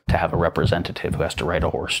area to have a representative who has to ride a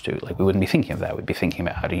horse to. We wouldn't be thinking of that. We'd be thinking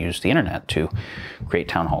about how to use the internet to create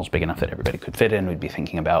town halls big enough that everybody could fit in. We'd be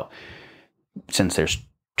thinking about, since there's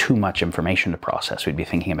too much information to process, we'd be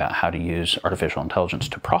thinking about how to use artificial intelligence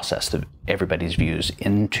to process everybody's views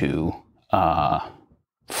into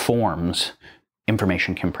forms,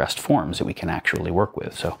 information compressed forms that we can actually work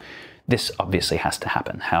with. So this obviously has to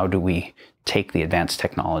happen. How do we take the advanced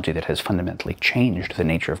technology that has fundamentally changed the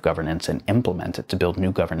nature of governance and implement it to build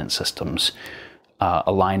new governance systems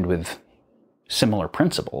aligned with similar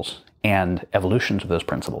principles and evolutions of those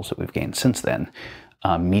principles that we've gained since then,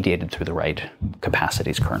 mediated through the right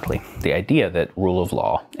capacities currently? The idea that rule of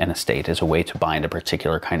law and a state is a way to bind a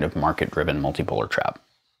particular kind of market-driven multipolar trap.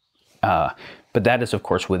 But that is, of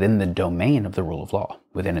course, within the domain of the rule of law,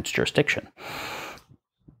 within its jurisdiction.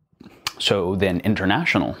 So then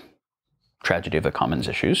international tragedy of the commons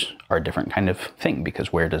issues are a different kind of thing,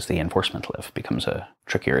 because where does the enforcement live becomes a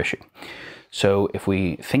trickier issue. So if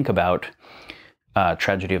we think about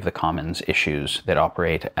tragedy of the commons issues that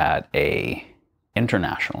operate at a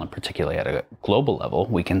international and particularly at a global level,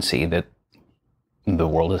 we can see that the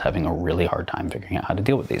world is having a really hard time figuring out how to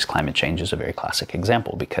deal with these. Climate change is a very classic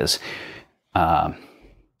example because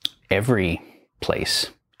every place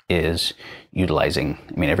is utilizing,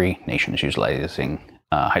 every nation is utilizing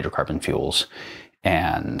hydrocarbon fuels.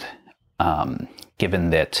 And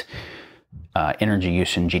given that energy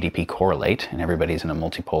use and GDP correlate, and everybody's in a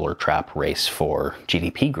multipolar trap race for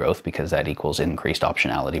GDP growth because that equals increased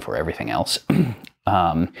optionality for everything else,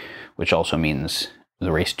 which also means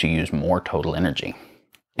the race to use more total energy,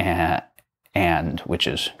 and which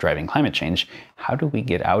is driving climate change. How do we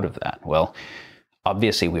get out of that? Well,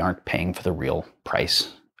 obviously we aren't paying for the real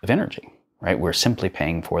price of energy, right? We're simply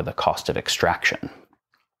paying for the cost of extraction.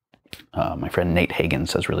 My friend Nate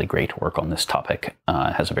Hagens does really great work on this topic,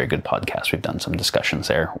 has a very good podcast. We've done some discussions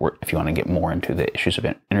there if you want to get more into the issues of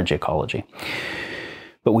energy ecology.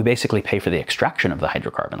 But we basically pay for the extraction of the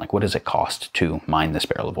hydrocarbon. Like, what does it cost to mine this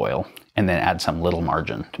barrel of oil, and then add some little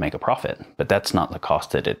margin to make a profit? But that's not the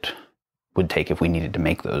cost that it would take if we needed to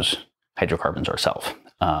make those hydrocarbons ourselves.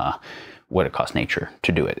 What it costs nature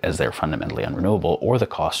to do it, as they're fundamentally unrenewable, or the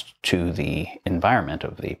cost to the environment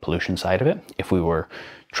of the pollution side of it. If we were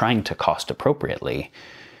trying to cost appropriately,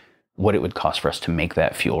 what it would cost for us to make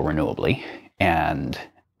that fuel renewably and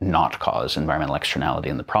not cause environmental externality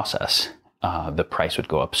in the process, the price would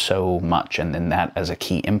go up so much. And then that as a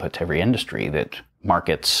key input to every industry, that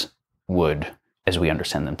markets would, as we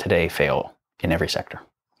understand them today, fail in every sector.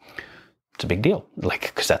 It's a big deal,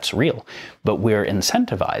 because that's real. But we're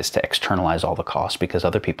incentivized to externalize all the costs because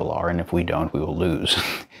other people are, and if we don't, we will lose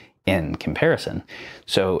in comparison.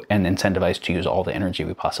 So, and incentivized to use all the energy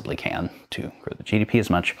we possibly can to grow the GDP as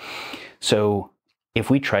much. So if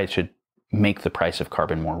we try to make the price of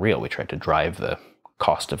carbon more real, we try to drive the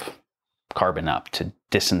cost of carbon up to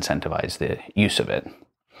disincentivize the use of it,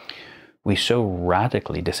 we so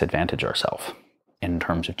radically disadvantage ourselves in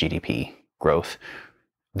terms of GDP growth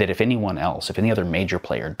that if anyone else, if any other major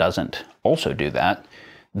player doesn't also do that,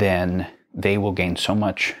 then they will gain so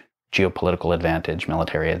much geopolitical advantage,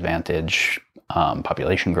 military advantage,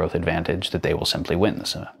 population growth advantage, that they will simply win.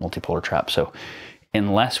 This is a multipolar trap. So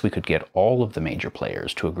unless we could get all of the major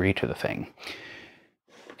players to agree to the thing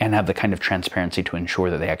and have the kind of transparency to ensure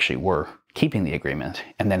that they actually were keeping the agreement,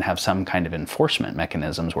 and then have some kind of enforcement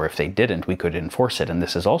mechanisms where if they didn't, we could enforce it. And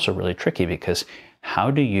this is also really tricky, because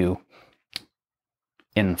how do you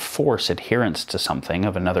enforce adherence to something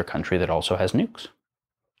of another country that also has nukes,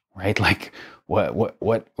 right? Like, what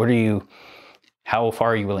are you, how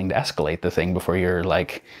far are you willing to escalate the thing before you're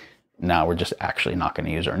like, no, we're just actually not going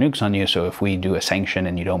to use our nukes on you. So if we do a sanction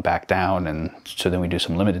and you don't back down, and so then we do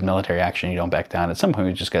some limited military action, you don't back down, at some point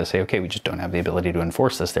we just got to say, okay, we just don't have the ability to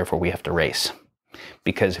enforce this, therefore we have to race.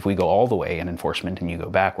 Because if we go all the way in enforcement and you go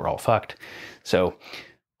back, we're all fucked. So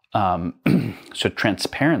so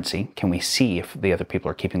transparency, can we see if the other people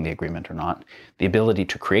are keeping the agreement or not? The ability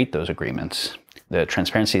to create those agreements, the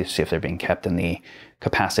transparency to see if they're being kept, and the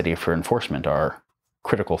capacity for enforcement are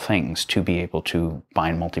critical things to be able to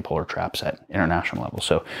bind multipolar traps at international level.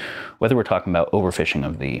 So whether we're talking about overfishing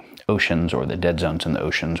of the oceans, or the dead zones in the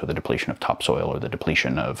oceans, or the depletion of topsoil, or the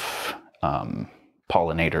depletion of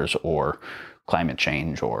pollinators, or climate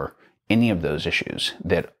change, or any of those issues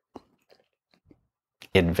that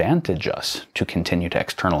advantage us to continue to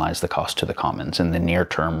externalize the cost to the commons in the near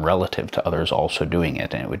term relative to others also doing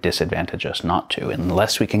it, and it would disadvantage us not to.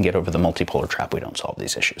 Unless we can get over the multipolar trap, we don't solve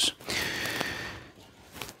these issues.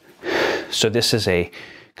 So this is a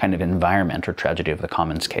kind of environment or tragedy of the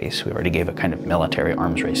commons case. We already gave a kind of military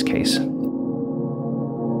arms race case.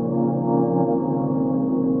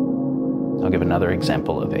 I'll give another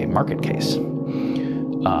example of a market case,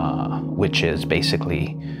 which is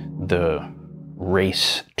basically the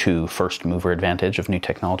race to first mover advantage of new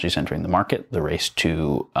technologies entering the market, the race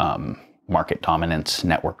to market dominance,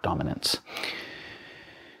 network dominance.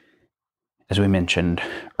 As we mentioned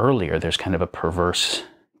earlier, there's kind of a perverse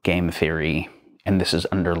game theory, and this is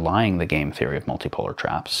underlying the game theory of multipolar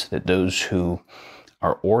traps, that those who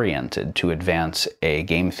are oriented to advance a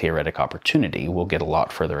game theoretic opportunity will get a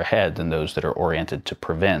lot further ahead than those that are oriented to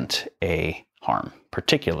prevent a harm,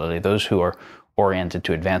 particularly those who are oriented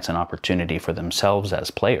to advance an opportunity for themselves as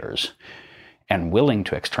players and willing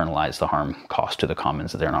to externalize the harm cost to the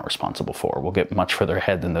commons that they're not responsible for. Will get much further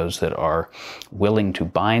ahead than those that are willing to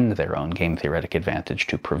bind their own game theoretic advantage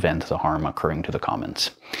to prevent the harm occurring to the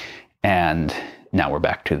commons. And now we're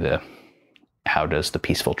back to the, how does the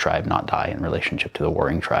peaceful tribe not die in relationship to the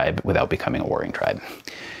warring tribe without becoming a warring tribe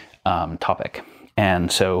topic. And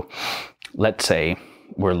so let's say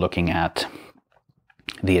we're looking at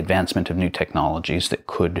the advancement of new technologies that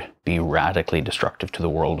could be radically destructive to the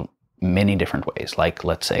world many different ways. Like,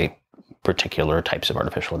 let's say, particular types of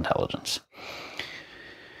artificial intelligence.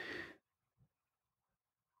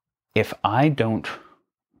 If I don't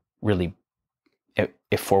really,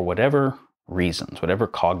 if for whatever reasons, whatever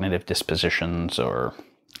cognitive dispositions or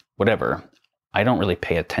whatever, I don't really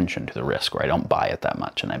pay attention to the risk, or I don't buy it that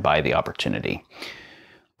much and I buy the opportunity,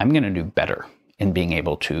 I'm going to do better in being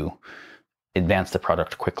able to advance the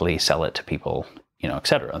product quickly, sell it to people, et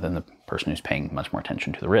cetera, than the person who's paying much more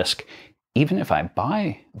attention to the risk. Even if I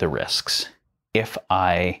buy the risks, if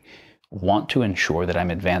I want to ensure that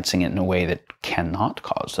I'm advancing it in a way that cannot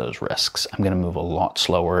cause those risks, I'm going to move a lot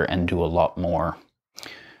slower and do a lot more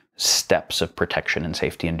steps of protection and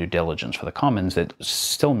safety and due diligence for the commons. That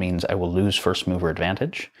still means I will lose first mover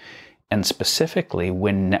advantage. And specifically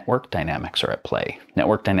when network dynamics are at play.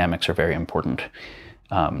 Network dynamics are very important.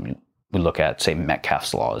 We look at, say,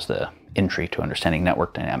 Metcalfe's law as the entry to understanding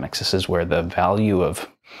network dynamics. This is where the value of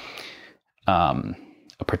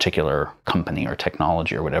a particular company or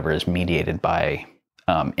technology or whatever is mediated by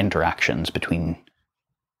interactions between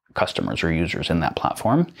customers or users in that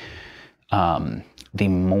platform. The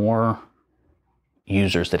more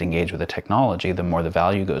users that engage with the technology, the more the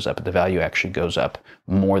value goes up. But the value actually goes up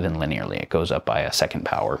more than linearly. It goes up by a second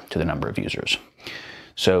power to the number of users.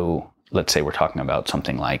 So let's say we're talking about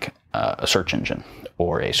something like a search engine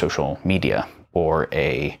or a social media or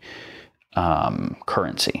a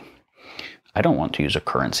currency. I don't want to use a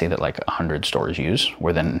currency that like 100 stores use,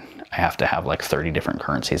 where then I have to have like 30 different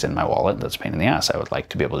currencies in my wallet. That's a pain in the ass. I would like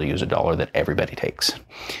to be able to use a dollar that everybody takes.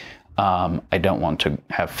 I don't want to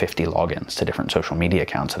have 50 logins to different social media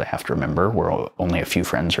accounts that I have to remember, where only a few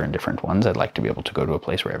friends are in different ones. I'd like to be able to go to a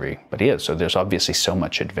place where everybody is. So there's obviously so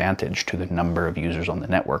much advantage to the number of users on the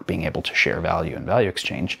network being able to share value and value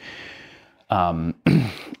exchange,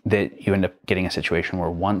 that you end up getting a situation where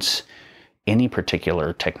once any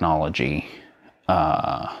particular technology,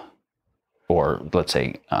 or let's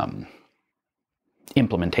say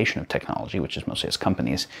implementation of technology, which is mostly as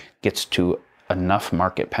companies, gets to enough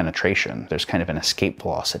market penetration, there's kind of an escape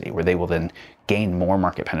velocity where they will then gain more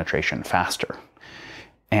market penetration faster.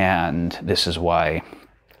 And this is why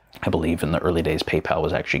I believe in the early days PayPal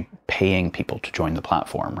was actually paying people to join the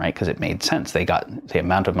platform, right? Because it made sense. They got the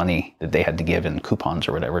amount of money that they had to give in coupons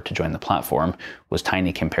or whatever to join the platform was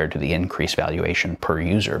tiny compared to the increased valuation per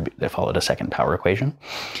user that followed a second power equation.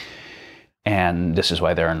 And this is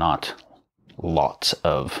why there are not lots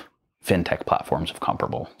of fintech platforms of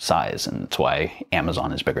comparable size, and that's why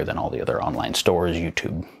Amazon is bigger than all the other online stores,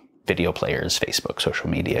 YouTube video players, Facebook, social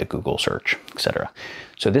media, Google search, etc.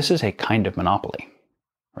 So this is a kind of monopoly,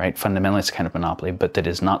 right? Fundamentally, it's a kind of monopoly, but that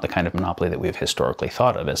is not the kind of monopoly that we've historically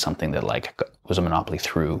thought of as something that like was a monopoly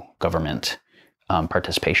through government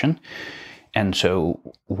participation. And so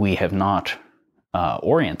we have not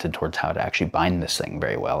oriented towards how to actually bind this thing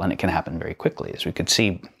very well, and it can happen very quickly. As we could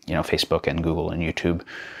see, Facebook and Google and YouTube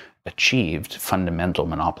achieved fundamental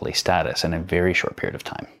monopoly status in a very short period of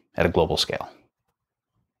time at a global scale,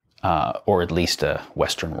 or at least a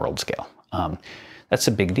Western world scale. That's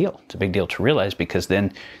a big deal. It's a big deal to realize, because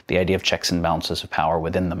then the idea of checks and balances of power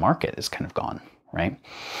within the market is kind of gone, right?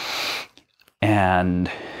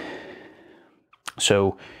 And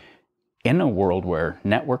so in a world where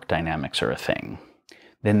network dynamics are a thing,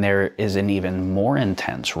 then there is an even more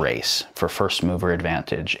intense race for first mover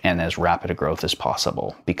advantage and as rapid a growth as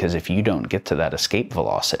possible. Because if you don't get to that escape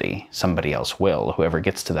velocity, somebody else will. Whoever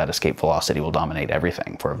gets to that escape velocity will dominate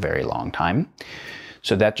everything for a very long time.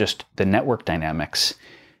 So that just, the network dynamics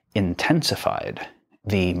intensified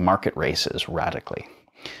the market races radically.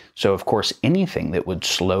 So of course, anything that would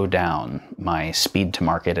slow down my speed to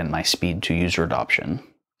market and my speed to user adoption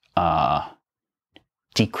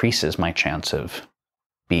decreases my chance of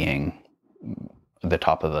being the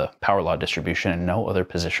top of the power law distribution, and no other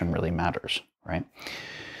position really matters, right?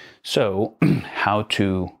 So how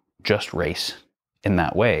to just race in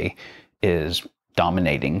that way is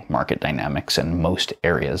dominating market dynamics in most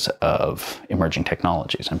areas of emerging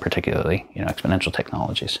technologies, and particularly, exponential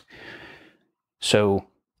technologies. So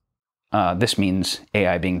this means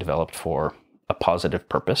AI being developed for a positive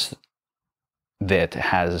purpose that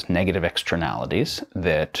has negative externalities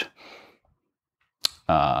that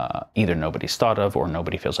either nobody's thought of or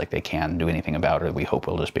nobody feels like they can do anything about, or we hope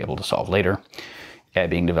we'll just be able to solve later. AI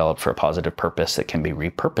being developed for a positive purpose that can be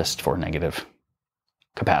repurposed for negative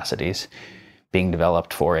capacities, being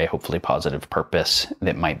developed for a hopefully positive purpose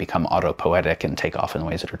that might become autopoietic and take off in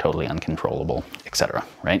ways that are totally uncontrollable, etc.,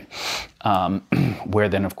 right? Where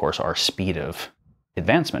then, of course, our speed of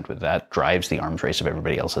advancement with that drives the arms race of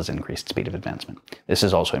everybody else's increased speed of advancement. This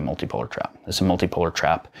is also a multipolar trap. This is a multipolar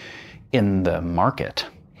trap in the market,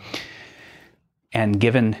 And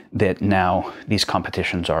given that now these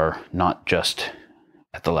competitions are not just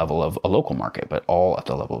at the level of a local market, but all at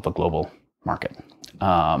the level of a global market,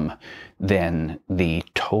 then the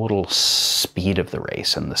total speed of the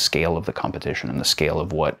race and the scale of the competition and the scale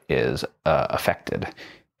of what is affected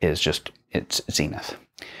is just, it's zenith.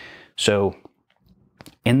 So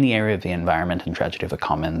in the area of the environment and tragedy of the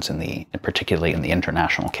commons, particularly in the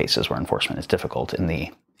international cases where enforcement is difficult, in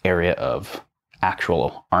the area of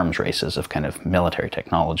actual arms races of kind of military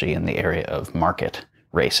technology, in the area of market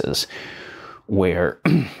races, where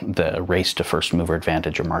the race to first mover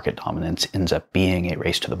advantage or market dominance ends up being a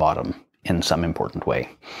race to the bottom in some important way.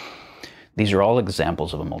 These are all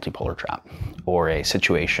examples of a multipolar trap, or a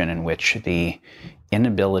situation in which the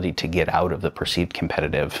inability to get out of the perceived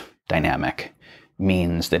competitive dynamic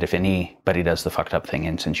means that if anybody does the fucked up thing,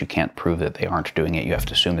 and since you can't prove that they aren't doing it, you have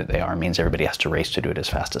to assume that they are, means everybody has to race to do it as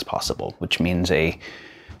fast as possible, which means a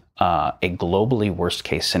globally worst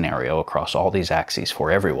case scenario across all these axes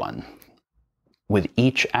for everyone, with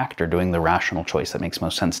each actor doing the rational choice that makes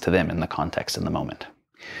most sense to them in the context in the moment.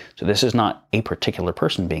 So this is not a particular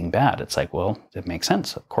person being bad. It's like, well, it makes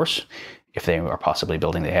sense. Of course, if they are possibly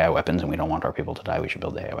building the AI weapons and we don't want our people to die, we should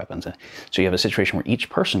build the AI weapons. So you have a situation where each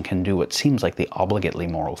person can do what seems like the obligately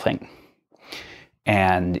moral thing.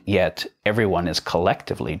 And yet everyone is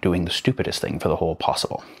collectively doing the stupidest thing for the whole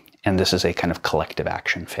possible. And this is a kind of collective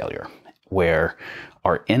action failure, where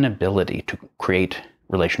our inability to create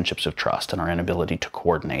relationships of trust and our inability to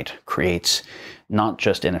coordinate creates not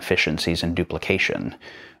just inefficiencies and duplication,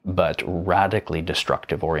 but radically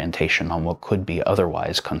destructive orientation on what could be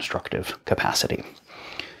otherwise constructive capacity.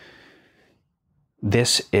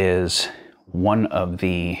 This is one of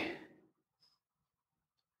the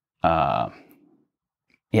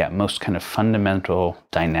most kind of fundamental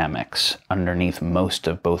dynamics underneath most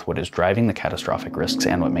of both what is driving the catastrophic risks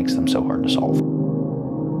and what makes them so hard to solve.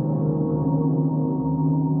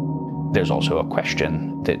 There's also a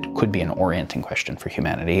question that could be an orienting question for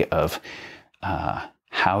humanity of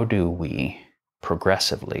how do we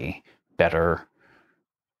progressively better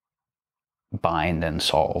bind and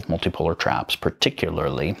solve multipolar traps,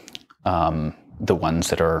 particularly the ones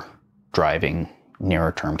that are driving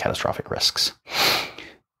nearer term catastrophic risks.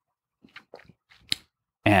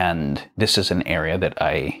 And this is an area that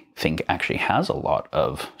I think actually has a lot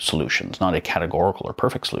of solutions, not a categorical or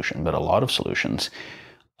perfect solution, but a lot of solutions.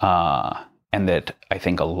 And that I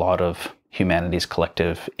think a lot of humanity's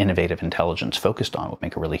collective innovative intelligence focused on would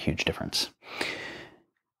make a really huge difference.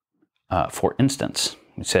 For instance,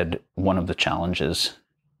 we said one of the challenges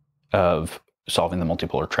of solving the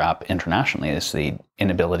multipolar trap internationally is the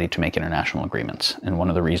inability to make international agreements. And one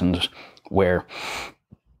of the reasons where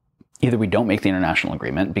either we don't make the international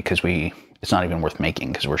agreement because it's not even worth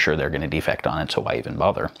making because we're sure they're going to defect on it, so why even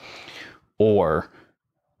bother? Or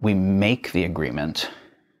we make the agreement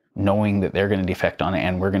knowing that they're going to defect on it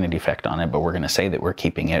and we're going to defect on it, but we're going to say that we're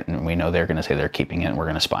keeping it, and we know they're going to say they're keeping it, and we're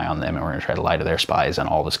going to spy on them, and we're going to try to lie to their spies, and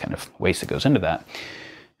all this kind of waste that goes into that.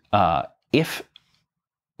 If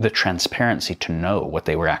the transparency to know what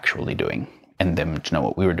they were actually doing and them to know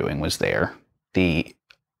what we were doing was there, the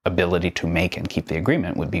ability to make and keep the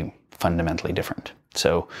agreement would be fundamentally different.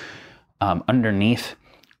 So underneath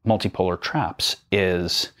multipolar traps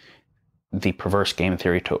is the perverse game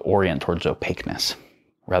theory to orient towards opaqueness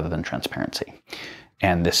rather than transparency.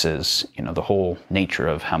 And this is, the whole nature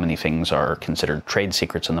of how many things are considered trade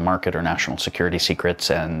secrets in the market or national security secrets,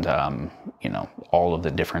 and, all of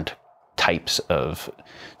the different types of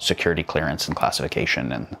security clearance and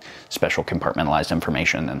classification and special compartmentalized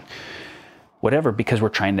information and whatever, because we're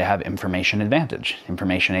trying to have information advantage,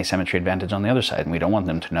 information asymmetry advantage on the other side. And we don't want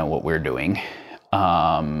them to know what we're doing,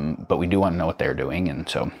 but we do want to know what they're doing. And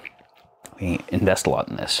so we invest a lot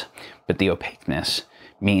in this. But the opaqueness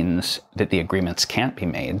means that the agreements can't be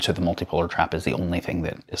made, so the multipolar trap is the only thing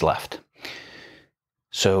that is left.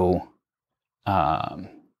 So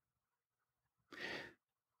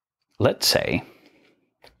let's say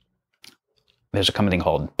there's a company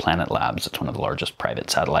called Planet Labs. It's one of the largest private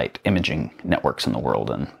satellite imaging networks in the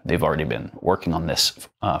world, and they've already been working on this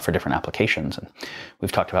for different applications, and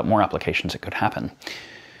we've talked about more applications that could happen.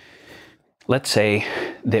 Let's say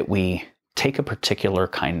that we take a particular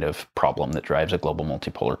kind of problem that drives a global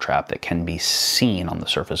multipolar trap that can be seen on the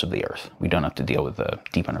surface of the Earth. We don't have to deal with the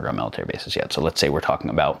deep underground military bases yet. So let's say we're talking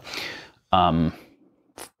about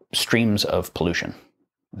streams of pollution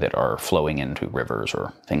that are flowing into rivers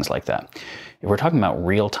or things like that. If we're talking about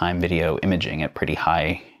real-time video imaging at pretty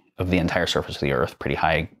high of the entire surface of the Earth, pretty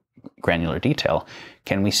high granular detail,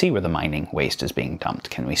 can we see where the mining waste is being dumped?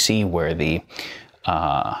 Can we see where the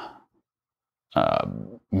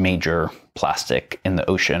major plastic in the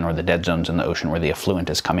ocean or the dead zones in the ocean where the effluent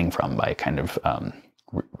is coming from by kind of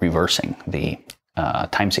reversing the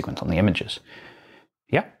time sequence on the images.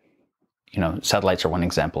 Yeah, satellites are one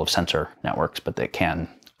example of sensor networks, but they can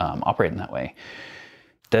operate in that way.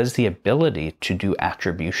 Does the ability to do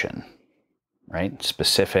attribution, right,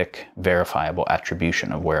 specific verifiable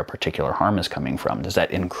attribution of where a particular harm is coming from, does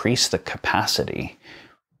that increase the capacity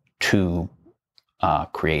to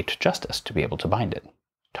create justice, to be able to bind it?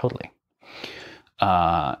 Totally.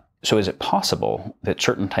 So is it possible that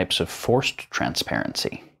certain types of forced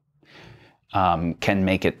transparency can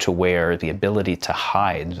make it to where the ability to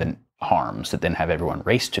hide the harms that then have everyone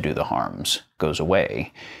race to do the harms goes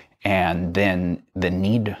away, and then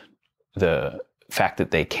the fact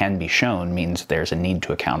that they can be shown means there's a need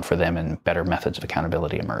to account for them and better methods of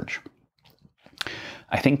accountability emerge?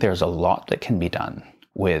 I think there's a lot that can be done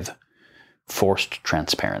with forced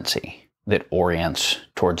transparency that orients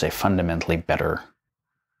towards a fundamentally better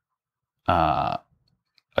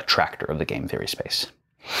attractor of the game theory space.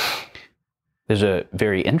 There's a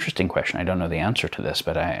very interesting question. I don't know the answer to this,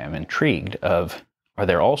 but I am intrigued of, are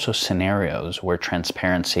there also scenarios where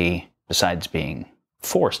transparency, besides being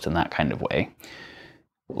forced in that kind of way,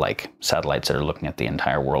 like satellites that are looking at the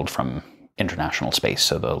entire world from international space,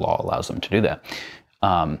 so the law allows them to do that,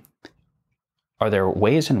 are there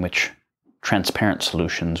ways in which transparent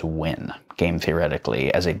solutions win, game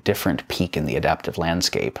theoretically, as a different peak in the adaptive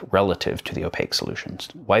landscape relative to the opaque solutions?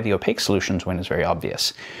 Why the opaque solutions win is very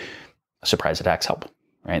obvious. Surprise attacks help,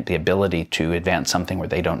 right? The ability to advance something where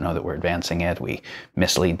they don't know that we're advancing it, we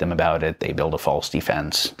mislead them about it, they build a false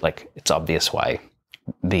defense. Like, it's obvious why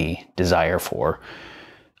the desire for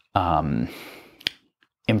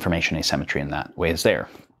information asymmetry in that way is there.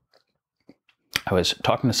 I was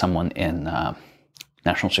talking to someone in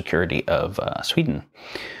national security of Sweden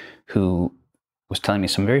who was telling me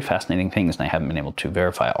some very fascinating things, and I haven't been able to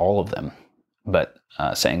verify all of them, but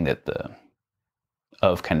saying that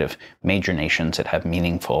of kind of major nations that have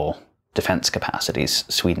meaningful defense capacities,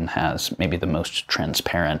 Sweden has maybe the most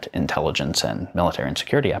transparent intelligence and military and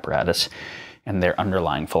security apparatus, and their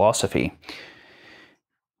underlying philosophy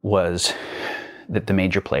was that the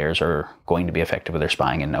major players are going to be effective with their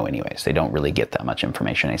spying and know anyways. They don't really get that much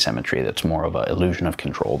information asymmetry. That's more of an illusion of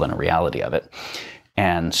control than a reality of it.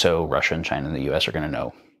 And so Russia and China and the US are going to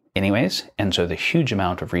know anyways. And so the huge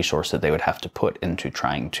amount of resource that they would have to put into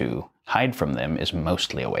trying to hide from them is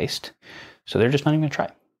mostly a waste. So they're just not even going to try.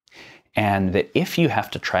 And that if you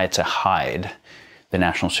have to try to hide the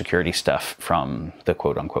national security stuff from the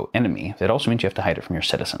quote-unquote enemy, that also means you have to hide it from your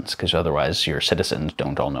citizens, because otherwise your citizens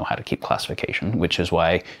don't all know how to keep classification, which is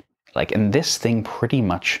why, and this thing pretty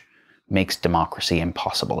much makes democracy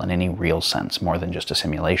impossible in any real sense, more than just a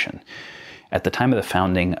simulation. At the time of the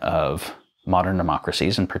founding of modern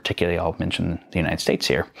democracies, and particularly I'll mention the United States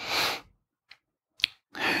here,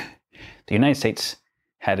 the United States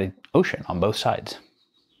had an ocean on both sides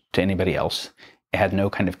to anybody else. It had no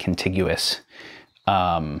kind of contiguous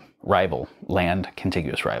rival, land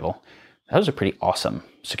contiguous rival. That was a pretty awesome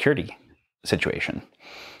security situation.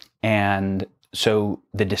 And so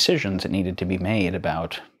the decisions that needed to be made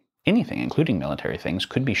about anything, including military things,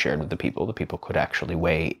 could be shared with the people. The people could actually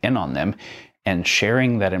weigh in on them. And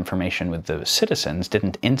sharing that information with the citizens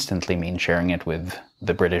didn't instantly mean sharing it with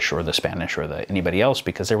the British or the Spanish or anybody else,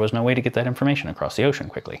 because there was no way to get that information across the ocean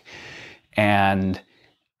quickly. And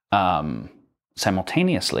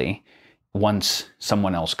simultaneously, once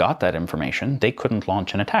someone else got that information, they couldn't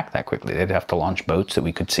launch an attack that quickly. They'd have to launch boats that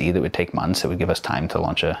we could see that would take months, that would give us time to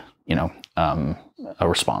launch a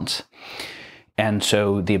response. And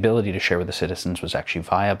so the ability to share with the citizens was actually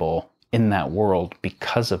viable in that world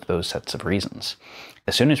because of those sets of reasons.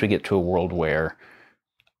 As soon as we get to a world where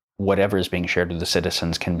whatever is being shared with the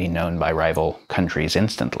citizens can be known by rival countries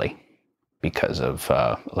instantly because of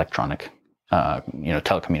electronic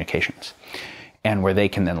telecommunications, and where they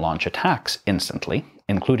can then launch attacks instantly,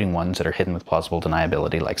 including ones that are hidden with plausible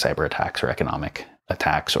deniability, like cyber attacks or economic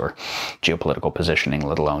attacks or geopolitical positioning,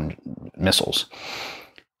 let alone missiles.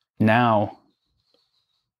 Now,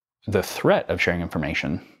 the threat of sharing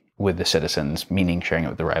information with the citizens, meaning sharing it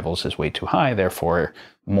with the rivals, is way too high. Therefore,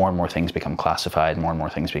 more and more things become classified, more and more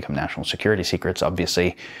things become national security secrets.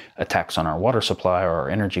 Obviously, attacks on our water supply or our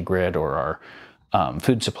energy grid or our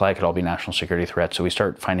food supply could all be national security threats. So we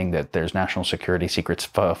start finding that there's national security secrets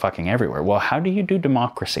fucking everywhere. Well, how do you do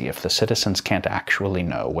democracy if the citizens can't actually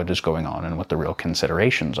know what is going on and what the real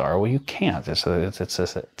considerations are? Well, you can't. It's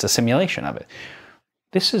a simulation of it.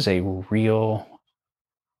 This is a real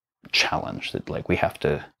challenge that we have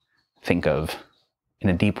to think of in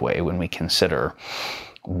a deep way when we consider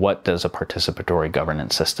what does a participatory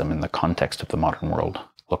governance system in the context of the modern world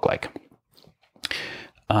look like?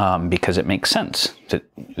 Because it makes sense that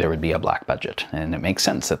there would be a black budget, and it makes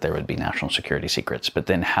sense that there would be national security secrets. But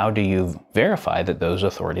then how do you verify that those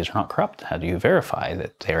authorities are not corrupt? How do you verify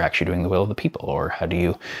that they're actually doing the will of the people? Or how do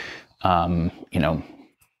you,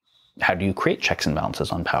 how do you create checks and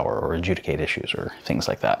balances on power or adjudicate issues or things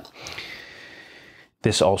like that?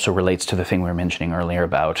 This also relates to the thing we were mentioning earlier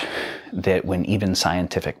about that when even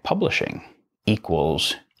scientific publishing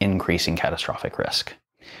equals increasing catastrophic risk,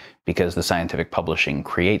 because the scientific publishing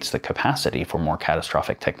creates the capacity for more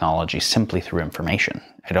catastrophic technology simply through information.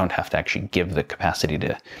 I don't have to actually give the capacity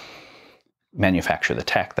to manufacture the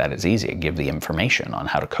tech. That is easy. I give the information on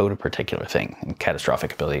how to code a particular thing, and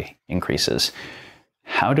catastrophic ability increases.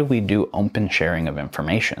 How do we do open sharing of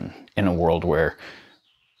information in a world where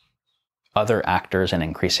other actors and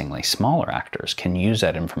increasingly smaller actors can use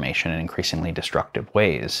that information in increasingly destructive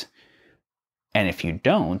ways? And if you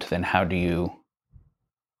don't, then how do you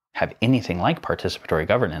have anything like participatory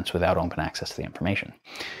governance without open access to the information?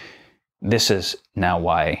 This is now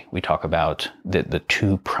why we talk about the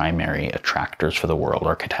two primary attractors for the world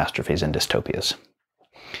are catastrophes and dystopias.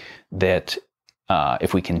 That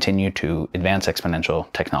if we continue to advance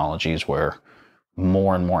exponential technologies where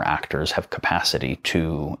more and more actors have capacity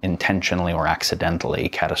to intentionally or accidentally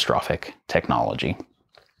catastrophic technology,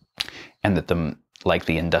 and that like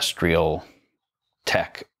the industrial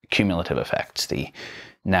tech cumulative effects, the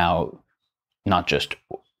now not just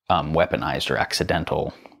weaponized or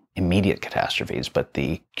accidental immediate catastrophes, but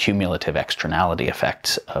the cumulative externality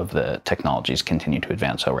effects of the technologies continue to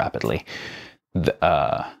advance so rapidly,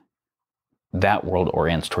 that world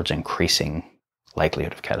orients towards increasing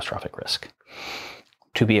likelihood of catastrophic risk.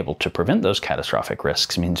 To be able to prevent those catastrophic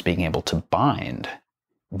risks means being able to bind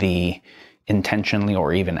the intentionally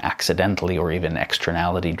or even accidentally or even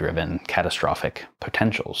externality-driven catastrophic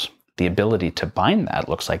potentials. The ability to bind that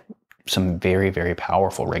looks like some very, very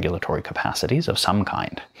powerful regulatory capacities of some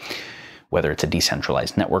kind, whether it's a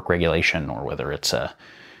decentralized network regulation or whether it's a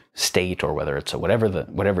state or whether it's a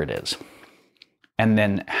whatever it is. And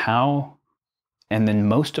then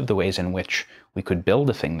most of the ways in which we could build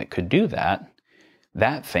a thing that could do that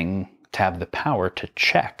thing to have the power to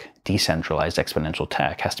check decentralized exponential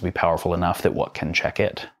tech has to be powerful enough that what can check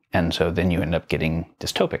it? And so then you end up getting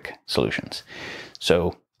dystopic solutions.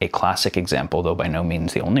 So a classic example, though by no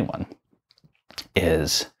means the only one,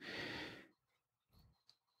 is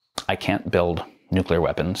I can't build nuclear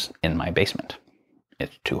weapons in my basement.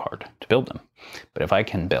 It's too hard to build them. But if I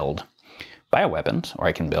can build bioweapons, or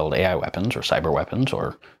I can build AI weapons, or cyber weapons,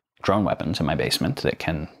 or drone weapons in my basement that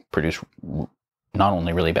can produce not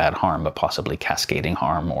only really bad harm, but possibly cascading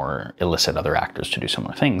harm or elicit other actors to do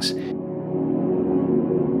similar things.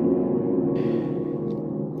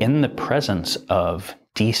 In the presence of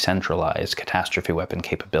decentralized catastrophe weapon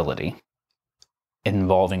capability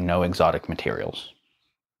involving no exotic materials,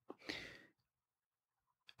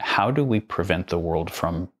 how do we prevent the world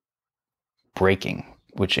from breaking,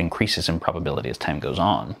 which increases in probability as time goes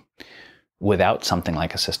on, without something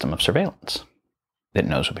like a system of surveillance that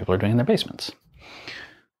knows what people are doing in their basements?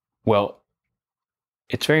 Well,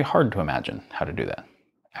 it's very hard to imagine how to do that,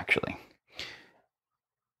 actually.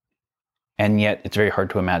 And yet it's very hard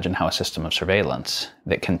to imagine how a system of surveillance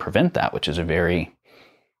that can prevent that, which is a very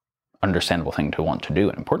understandable thing to want to do,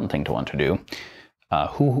 an important thing to want to do,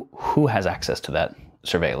 who has access to that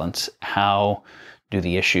surveillance? How do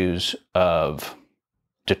the issues of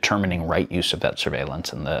determining right use of that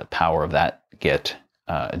surveillance and the power of that get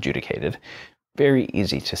adjudicated? Very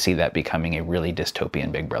easy to see that becoming a really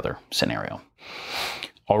dystopian Big Brother scenario.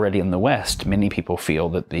 Already in the West, many people feel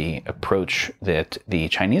that the approach that the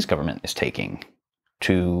Chinese government is taking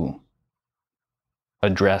to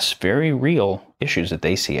address very real issues that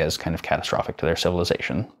they see as kind of catastrophic to their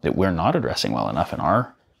civilization, that we're not addressing well enough and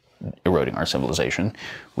are eroding our civilization,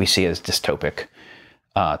 we see as dystopic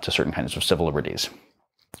to certain kinds of civil liberties.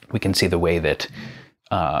 We can see the way that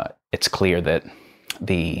it's clear that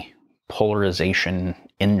the polarization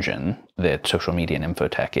engine that social media and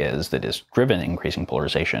infotech is, that is driven increasing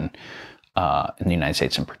polarization in the United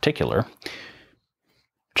States in particular.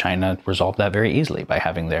 China resolved that very easily by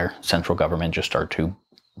having their central government just start to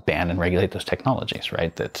ban and regulate those technologies,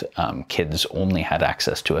 right? That kids only had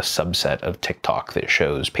access to a subset of TikTok that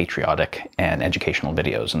shows patriotic and educational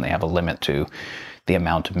videos, and they have a limit to the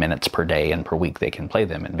amount of minutes per day and per week they can play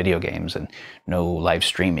them in video games, and no live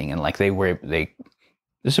streaming. And like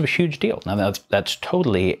this is a huge deal. Now that's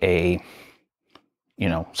totally a,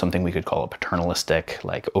 something we could call a paternalistic,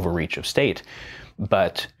 like overreach of state,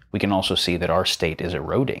 but we can also see that our state is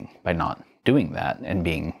eroding by not doing that and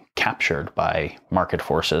being captured by market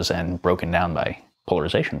forces and broken down by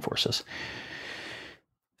polarization forces.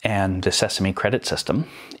 And the Sesame credit system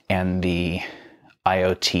and the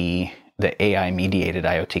IoT, the AI-mediated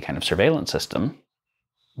IoT kind of surveillance system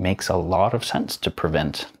makes a lot of sense to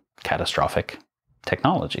prevent catastrophic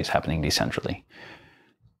technologies happening decentrally.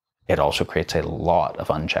 It also creates a lot of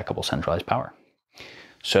uncheckable centralized power.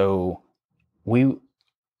 So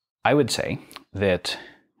I would say that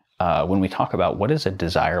when we talk about what is a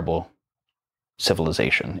desirable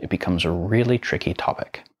civilization, it becomes a really tricky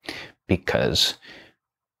topic because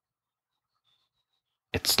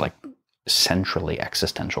it's like centrally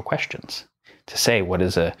existential questions. To say what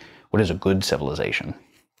is a good civilization,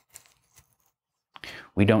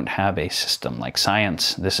 we don't have a system like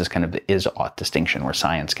science. This is kind of the is-ought distinction, where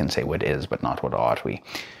science can say what is but not what ought.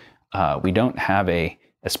 We don't have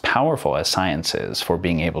as powerful as science is for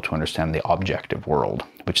being able to understand the objective world,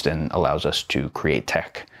 which then allows us to create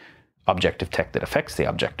tech, objective tech that affects the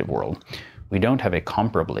objective world. We don't have a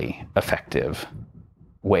comparably effective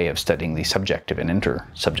way of studying the subjective and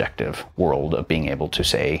intersubjective world of being able to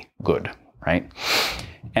say good, right?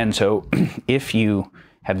 And so if you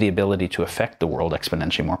have the ability to affect the world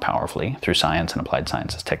exponentially more powerfully through science and applied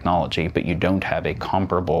sciences technology, but you don't have a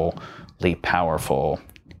comparably powerful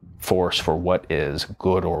force for what is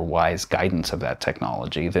good or wise guidance of that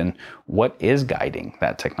technology, then what is guiding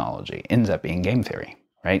that technology ends up being game theory,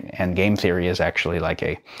 right? And game theory is actually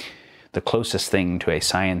like the closest thing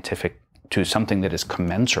to something that is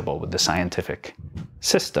commensurable with the scientific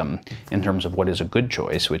system in terms of what is a good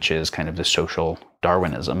choice, which is kind of the social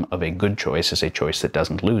Darwinism of a good choice is a choice that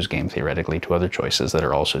doesn't lose game theoretically to other choices that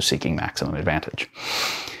are also seeking maximum advantage.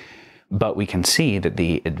 But we can see that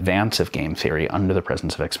the advance of game theory under the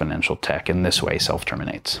presence of exponential tech in this way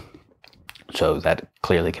self-terminates. So that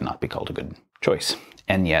clearly cannot be called a good choice.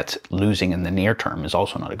 And yet losing in the near term is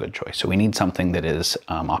also not a good choice. So we need something that is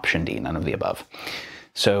option D, none of the above.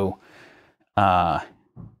 So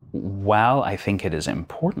while I think it is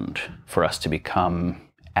important for us to become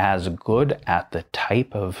as good at the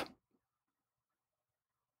type of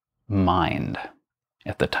mind,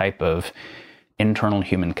 at the type of internal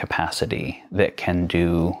human capacity that can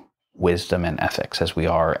do wisdom and ethics as we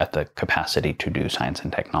are at the capacity to do science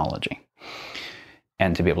and technology,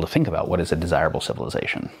 and to be able to think about what is a desirable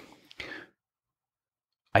civilization,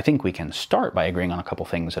 I think we can start by agreeing on a couple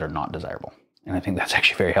things that are not desirable. And I think that's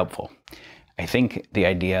actually very helpful. I think the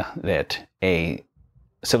idea that a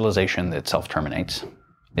civilization that self-terminates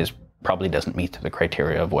probably doesn't meet the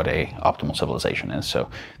criteria of what a optimal civilization is. So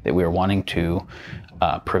that we are wanting to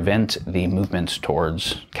prevent the movements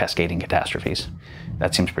towards cascading catastrophes.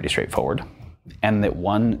 That seems pretty straightforward. And that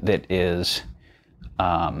one that is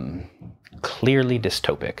clearly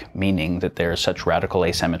dystopic, meaning that there are such radical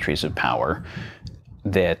asymmetries of power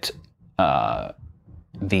that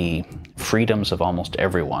the freedoms of almost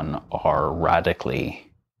everyone are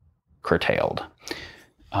radically curtailed,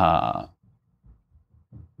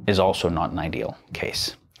 is also not an ideal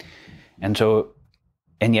case.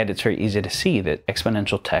 And yet it's very easy to see that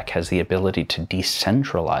exponential tech has the ability to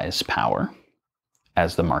decentralize power,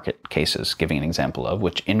 as the market case is giving an example of,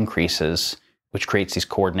 which creates these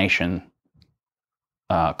coordination,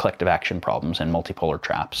 collective action problems and multipolar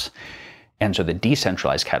traps. And so the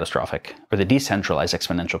decentralized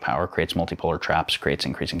exponential power creates multipolar traps, creates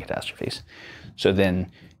increasing catastrophes. So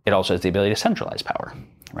then it also has the ability to centralize power,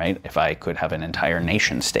 right? If I could have an entire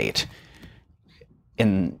nation state,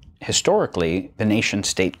 historically, the nation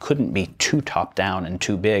state couldn't be too top down and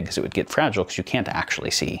too big because it would get fragile because you can't actually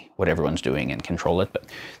see what everyone's doing and control it. But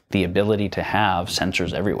the ability to have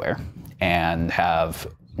sensors everywhere and have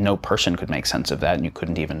no person could make sense of that, and you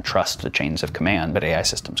couldn't even trust the chains of command, but AI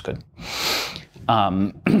systems could.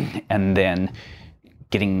 And then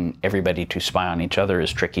getting everybody to spy on each other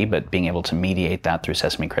is tricky, but being able to mediate that through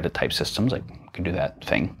Sesame credit type systems, like you could do that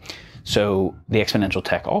thing. So the exponential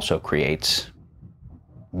tech also creates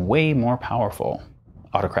way more powerful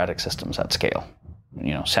autocratic systems at scale,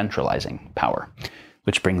 centralizing power,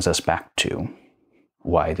 which brings us back to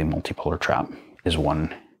why the multipolar trap is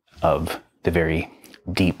one of the very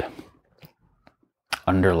deep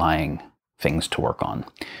underlying things to work on.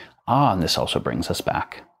 And this also brings us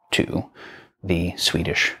back to the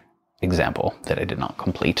Swedish example that I did not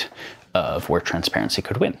complete of where transparency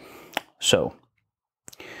could win. So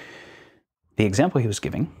the example he was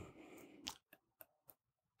giving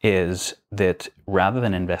is that rather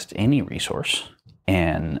than invest any resource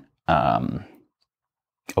in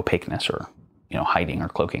opaqueness or hiding or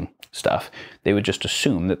cloaking stuff, they would just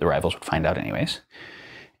assume that the rivals would find out anyways.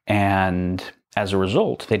 And as a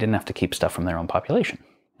result, they didn't have to keep stuff from their own population.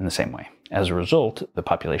 in the same way. As a result, the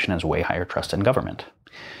population has way higher trust in government.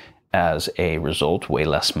 As a result, way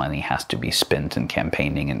less money has to be spent in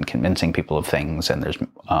campaigning and convincing people of things, and there's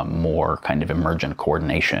more kind of emergent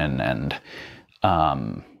coordination and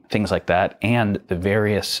things like that. And the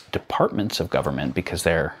various departments of government, because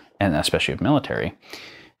they're, and especially of military,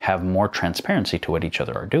 have more transparency to what each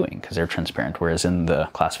other are doing because they're transparent. Whereas in the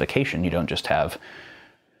classification, you don't just have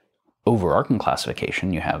overarching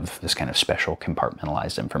classification, you have this kind of special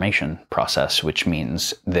compartmentalized information process, which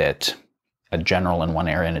means that a general in one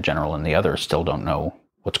area and a general in the other still don't know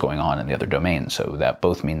what's going on in the other domain. So that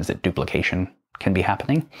both means that duplication can be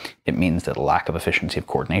happening. It means that a lack of efficiency of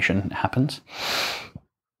coordination happens.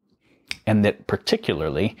 And that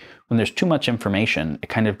particularly when there's too much information, it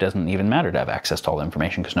kind of doesn't even matter to have access to all the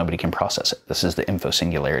information because nobody can process it. This is the info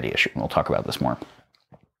singularity issue, and we'll talk about this more.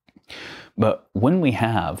 But when we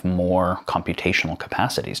have more computational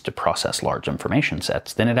capacities to process large information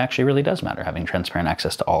sets, then it actually really does matter. Having transparent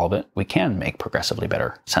access to all of it, we can make progressively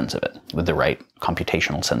better sense of it with the right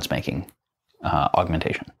computational sense-making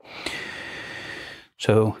augmentation.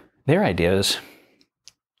 So their idea is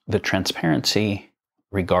the transparency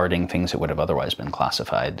regarding things that would have otherwise been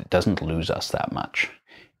classified doesn't lose us that much.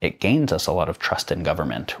 It gains us a lot of trust in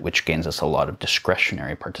government, which gains us a lot of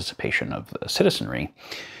discretionary participation of the citizenry.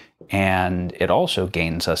 And it also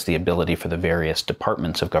gains us the ability for the various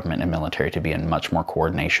departments of government and military to be in much more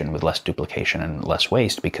coordination with less duplication and less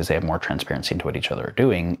waste because they have more transparency into what each other are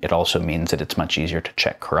doing. It also means that it's much easier to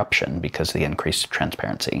check corruption because of the increased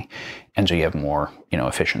transparency. And so you have more,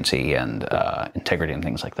 efficiency and integrity and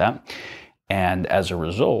things like that. And as a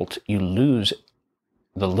result, you lose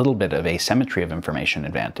the little bit of asymmetry of information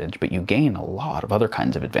advantage, but you gain a lot of other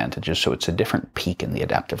kinds of advantages, so it's a different peak in the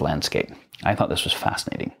adaptive landscape. I thought this was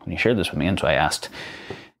fascinating when he shared this with me, and so I asked,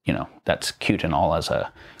 that's cute and all as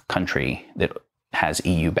a country that has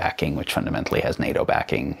EU backing, which fundamentally has NATO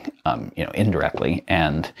backing, indirectly,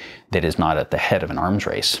 and that is not at the head of an arms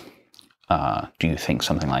race. Do you think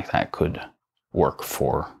something like that could work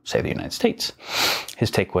for, say, the United States?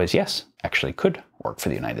 His take was, yes, actually could work for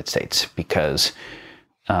the United States because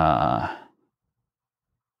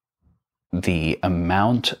the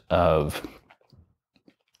amount of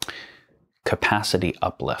capacity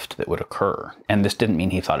uplift that would occur, and this didn't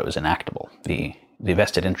mean he thought it was enactable. The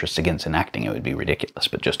vested interests against enacting it would be ridiculous,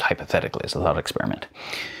 but just hypothetically as a thought experiment.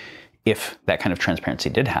 If that kind of transparency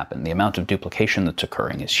did happen, the amount of duplication that's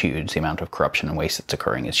occurring is huge, the amount of corruption and waste that's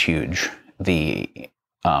occurring is huge, the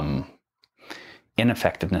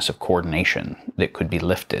ineffectiveness of coordination that could be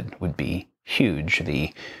lifted would be huge,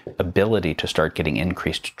 the ability to start getting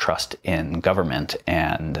increased trust in government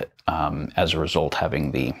and as a result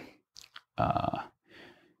having the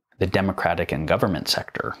democratic and government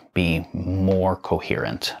sector be more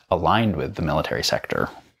coherent, aligned with the military sector,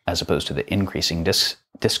 as opposed to the increasing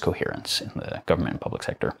discoherence in the government and public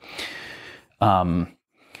sector.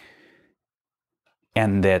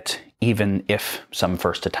 And that even if some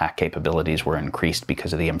first attack capabilities were increased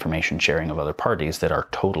because of the information sharing of other parties, that our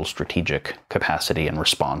total strategic capacity and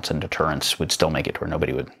response and deterrence would still make it to where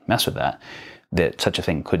nobody would mess with that, that such a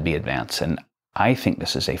thing could be advanced. And I think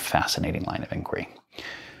this is a fascinating line of inquiry.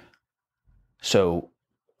 So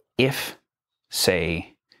if,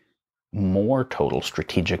 say, more total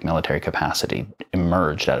strategic military capacity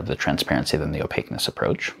emerged out of the transparency than the opaqueness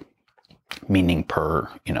approach, meaning per,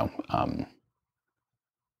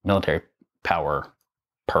 military power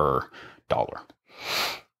per dollar,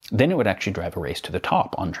 then it would actually drive a race to the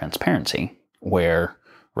top on transparency, where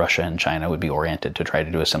Russia and China would be oriented to try to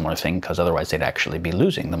do a similar thing, because otherwise they'd actually be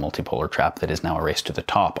losing the multipolar trap that is now a race to the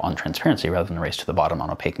top on transparency rather than a race to the bottom on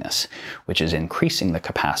opaqueness, which is increasing the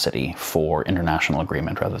capacity for international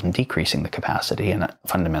agreement rather than decreasing the capacity and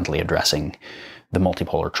fundamentally addressing the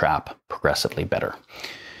multipolar trap progressively better.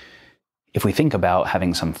 If we think about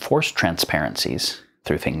having some forced transparencies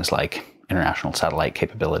through things like international satellite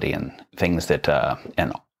capability and things that,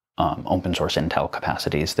 open source intel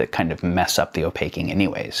capacities that kind of mess up the opaquing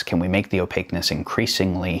anyways, can we make the opaqueness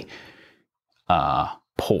increasingly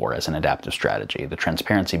poor as an adaptive strategy? The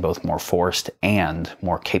transparency both more forced and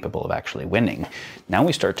more capable of actually winning. Now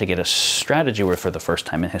we start to get a strategy where for the first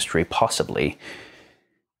time in history, possibly,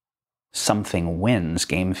 something wins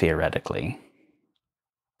game theoretically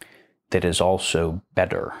that is also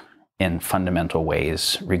better in fundamental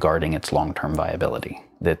ways regarding its long-term viability.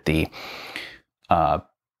 That the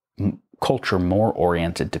culture more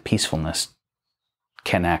oriented to peacefulness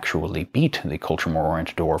can actually beat the culture more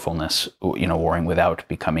oriented to warfulness, warring without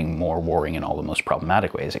becoming more warring in all the most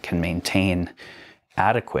problematic ways. It can maintain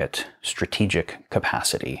adequate strategic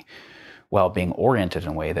capacity while being oriented in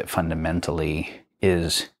a way that fundamentally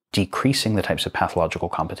is decreasing the types of pathological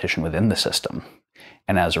competition within the system,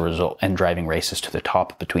 and as a result, and driving races to the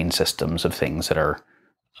top between systems of things that are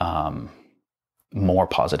more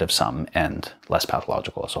positive sum and less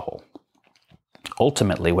pathological as a whole.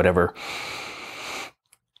 Ultimately, whatever,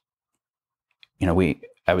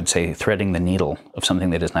 I would say threading the needle of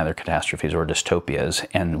something that is neither catastrophes or dystopias,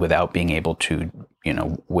 and without being able to,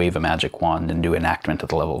 wave a magic wand and do enactment at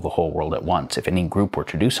the level of the whole world at once. If any group were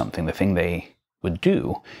to do something, the thing they would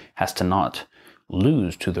do has to not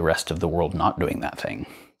lose to the rest of the world not doing that thing.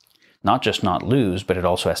 Not just not lose, but it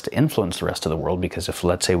also has to influence the rest of the world, because if,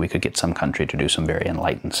 let's say, we could get some country to do some very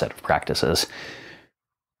enlightened set of practices,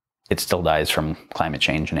 it still dies from climate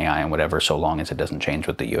change and AI and whatever, so long as it doesn't change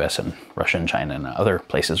what the US and Russia and China and other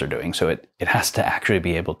places are doing. So it has to actually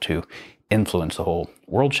be able to influence the whole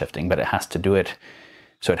world shifting, but it has to do it,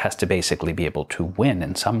 so it has to basically be able to win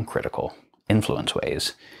in some critical influence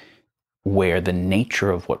ways, where the nature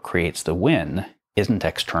of what creates the win isn't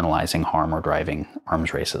externalizing harm or driving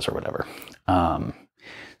arms races or whatever.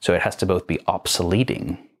 So it has to both be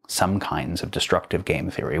obsoleting some kinds of destructive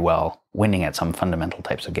game theory while winning at some fundamental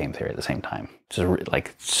types of game theory at the same time. So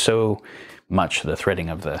like so much the threading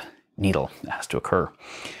of the needle has to occur.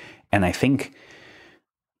 And I think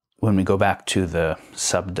when we go back to the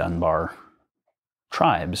sub-Dunbar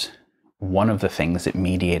tribes, one of the things that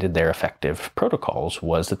mediated their effective protocols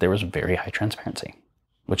was that there was very high transparency,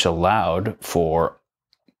 which allowed for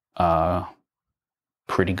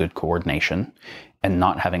pretty good coordination and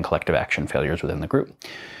not having collective action failures within the group.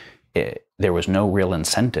 There was no real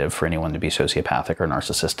incentive for anyone to be sociopathic or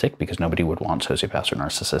narcissistic, because nobody would want sociopaths or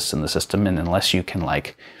narcissists in the system. And unless you can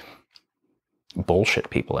bullshit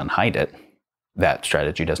people and hide it, that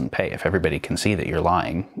strategy doesn't pay. If everybody can see that you're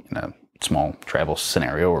lying in a small tribal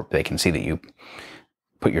scenario, or they can see that you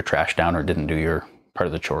put your trash down or didn't do your part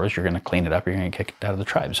of the chores, you're going to clean it up, you're going to get kicked out of the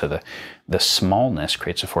tribe. So the smallness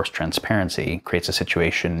creates a forced transparency, creates a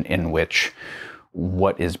situation in which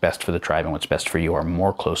what is best for the tribe and what's best for you are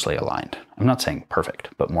more closely aligned. I'm not saying perfect,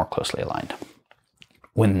 but more closely aligned.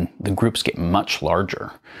 When the groups get much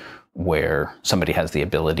larger, where somebody has the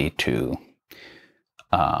ability to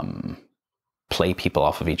play people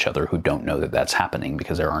off of each other who don't know that that's happening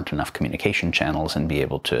because there aren't enough communication channels, and be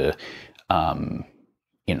able to,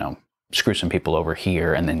 screw some people over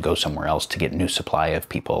here and then go somewhere else to get new supply of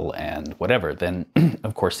people and whatever, then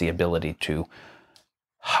of course the ability to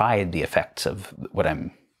hide the effects of what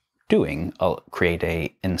I'm doing create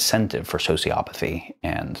a incentive for sociopathy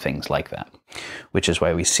and things like that, which is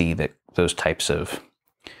why we see that those types of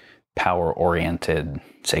power-oriented,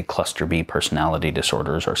 say, cluster B personality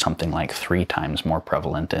disorders are something like 3 times more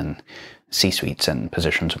prevalent in C-suites and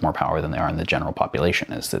positions of more power than they are in the general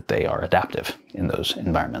population, is that they are adaptive in those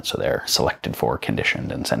environments. So they're selected for,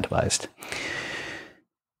 conditioned, incentivized.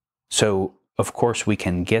 So, of course, we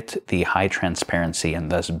can get the high transparency and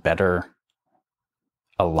thus better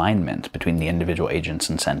alignment between the individual agent's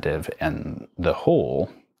incentive and the whole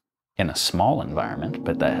in a small environment,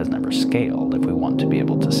 but that has never scaled. If we want to be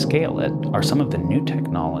able to scale it, are some of the new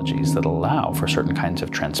technologies that allow for certain kinds of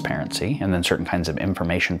transparency and then certain kinds of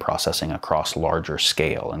information processing across larger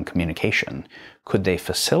scale and communication. Could they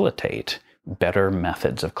facilitate better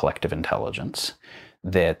methods of collective intelligence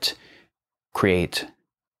that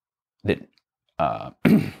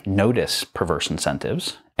notice perverse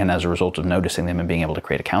incentives, and as a result of noticing them and being able to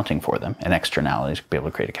create accounting for them, and externalities, be able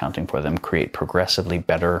to create accounting for them, create progressively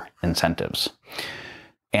better incentives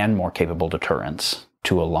and more capable deterrents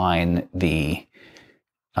to align the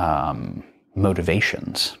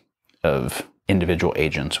motivations of individual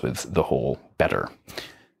agents with the whole better?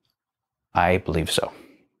 I believe so.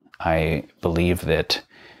 I believe that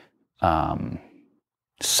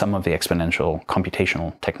some of the exponential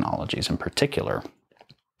computational technologies in particular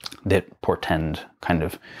that portend kind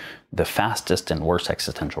of the fastest and worst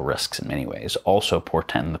existential risks in many ways also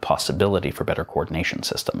portend the possibility for better coordination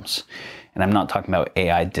systems. And I'm not talking about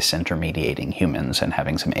AI disintermediating humans and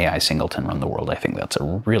having some AI singleton run the world. I think that's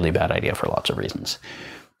a really bad idea for lots of reasons.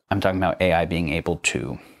 I'm talking about AI being able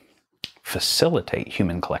to facilitate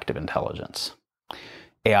human collective intelligence.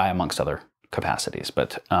 AI amongst other capacities,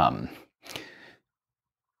 but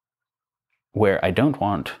where I don't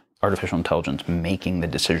want artificial intelligence making the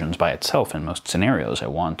decisions by itself in most scenarios. I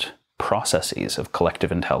want processes of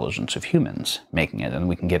collective intelligence of humans making it. And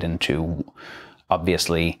we can get into,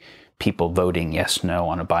 obviously, people voting yes, no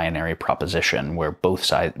on a binary proposition where both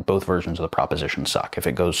versions of the proposition suck. If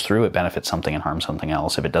it goes through, it benefits something and harms something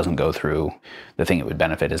else. If it doesn't go through, the thing it would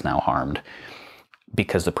benefit is now harmed,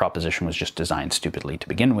 because the proposition was just designed stupidly to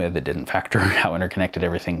begin with. It didn't factor how interconnected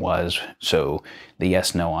everything was. So the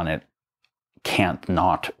yes, no on it can't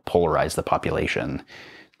not polarize the population.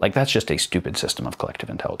 Like, that's just a stupid system of collective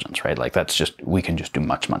intelligence, right? Like, we can just do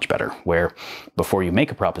much, much better. Where before you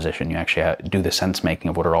make a proposition, you actually do the sense making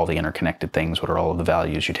of what are all the interconnected things, what are all of the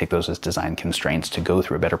values. You take those as design constraints to go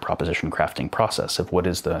through a better proposition crafting process of what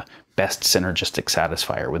is the best synergistic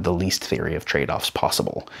satisfier with the least theory of trade-offs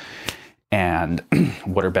possible. And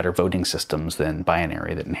what are better voting systems than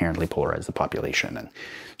binary that inherently polarize the population? And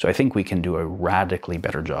so I think we can do a radically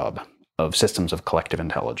better job of systems of collective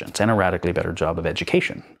intelligence and a radically better job of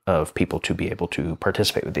education of people to be able to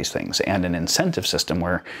participate with these things, and an incentive system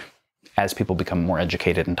where as people become more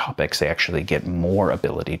educated in topics, they actually get more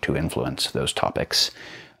ability to influence those topics.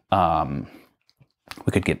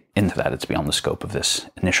 We could get into that. It's beyond the scope of this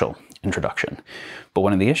initial introduction. But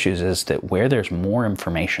one of the issues is that where there's more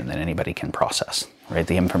information than anybody can process, right?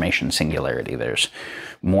 The information singularity, there's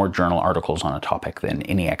more journal articles on a topic than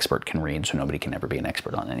any expert can read, so nobody can ever be an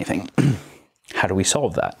expert on anything. How do we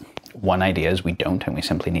solve that? One idea is we don't, and we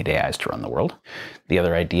simply need AIs to run the world. The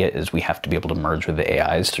other idea is we have to be able to merge with the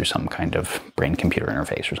AIs through some kind of brain-computer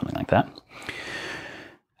interface or something like that.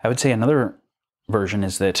 I would say another version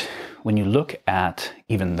is that when you look at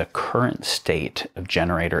even the current state of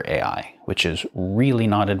generator AI, which is really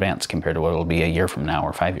not advanced compared to what it'll be a year from now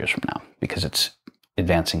or 5 years from now, because it's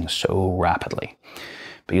advancing so rapidly.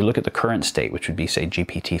 But you look at the current state, which would be, say,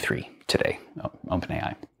 GPT-3 today,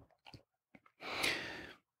 OpenAI.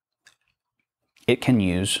 It can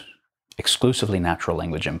use exclusively natural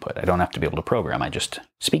language input. I don't have to be able to program, I just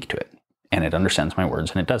speak to it. And it understands my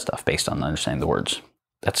words, and it does stuff based on understanding the words.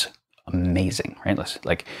 That's amazing, right? Let's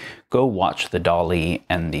go watch the DALL-E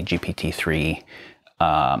and the GPT-3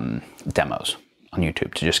 demos on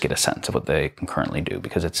YouTube to just get a sense of what they can currently do,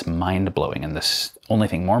 because it's mind-blowing, and this only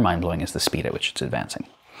thing more mind-blowing is the speed at which it's advancing.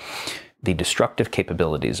 The destructive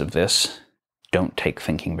capabilities of this don't take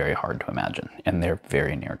thinking very hard to imagine, and they're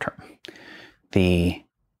very near term. The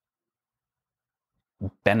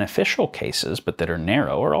beneficial cases, but that are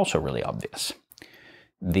narrow, are also really obvious.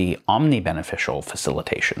 The omni-beneficial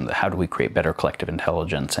facilitation, the how do we create better collective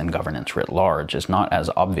intelligence and governance writ large, is not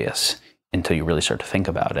as obvious until you really start to think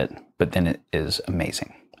about it, but then it is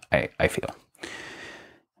amazing, I feel.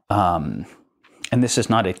 And this is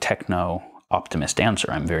not a techno-optimist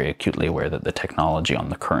answer. I'm very acutely aware that the technology on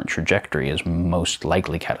the current trajectory is most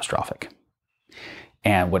likely catastrophic.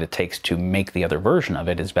 And what it takes to make the other version of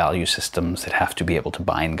it is value systems that have to be able to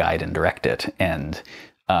bind, guide, and direct it, and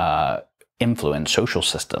influence social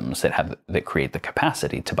systems that create the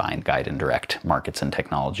capacity to bind, guide, and direct markets and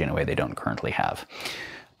technology in a way they don't currently have.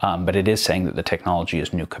 But it is saying that the technology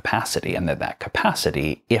is new capacity, and that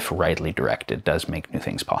capacity, if rightly directed, does make new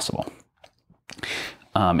things possible.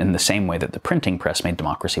 In the same way that the printing press made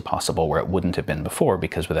democracy possible where it wouldn't have been before,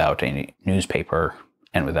 because without a newspaper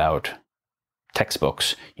and without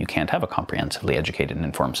textbooks, you can't have a comprehensively educated and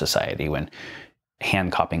informed society. When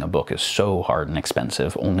hand copying a book is so hard and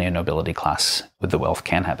expensive, only a nobility class with the wealth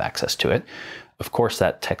can have access to it. Of course,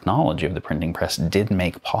 that technology of the printing press did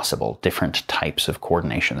make possible different types of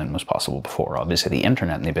coordination than was possible before. Obviously, the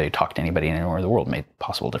internet and the ability to talk to anybody anywhere in the world made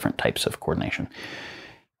possible different types of coordination.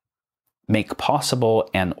 Make possible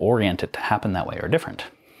and orient it to happen that way are different.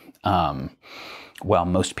 While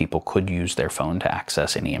most people could use their phone to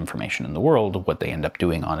access any information in the world, what they end up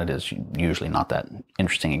doing on it is usually not that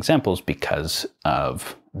interesting examples because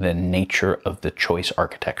of the nature of the choice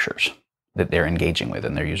architectures that they're engaging with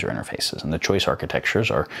in their user interfaces. And the choice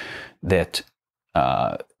architectures are that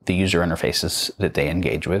the user interfaces that they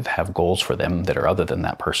engage with have goals for them that are other than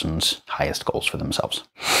that person's highest goals for themselves.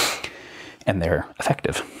 And they're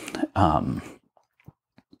effective.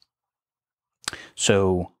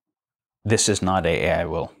 So this is not AI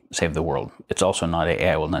will save the world. It's also not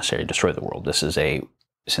AI will necessarily destroy the world. This is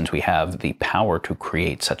since we have the power to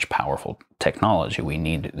create such powerful technology, we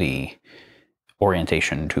need the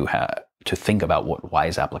orientation to think about what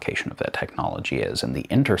wise application of that technology is, and the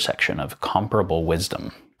intersection of comparable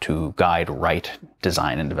wisdom to guide right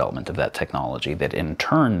design and development of that technology that in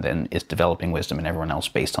turn then is developing wisdom in everyone else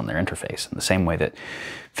based on their interface. In the same way that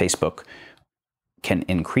Facebook can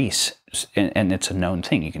increase, and it's a known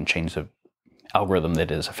thing, you can change the algorithm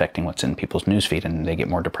that is affecting what's in people's newsfeed and they get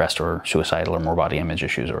more depressed or suicidal or more body image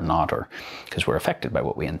issues or not, or because we're affected by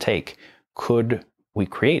what we intake. Could we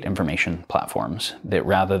create information platforms that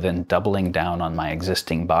rather than doubling down on my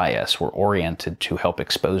existing bias were oriented to help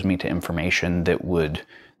expose me to information that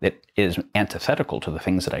is antithetical to the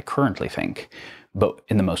things that I currently think, but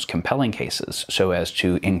in the most compelling cases, so as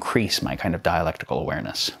to increase my kind of dialectical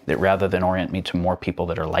awareness, that rather than orient me to more people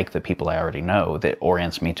that are like the people I already know, that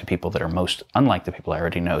orients me to people that are most unlike the people I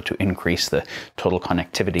already know, to increase the total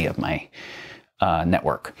connectivity of my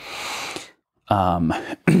network. That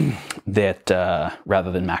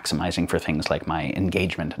rather than maximizing for things like my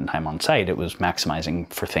engagement and time on site, it was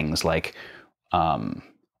maximizing for things like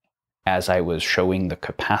as I was showing the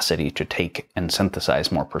capacity to take and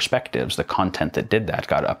synthesize more perspectives, the content that did that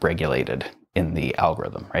got upregulated in the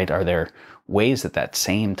algorithm, right? Are there ways that that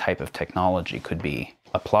same type of technology could be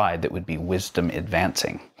applied that would be wisdom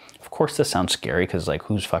advancing? Of course, this sounds scary because like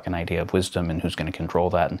whose fucking idea of wisdom and who's going to control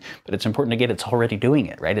that? But it's important to get it's already doing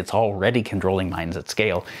it, right? It's already controlling minds at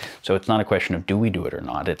scale. So it's not a question of do we do it or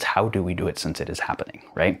not. It's how do we do it since it is happening,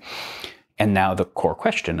 right? And now the core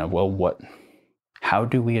question of, well, how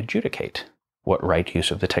do we adjudicate what right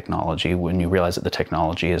use of the technology when you realize that the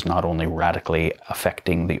technology is not only radically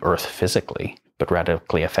affecting the earth physically, but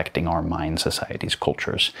radically affecting our minds, societies,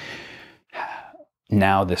 cultures?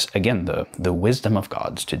 Now this, again, the wisdom of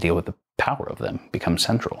gods to deal with the power of them becomes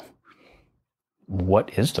central.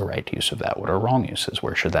 What is the right use of that? What are wrong uses?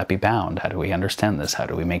 Where should that be bound? How do we understand this? How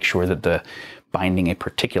do we make sure that the binding a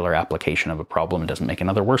particular application of a problem doesn't make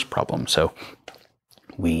another worse problem? So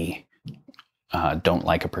we don't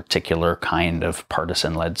like a particular kind of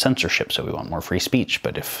partisan-led censorship, so we want more free speech.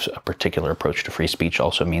 But if a particular approach to free speech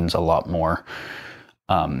also means a lot more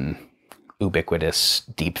ubiquitous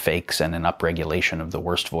deep fakes and an upregulation of the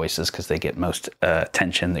worst voices because they get most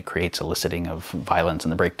attention, that creates eliciting of violence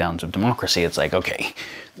and the breakdowns of democracy, it's like, okay,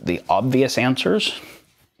 the obvious answers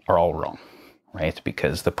are all wrong, right?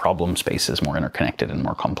 Because the problem space is more interconnected and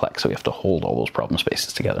more complex, so we have to hold all those problem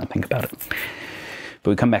spaces together and think about it. But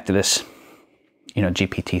we come back to this,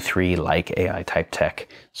 GPT-3 like AI type tech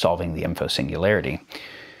solving the info singularity.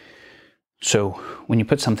 So when you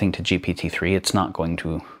put something to GPT-3, it's not going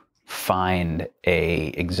to find a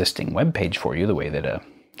existing web page for you the way that a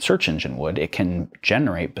search engine would. It can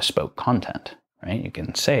generate bespoke content, right? You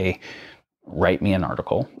can say, write me an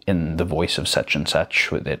article in the voice of such and such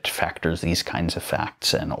that factors these kinds of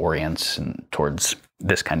facts and orients towards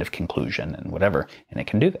this kind of conclusion and whatever, and it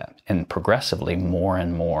can do that. And progressively, more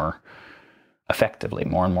and more effectively,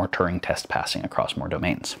 more and more Turing test passing across more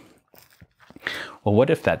domains. Well, what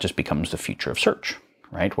if that just becomes the future of search,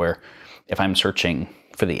 right? Where if I'm searching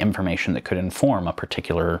for the information that could inform a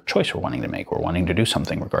particular choice we're wanting to make, we're wanting to do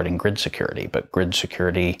something regarding grid security, but grid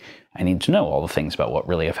security, I need to know all the things about what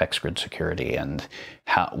really affects grid security and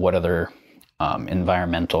what other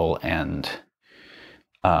environmental and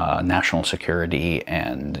national security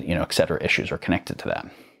and, et cetera, issues are connected to that.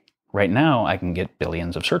 Right now, I can get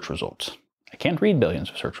billions of search results. I can't read billions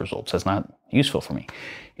of search results. That's not useful for me.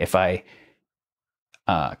 If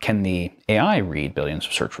can the AI read billions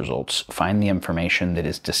of search results, find the information that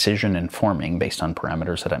is decision informing based on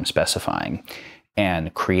parameters that I'm specifying,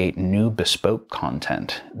 and create new bespoke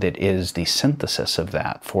content that is the synthesis of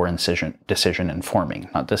that for decision informing,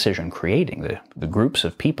 not decision creating. The groups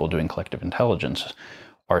of people doing collective intelligence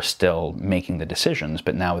are still making the decisions,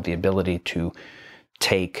 but now with the ability to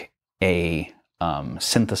take a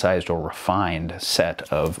synthesized or refined set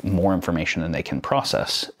of more information than they can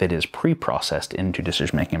process that is pre-processed into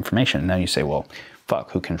decision-making information. And now you say, well, fuck,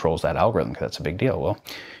 who controls that algorithm? Because that's a big deal. Well,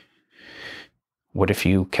 what if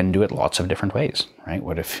you can do it lots of different ways, right?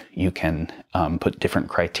 What if you can put different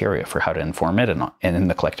criteria for how to inform it? And in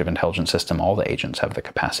the collective intelligence system, all the agents have the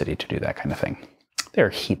capacity to do that kind of thing. There are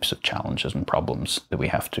heaps of challenges and problems that we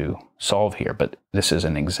have to solve here, but this is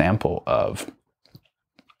an example of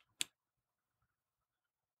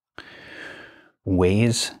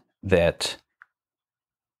ways that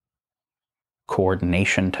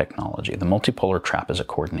coordination technology, the multipolar trap is a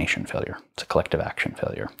coordination failure. It's a collective action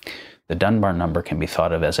failure. The Dunbar number can be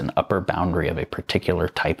thought of as an upper boundary of a particular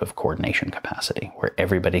type of coordination capacity where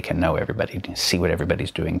everybody can know everybody, see what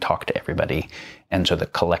everybody's doing, talk to everybody. And so the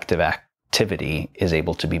collective activity is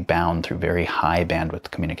able to be bound through very high bandwidth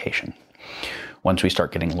communication. Once we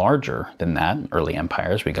start getting larger than that, early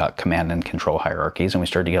empires, we got command and control hierarchies, and we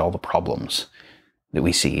started to get all the problems that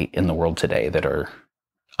we see in the world today that are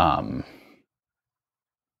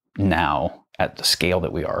now at the scale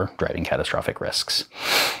that we are driving catastrophic risks.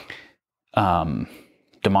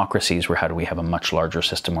 Democracies where how do we have a much larger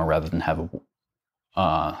system where rather than have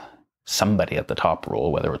somebody at the top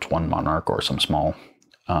rule, whether it's one monarch or some small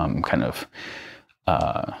kind of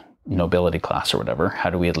nobility class or whatever, how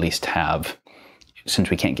do we at least have, since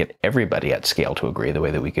we can't get everybody at scale to agree the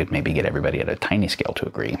way that we could maybe get everybody at a tiny scale to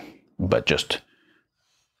agree, but just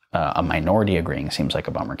a minority agreeing seems like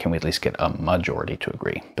a bummer. Can we at least get a majority to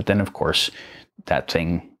agree? But then, of course, that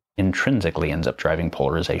thing intrinsically ends up driving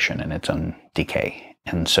polarization and its own decay.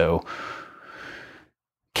 And so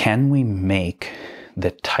can we make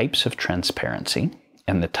the types of transparency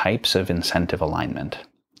and the types of incentive alignment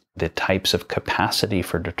the types of capacity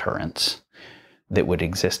for deterrence that would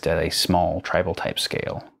exist at a small tribal type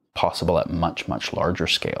scale possible at much, much larger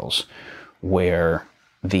scales, where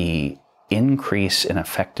the increase in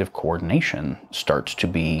effective coordination starts to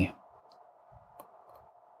be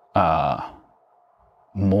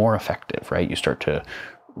more effective, right? You start to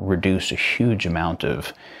reduce a huge amount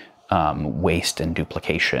of waste and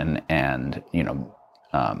duplication and,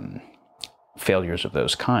 failures of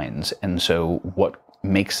those kinds. And so what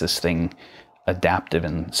makes this thing adaptive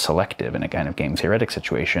and selective in a kind of game theoretic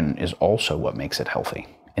situation is also what makes it healthy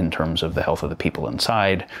in terms of the health of the people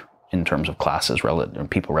inside, in terms of classes,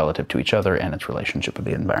 people relative to each other, and its relationship with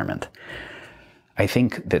the environment. I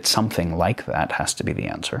think that something like that has to be the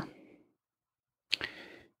answer.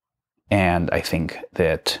 And I think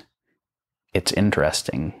that it's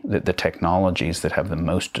interesting that the technologies that have the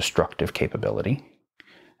most destructive capability,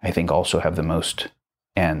 I think also have the most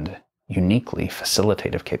and uniquely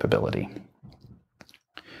facilitative capability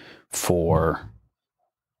for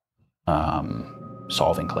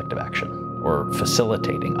solving collective action, or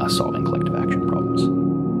facilitating us solving collective action problems.